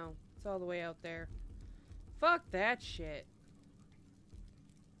 Oh, it's all the way out there. Fuck that shit.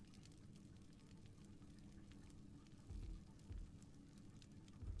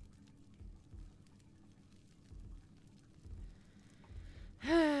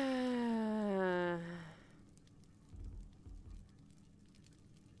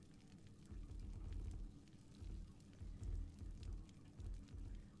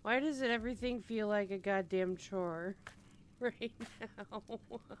 Why does everything feel like a goddamn chore right now?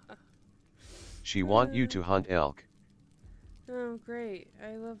 She want you to hunt elk. Oh, great.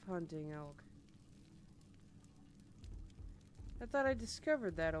 I love hunting elk. I thought I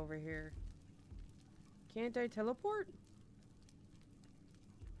discovered that over here. Can't I teleport?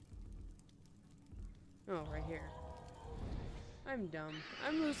 Oh, right here. I'm dumb.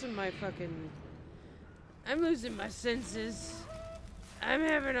 I'm losing my senses. I'm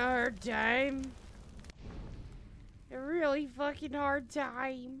having a hard time. A really fucking hard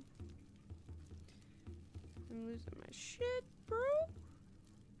time. I'm losing my shit, bro.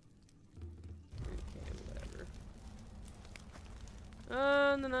 Okay, whatever.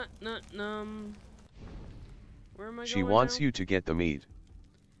 Where am I going She wants now? you to get the meat.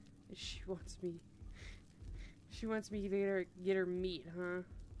 She wants me. She wants me to get her meat, huh?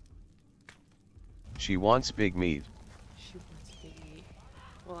 She wants big meat. She wants big meat.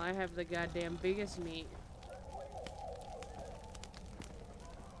 Well, I have the goddamn biggest meat.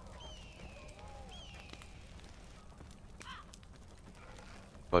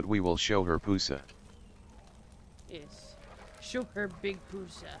 But we will show her pusa. Yes. Show her big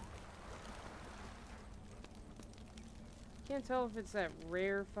pusa. Can't tell if it's that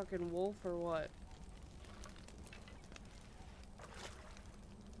rare fucking wolf or what.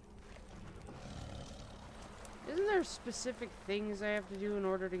 Isn't there specific things I have to do in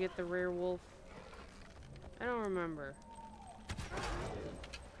order to get the rare wolf? I don't remember.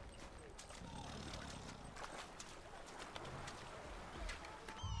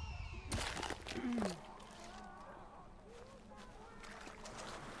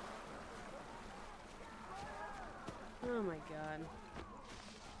 Oh my god.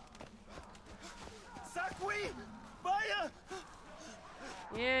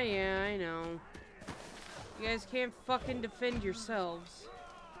 Yeah, I know. You guys can't fucking defend yourselves.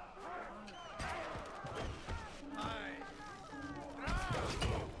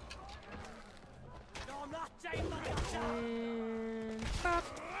 And pop.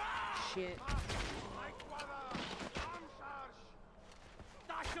 Shit.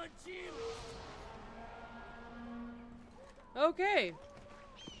 Okay.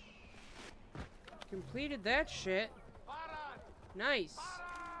 Completed that shit. Nice.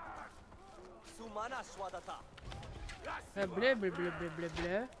 Blah blah blah blah blah blah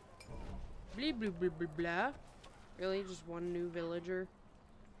blah. Blah blah blah blah blah. Really? Just one new villager?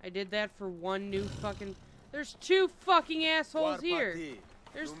 I did that for one new fucking... There's 2 fucking assholes here.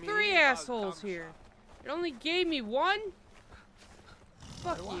 There's 3 assholes here. It only gave me 1?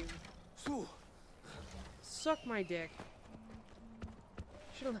 Fuck you. Suck my dick.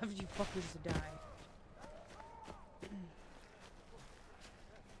 Should've left you fuckers to die.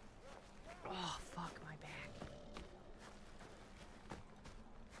 Oh, fuck my back.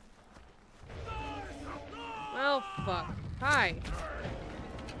 Well, fuck. Hi.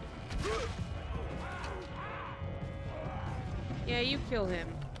 Yeah, you kill him.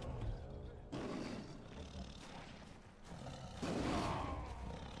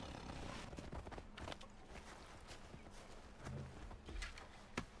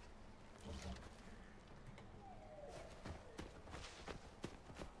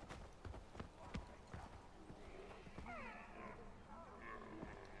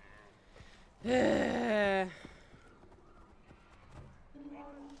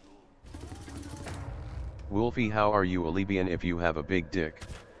 Wolfie, how are you a lesbian if you have a big dick?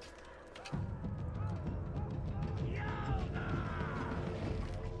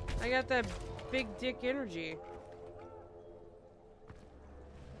 I got that big dick energy.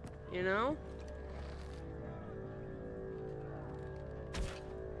 You know?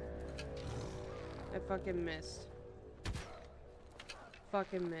 I fucking missed.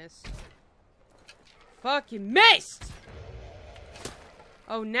 Fucking missed. Fucking missed!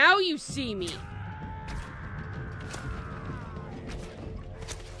 Oh, now you see me.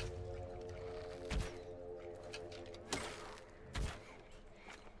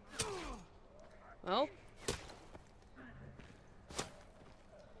 Well.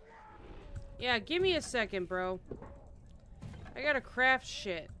 Yeah, give me a second, bro. I gotta craft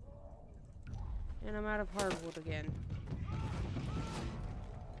shit. And I'm out of hardwood again.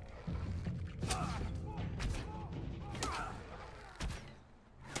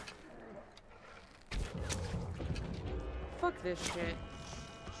 Fuck this shit.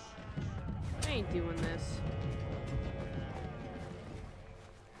 I ain't doing this.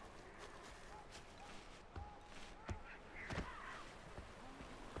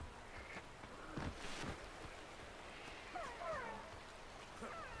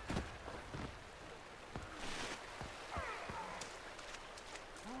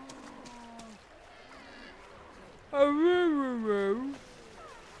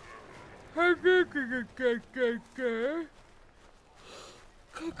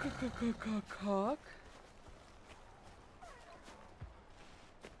 Cock.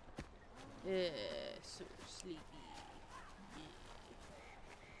 So sleepy.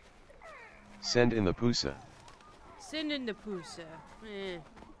 Send in the pusa. Send in the pusa.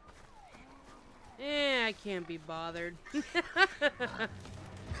 I can't be bothered.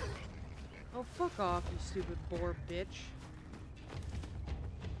 Oh, fuck off, you stupid boar bitch.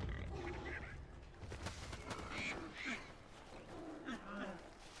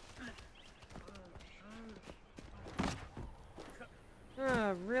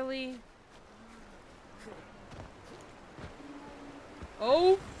 Really?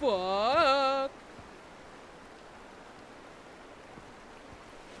 Oh, fuck!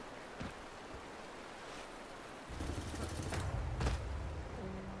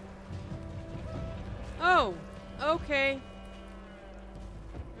 Oh, okay.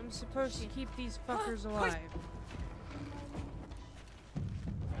 I'm supposed to keep these fuckers alive.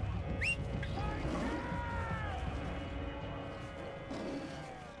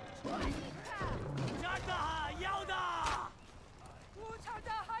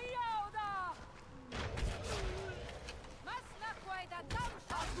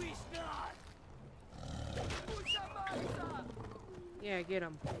 Yeah, get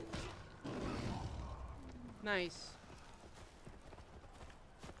him. Nice.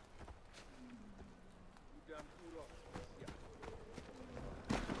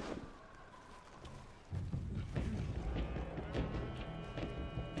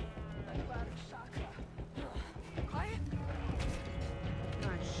 Ah,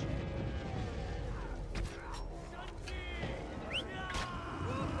 shit.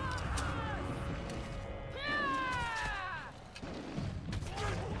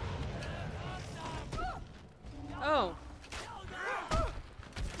 Oh.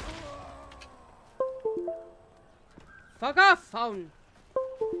 Fuck off, phone.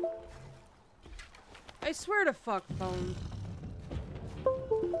 I swear to fuck, phone.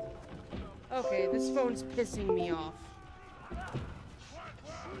 Okay, this phone's pissing me off.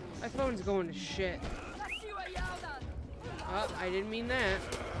 My phone's going to shit. Oh, I didn't mean that.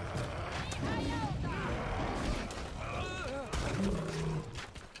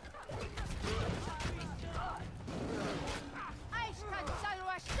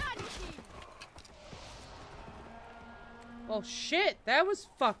 Well, shit, that was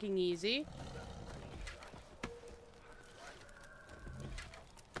fucking easy.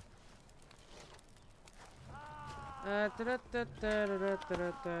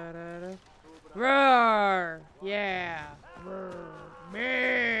 Roar! Yeah! Roar!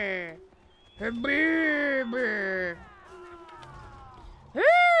 Brr! Brr! Brr! Ah!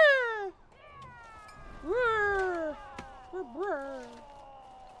 Roar! Brr!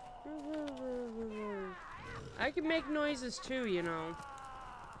 I can make noises too, you know.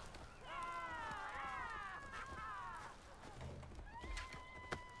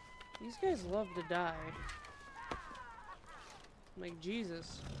 These guys love to die. Like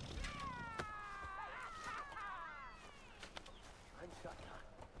Jesus.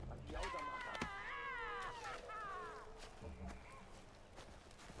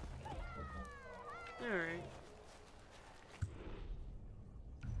 Alright.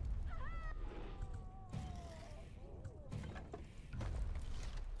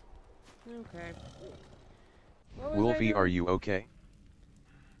 Okay. Wolfie, are you okay?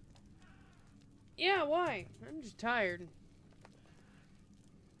 Yeah, why? I'm just tired.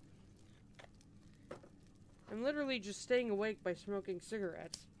 I'm literally just staying awake by smoking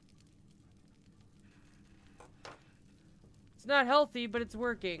cigarettes. It's not healthy, but it's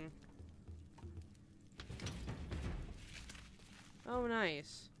working. Oh,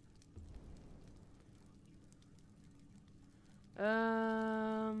 nice.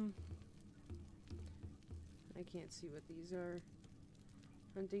 I can't see what these are.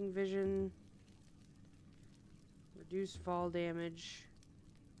 Hunting vision. Reduce fall damage.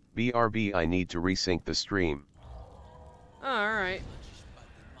 BRB, I need to resync the stream. Oh, alright.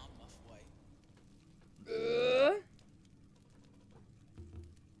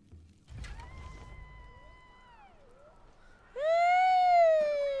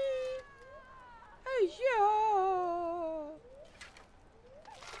 Hey, yeah.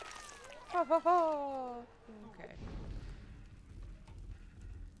 Ha ha ha. Okay.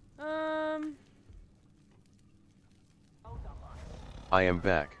 I am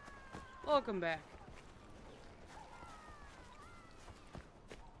back. Welcome back.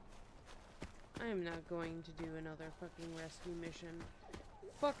 I am not going to do another fucking rescue mission.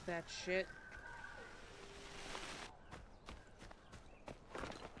 Fuck that shit.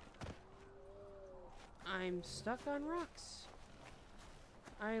 I'm stuck on rocks.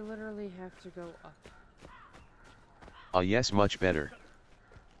 I literally have to go up. Yes, much better.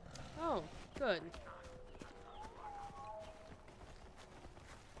 Oh, good.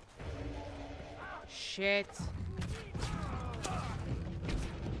 Shit.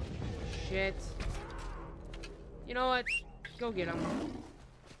 Shit. You know what? Go get him.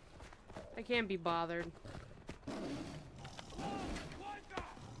 I can't be bothered.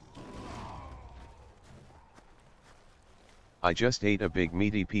 I just ate a big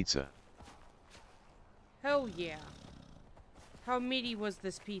meaty pizza. Hell yeah. How meaty was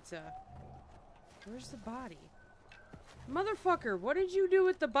this pizza? Where's the body? Motherfucker, what did you do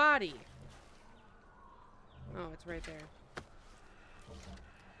with the body? Oh, it's right there.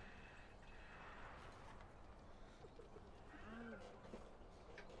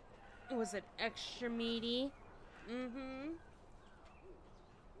 Was it extra meaty? Mm-hmm.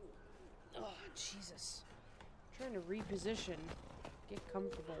 Oh, Jesus. I'm trying to reposition. Get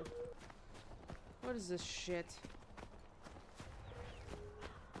comfortable. What is this shit?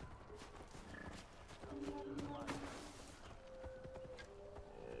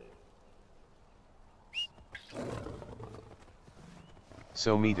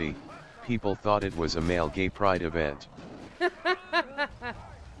 So meaty, people thought it was a male gay pride event.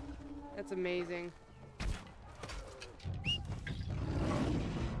 That's amazing.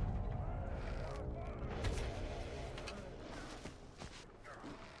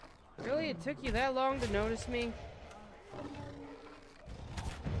 Really? It took you that long to notice me?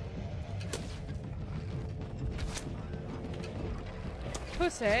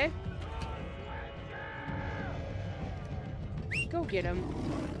 Pussy. Go get him.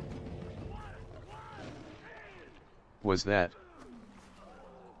 Was that?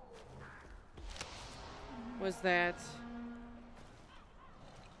 Was that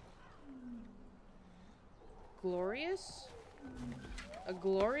glorious? A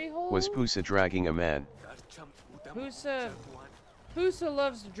glory hole? Was Pusa dragging a man? Pusa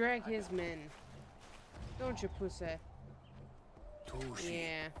loves to drag his men. Don't you, Pusa?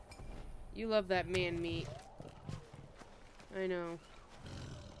 Yeah. You love that man meat. I know.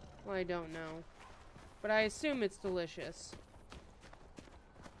 Well, I don't know. But I assume it's delicious.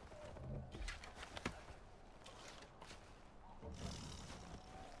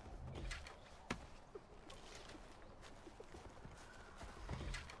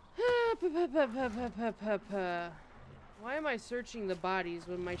 Why am I searching the bodies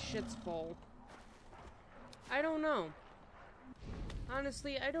when my shit's full? I don't know.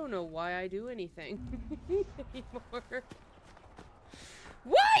 Honestly, I don't know why I do anything anymore.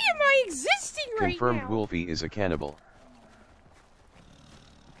 Why am I existing right now? Confirmed Wolfie is a cannibal.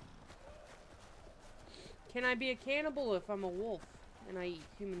 Can I be a cannibal if I'm a wolf and I eat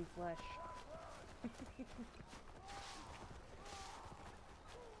human flesh?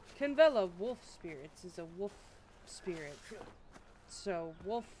 Convela Wolfspirits is a wolf spirit. So,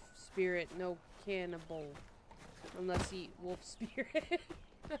 wolf spirit, no cannibal. Unless you eat wolf spirit.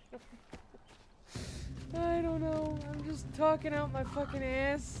 I don't know. I'm just talking out my fucking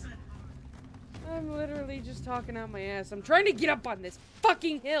ass. I'm literally just talking out my ass. I'm trying to get up on this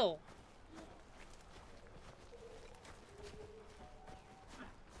fucking hill.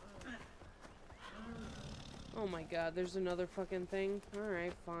 Oh my god, there's another fucking thing.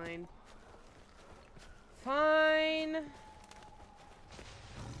 Alright, fine. Fine.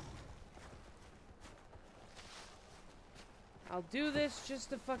 I'll do this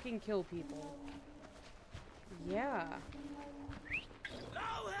just to fucking kill people. Yeah.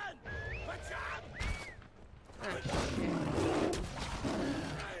 Ah, shit.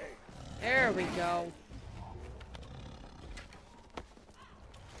 There we go.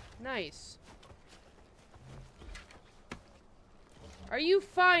 Nice. Are you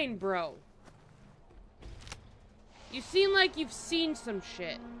fine, bro? You seem like you've seen some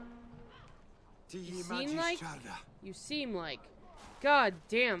shit. You seem like... God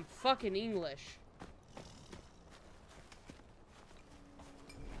damn fucking English.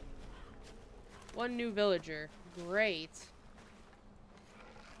 One new villager. Great.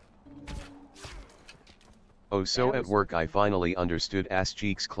 Oh, so at work I finally understood ass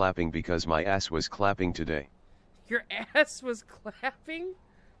cheeks clapping because my ass was clapping today. Your ass was clapping?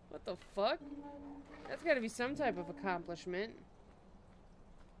 What the fuck? That's gotta be some type of accomplishment.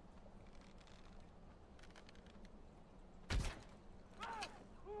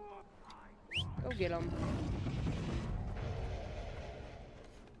 Go get him.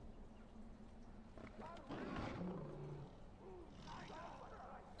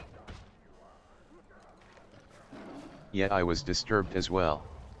 Yet I was disturbed as well.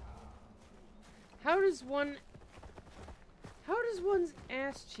 How does one's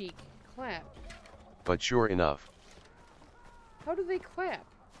ass cheek clap? But sure enough. How do they clap?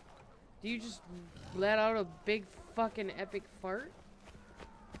 Do you just let out a big fucking epic fart?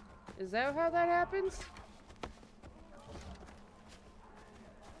 Is that how that happens?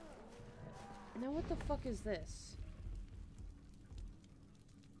 Now what the fuck is this?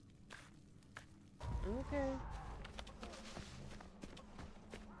 Okay.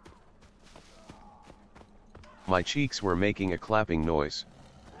 My cheeks were making a clapping noise.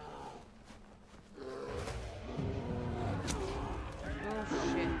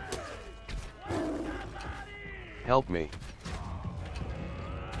 Help me.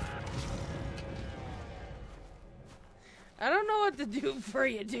 I don't know what to do for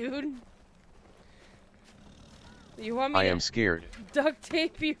you, dude. You want me I to am scared. duct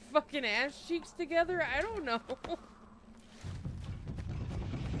tape your fucking ass cheeks together? I don't know.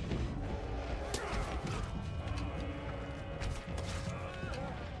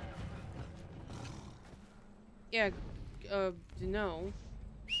 Yeah, no.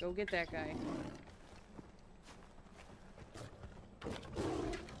 Go get that guy.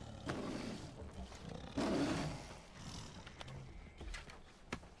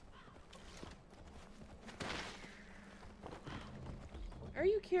 Are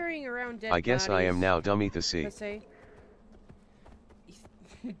you carrying around dead I guess I am bodies? now dummy to see. Say?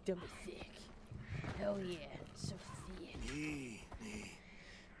 Dummy thick. Hell yeah, so thick. Nee, nee.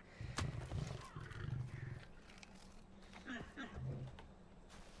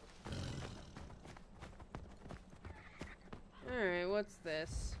 Alright, what's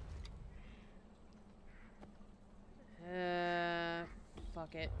this?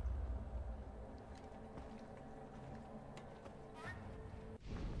 Fuck it.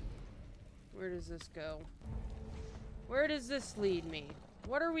 Where does this go? Where does this lead me?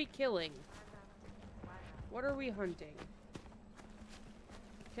 What are we killing? What are we hunting?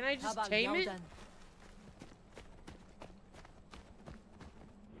 Can I just tame it?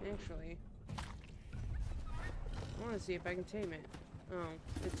 Actually, I want to see if I can tame it. Oh,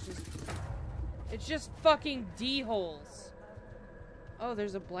 it's just fucking D-holes. Oh,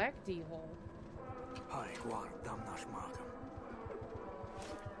 there's a black D-hole. Hai guardam nash magam.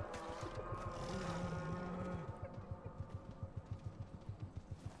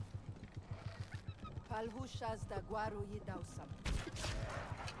 Palhushas da guaru yidausam.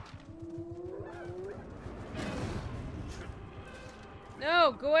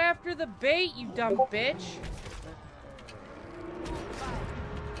 No, go after the bait, you dumb bitch.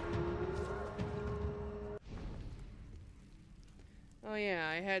 Oh yeah,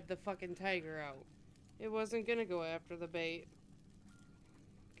 I had the fucking tiger out. It wasn't gonna go after the bait.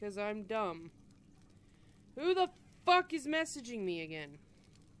 'Cause I'm dumb. Who the fuck is messaging me again?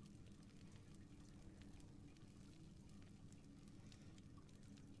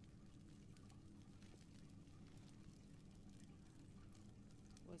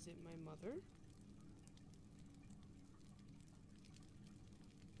 Was it my mother?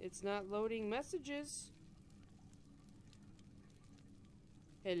 It's not loading messages.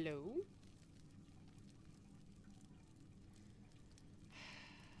 Hello?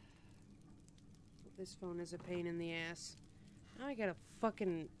 This phone is a pain in the ass. Now I gotta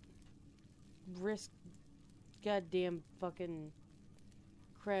fucking risk goddamn fucking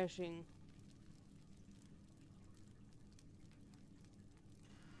crashing.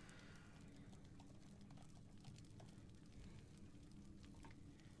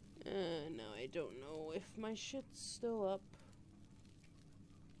 Now I don't know if my shit's still up.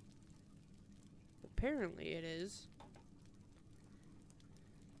 Apparently it is.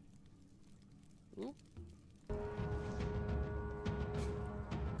 Oop.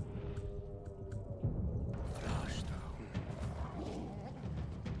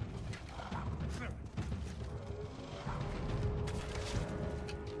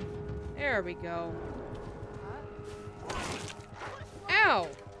 There we go. Ow!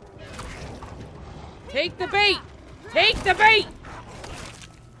 Take the bait! Take the bait!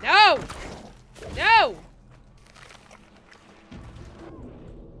 No! No!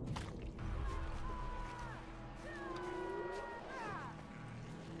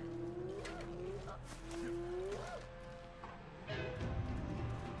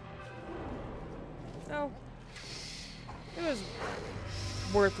 No. It was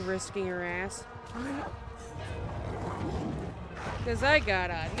worth risking her ass. Because I got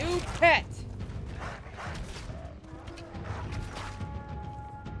a new pet.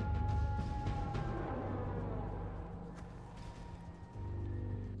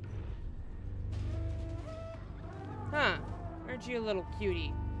 Huh. Aren't you a little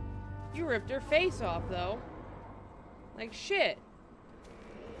cutie? You ripped her face off, though. Like shit.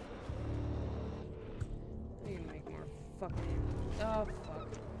 I need to make more fucking... Oh, fuck.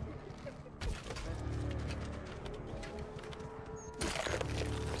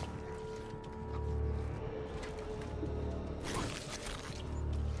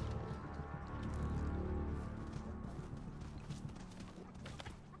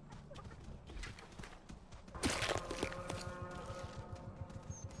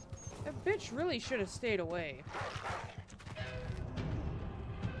 That bitch really should have stayed away.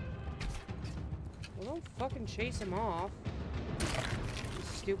 Well, don't fucking chase him off. You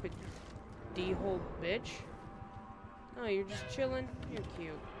stupid D-hole bitch. Oh, you're just chilling? You're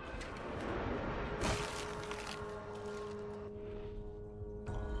cute.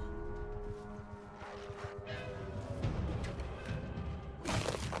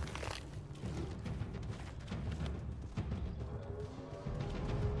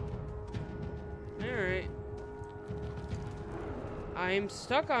 Alright. I'm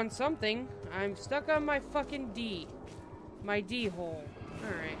stuck on something. I'm stuck on my fucking D. My D hole.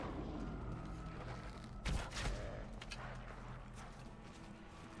 Alright.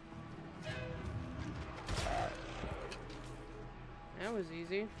 That was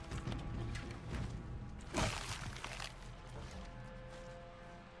easy.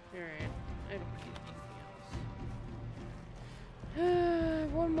 Alright. I don't need anything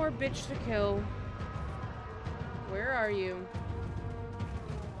else. One more bitch to kill. Where are you?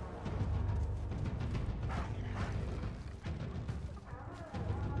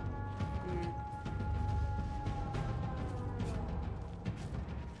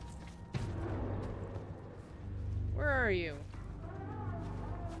 Where are you?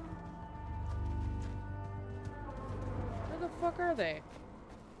 Where the fuck are they?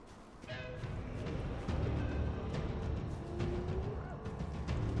 I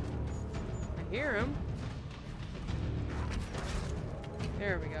hear them.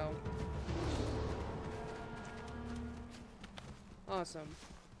 There we go. Awesome.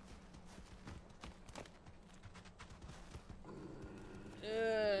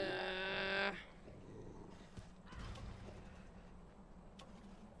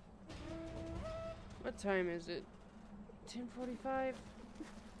 What time is it? 10:45?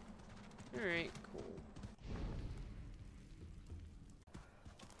 Alright, cool.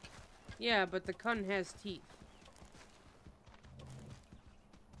 Yeah, but the Kun has teeth.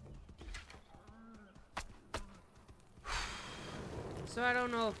 So I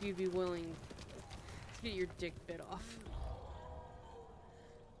don't know if you'd be willing to get your dick bit off.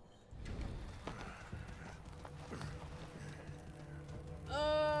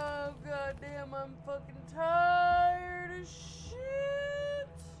 Oh, goddamn, I'm fucking tired as shit.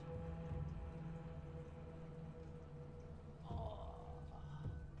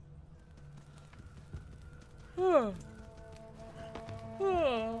 Oh.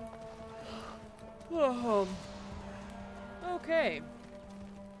 Oh. Oh. Okay.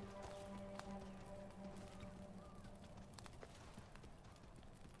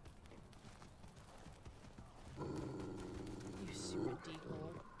 You stupid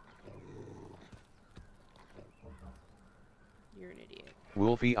D-hole. You're an idiot.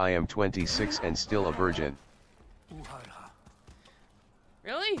 Wolfie, I am 26 and still a virgin.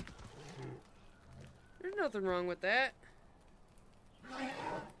 Really? There's nothing wrong with that.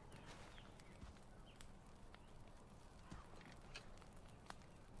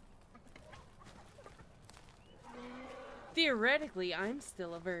 Theoretically, I'm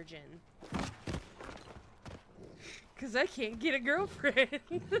still a virgin. 'Cause I can't get a girlfriend.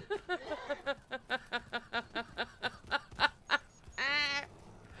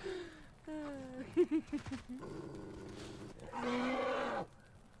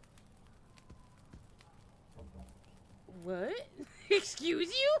 What?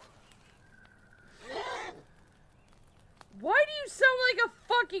 Excuse you? Why do you sound like a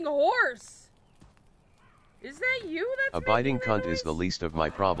fucking horse? Is that you? That's A biting making that cunt is the noise? least of my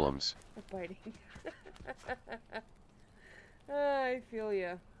problems. A biting. I feel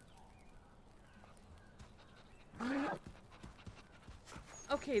ya.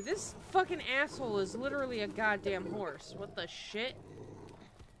 Okay, this fucking asshole is literally a goddamn horse. What the shit?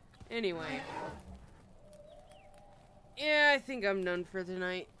 Anyway. Yeah, I think I'm done for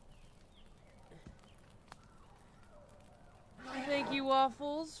tonight. Thank you,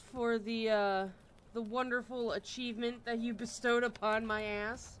 Waffles, for the wonderful achievement that you bestowed upon my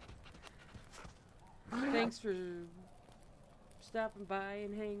ass. Thanks for stopping by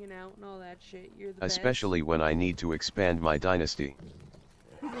and hanging out and all that shit. You're the best. Especially when I need to expand my dynasty.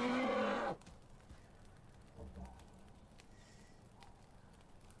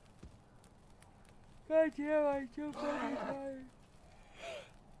 God damn, I'm so fucking tired.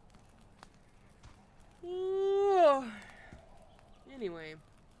 Anyway,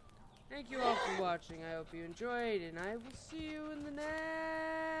 thank you all for watching. I hope you enjoyed, and I will see you in the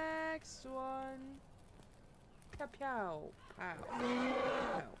next one. Pow, pow, pow,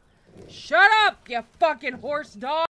 pow. Shut up, you fucking horse dog!